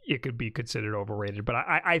it could be considered overrated. But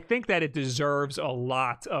I think that it deserves a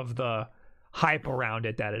lot of the hype around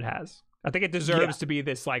it that it has. I think it deserves to be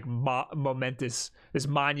this like momentous, this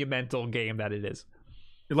monumental game that it is.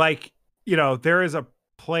 Like, you know, there is a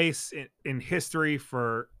place in history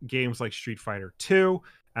for games like Street Fighter 2,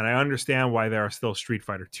 and I understand why there are still Street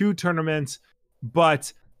Fighter 2 tournaments,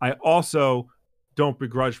 but I also don't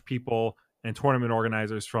begrudge people and tournament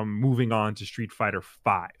organizers from moving on to Street Fighter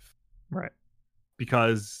 5. Right.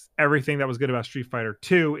 Because everything that was good about Street Fighter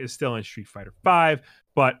 2 is still in Street Fighter 5,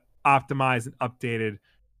 but optimized and updated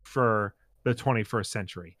for the 21st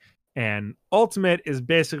century. And Ultimate is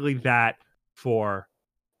basically that for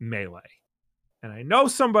Melee. And I know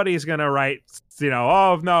somebody is going to write, you know,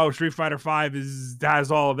 "Oh, no, Street Fighter 5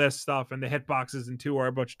 has all of this stuff, and the hitboxes in 2 are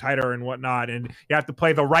a bunch tighter and whatnot, and you have to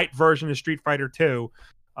play the right version of Street Fighter 2.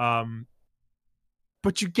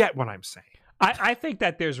 But you get what I'm saying. I think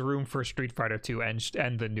that there's room for Street Fighter 2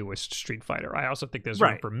 and the newest Street Fighter. I also think there's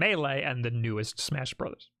room for Melee and the newest Smash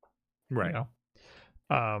Brothers. Right. You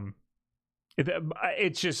know?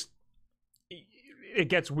 It's just... It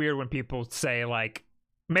gets weird when people say, like,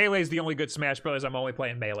 Melee is the only good Smash Brothers. I'm only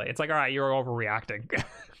playing Melee. It's like, all right, you're overreacting.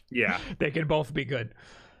 Yeah. They can both be good.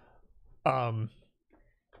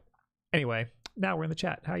 Anyway, now we're in the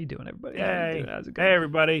chat. How you doing, everybody? Hey, hey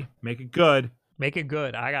everybody. Make it good. Make it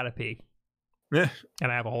good. I gotta pee. And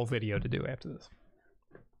I have a whole video to do after this.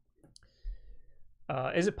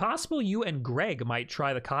 Is it possible you and Greg might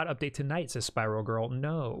try the COD update tonight, says Spyro Girl?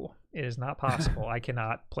 No, it is not possible. I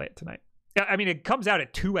cannot play it tonight. I mean, it comes out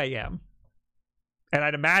at 2 a.m. And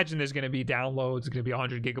I'd imagine there's going to be downloads, it's going to be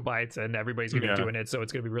 100 gigabytes, and everybody's going to be doing it, so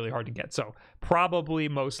it's going to be really hard to get. So probably,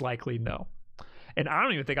 most likely, no. And I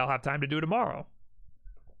don't even think I'll have time to do it tomorrow,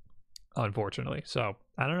 unfortunately. So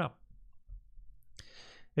I don't know.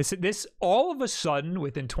 This all of a sudden,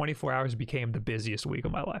 within 24 hours, became the busiest week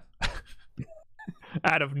of my life.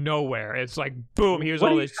 Out of nowhere. It's like, boom, here's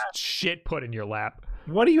all this shit put in your lap.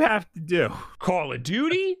 What do you have to do? Call of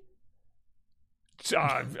Duty?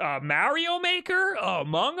 Mario Maker,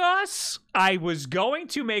 Among Us. I was going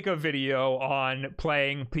to make a video on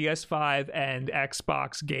playing PS5 and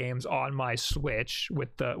Xbox games on my Switch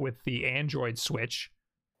with the Android Switch.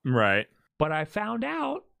 Right. But I found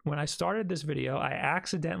out when I started this video, I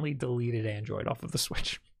accidentally deleted Android off of the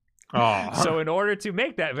Switch. Oh. So in order to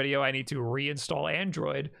make that video, I need to reinstall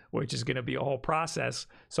Android, which is going to be a whole process.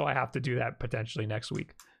 So I have to do that potentially next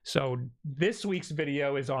week. So this week's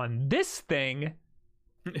video is on this thing.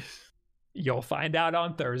 You'll find out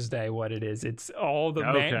on Thursday what it is. It's all the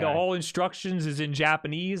whole instructions is in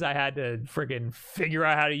Japanese. I had to friggin' figure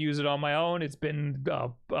out how to use it on my own. It's been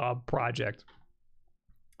a project.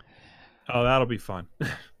 Oh, that'll be fun.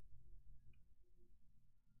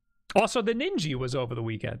 Also, the Ninja was over the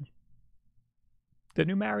weekend. The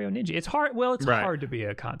new Mario Ninja. It's hard. Well, it's hard to be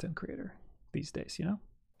a content creator these days, you know?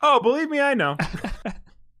 Oh, believe me, I know.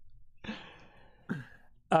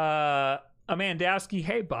 Amandowski,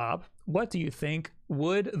 hey Bob, what do you think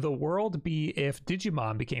would the world be if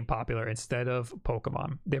Digimon became popular instead of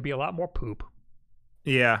Pokemon? There'd be a lot more poop.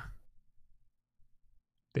 Yeah.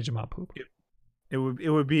 Digimon poop. It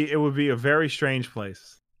would be a very strange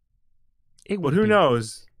place. But who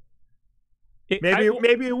knows?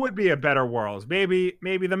 Maybe it would be a better world. Maybe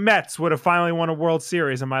the Mets would have finally won a World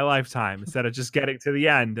Series in my lifetime instead of just getting to the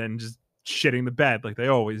end and just shitting the bed like they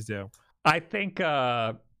always do. I think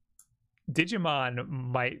Digimon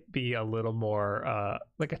might be a little more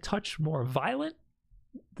like a touch more violent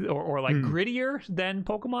or like grittier than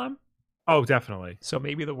Pokemon. Oh, definitely. So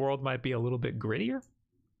maybe the world might be a little bit grittier.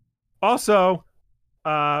 Also,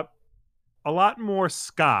 a lot more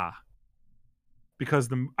ska, because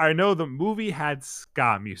I know the movie had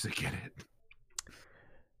ska music in it.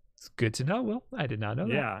 It's good to know, Will. I did not know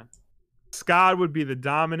that. Yeah. Ska would be the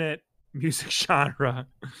dominant music genre.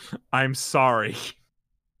 I'm sorry.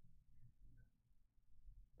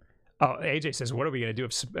 Oh, AJ says, what are we going to do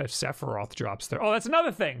if Sephiroth drops there? Oh, that's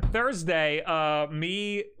another thing. Thursday,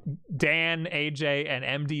 me, Dan, AJ,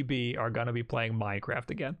 and MDB are going to be playing Minecraft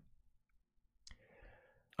again.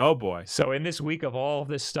 Oh, boy. So in this week of all of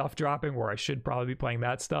this stuff dropping, where I should probably be playing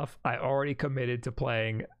that stuff, I already committed to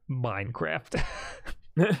playing Minecraft.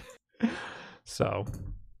 So,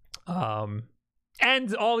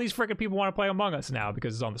 and all these freaking people want to play Among Us now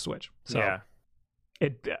because it's on the Switch. So yeah.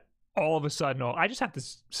 It all of a sudden, I just have to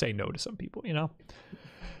say no to some people, you know?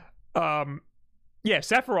 Yeah,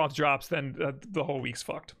 Sephiroth drops, then the whole week's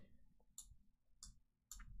fucked.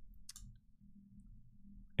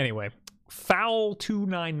 Anyway,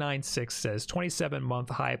 Foul2996 says 27-month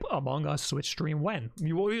hype Among Us Switch stream when?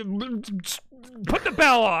 Put the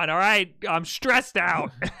bell on, all right? I'm stressed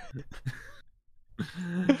out.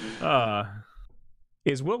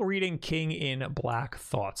 Is Will reading King in Black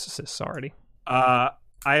Thoughts, says Sardi?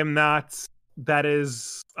 I am not. That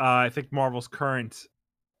is, I think, Marvel's current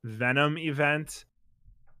Venom event.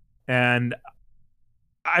 And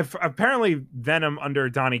apparently Venom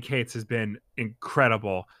under Donny Cates has been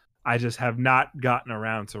incredible. I just have not gotten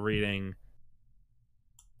around to reading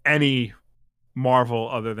any Marvel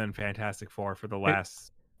other than Fantastic Four for the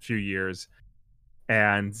last few years.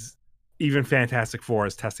 And even Fantastic Four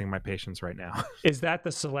is testing my patience right now. Is that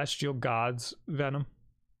the Celestial Gods Venom?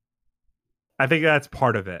 I think that's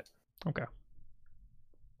part of it. Okay.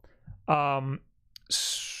 I'm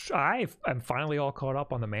finally all caught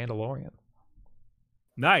up on The Mandalorian.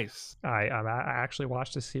 Nice. I actually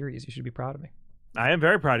watched the series. You should be proud of me. I am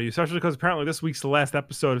very proud of you, especially because apparently this week's the last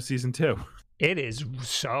episode of season 2. It is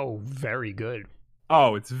so very good.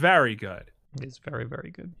 Oh, it's very good. It's very,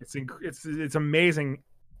 very good. It's amazing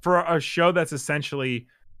for a show that's essentially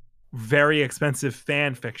very expensive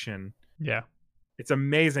fan fiction. Yeah. It's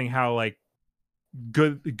amazing how like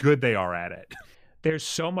good they are at it. There's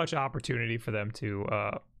so much opportunity for them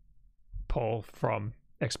to pull from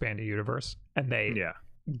Expanded Universe, and they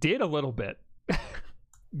did a little bit.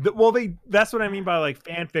 That's what I mean by like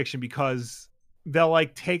fan fiction, because they'll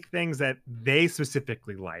like take things that they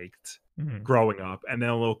specifically liked growing up and then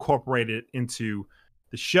they'll incorporate it into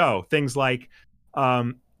the show. Things like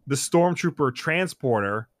the Stormtrooper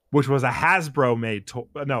Transporter, which was a Hasbro made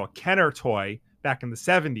a Kenner toy back in the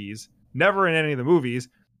 70s, never in any of the movies.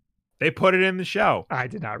 They put it in the show. I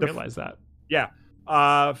did not realize that. Yeah.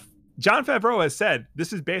 Jon Favreau has said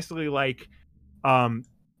this is basically like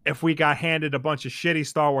if we got handed a bunch of shitty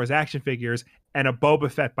Star Wars action figures and a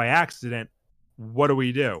Boba Fett by accident, what do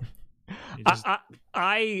we do?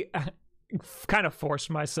 I kind of forced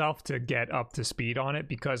myself to get up to speed on it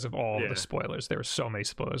because of all the spoilers. There were so many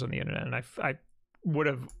spoilers on the internet, and I would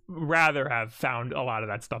have rather have found a lot of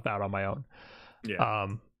that stuff out on my own. Yeah.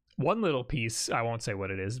 One little piece, I won't say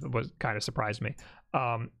what it is, but what kind of surprised me.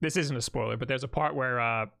 This isn't a spoiler, but there's a part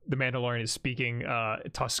where the Mandalorian is speaking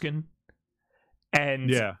Tusken,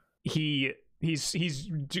 and he's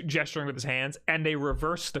gesturing with his hands, and they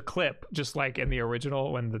reverse the clip just like in the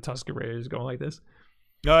original when the Tusken Raider is going like this.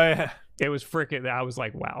 Oh yeah, it was freaking. I was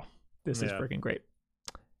like, wow, this is freaking great.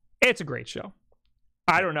 It's a great show.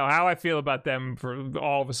 I don't know how I feel about them for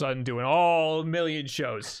all of a sudden doing all million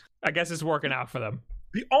shows. I guess it's working out for them.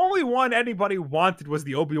 The only one anybody wanted was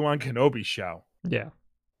the Obi-Wan Kenobi show. Yeah.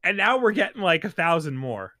 And now we're getting like 1,000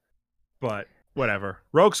 more. But whatever.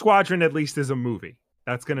 Rogue Squadron at least is a movie.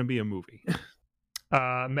 That's going to be a movie.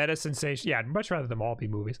 Meta Sensation. Yeah, I'd much rather them all be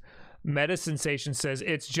movies. Meta Sensation says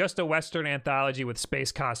it's just a Western anthology with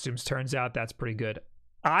space costumes. Turns out that's pretty good.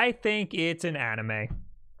 I think it's an anime.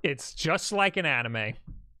 It's just like an anime.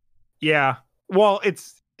 Yeah. Well,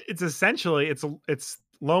 it's essentially it's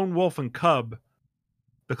Lone Wolf and Cub,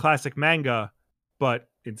 the classic manga, but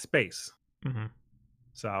in space. Mm-hmm.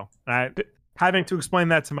 So having to explain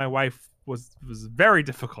that to my wife was very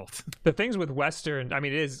difficult. The things with Western, I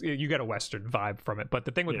mean, you get a Western vibe from it, but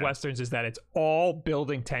the thing with Westerns is that it's all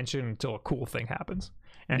building tension until a cool thing happens.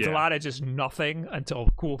 And it's a lot of just nothing until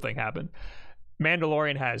a cool thing happened.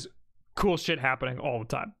 Mandalorian has cool shit happening all the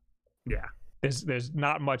time. Yeah. There's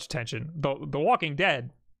not much tension. The Walking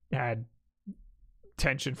Dead had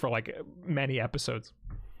tension for like many episodes.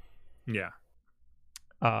 Yeah.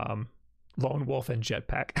 Lone Wolf and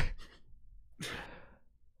Jetpack.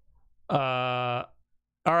 All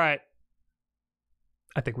right.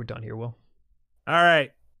 I think we're done here, Will. All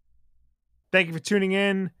right. Thank you for tuning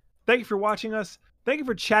in. Thank you for watching us. Thank you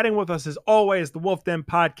for chatting with us. As always, the Wolf Den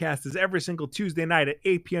podcast is every single Tuesday night at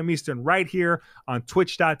 8 p.m. Eastern right here on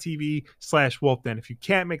twitch.tv/wolfden. If you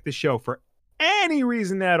can't make the show for any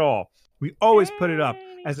reason at all, we always put it up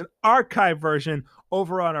as an archive version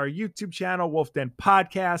over on our YouTube channel, Wolf Den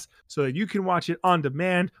Podcast, so that you can watch it on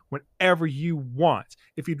demand whenever you want.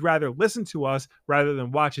 If you'd rather listen to us rather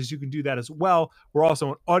than watch us, you can do that as well. We're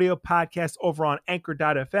also an audio podcast over on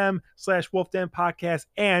anchor.fm/Wolf Den Podcast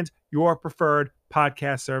and your preferred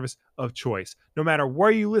podcast service of choice. No matter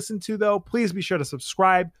where you listen to, though, please be sure to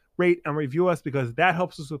subscribe, rate, and review us because that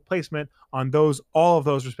helps us with placement on all of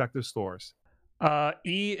those respective stores.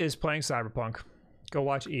 E is playing Cyberpunk. Go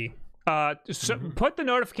watch E. Put the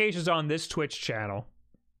notifications on this Twitch channel,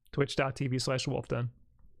 twitch.tv/Wolfden,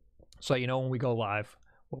 so you know when we go live.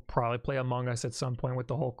 We'll probably play Among Us at some point with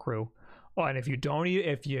the whole crew. Oh, and if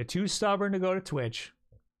you're too stubborn to go to Twitch,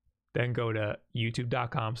 then go to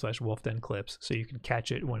youtube.com/WolfdenClips so you can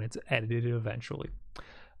catch it when it's edited eventually.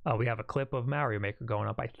 We have a clip of Mario Maker going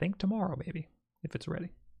up, I think tomorrow, maybe, if it's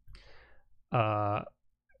ready.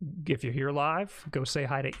 If you're here live, go say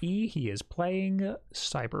hi to E. He is playing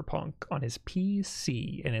Cyberpunk on his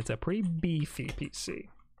PC, and it's a pretty beefy PC.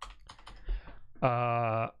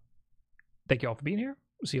 Thank you all for being here.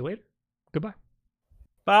 See you later. Goodbye.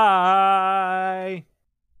 Bye.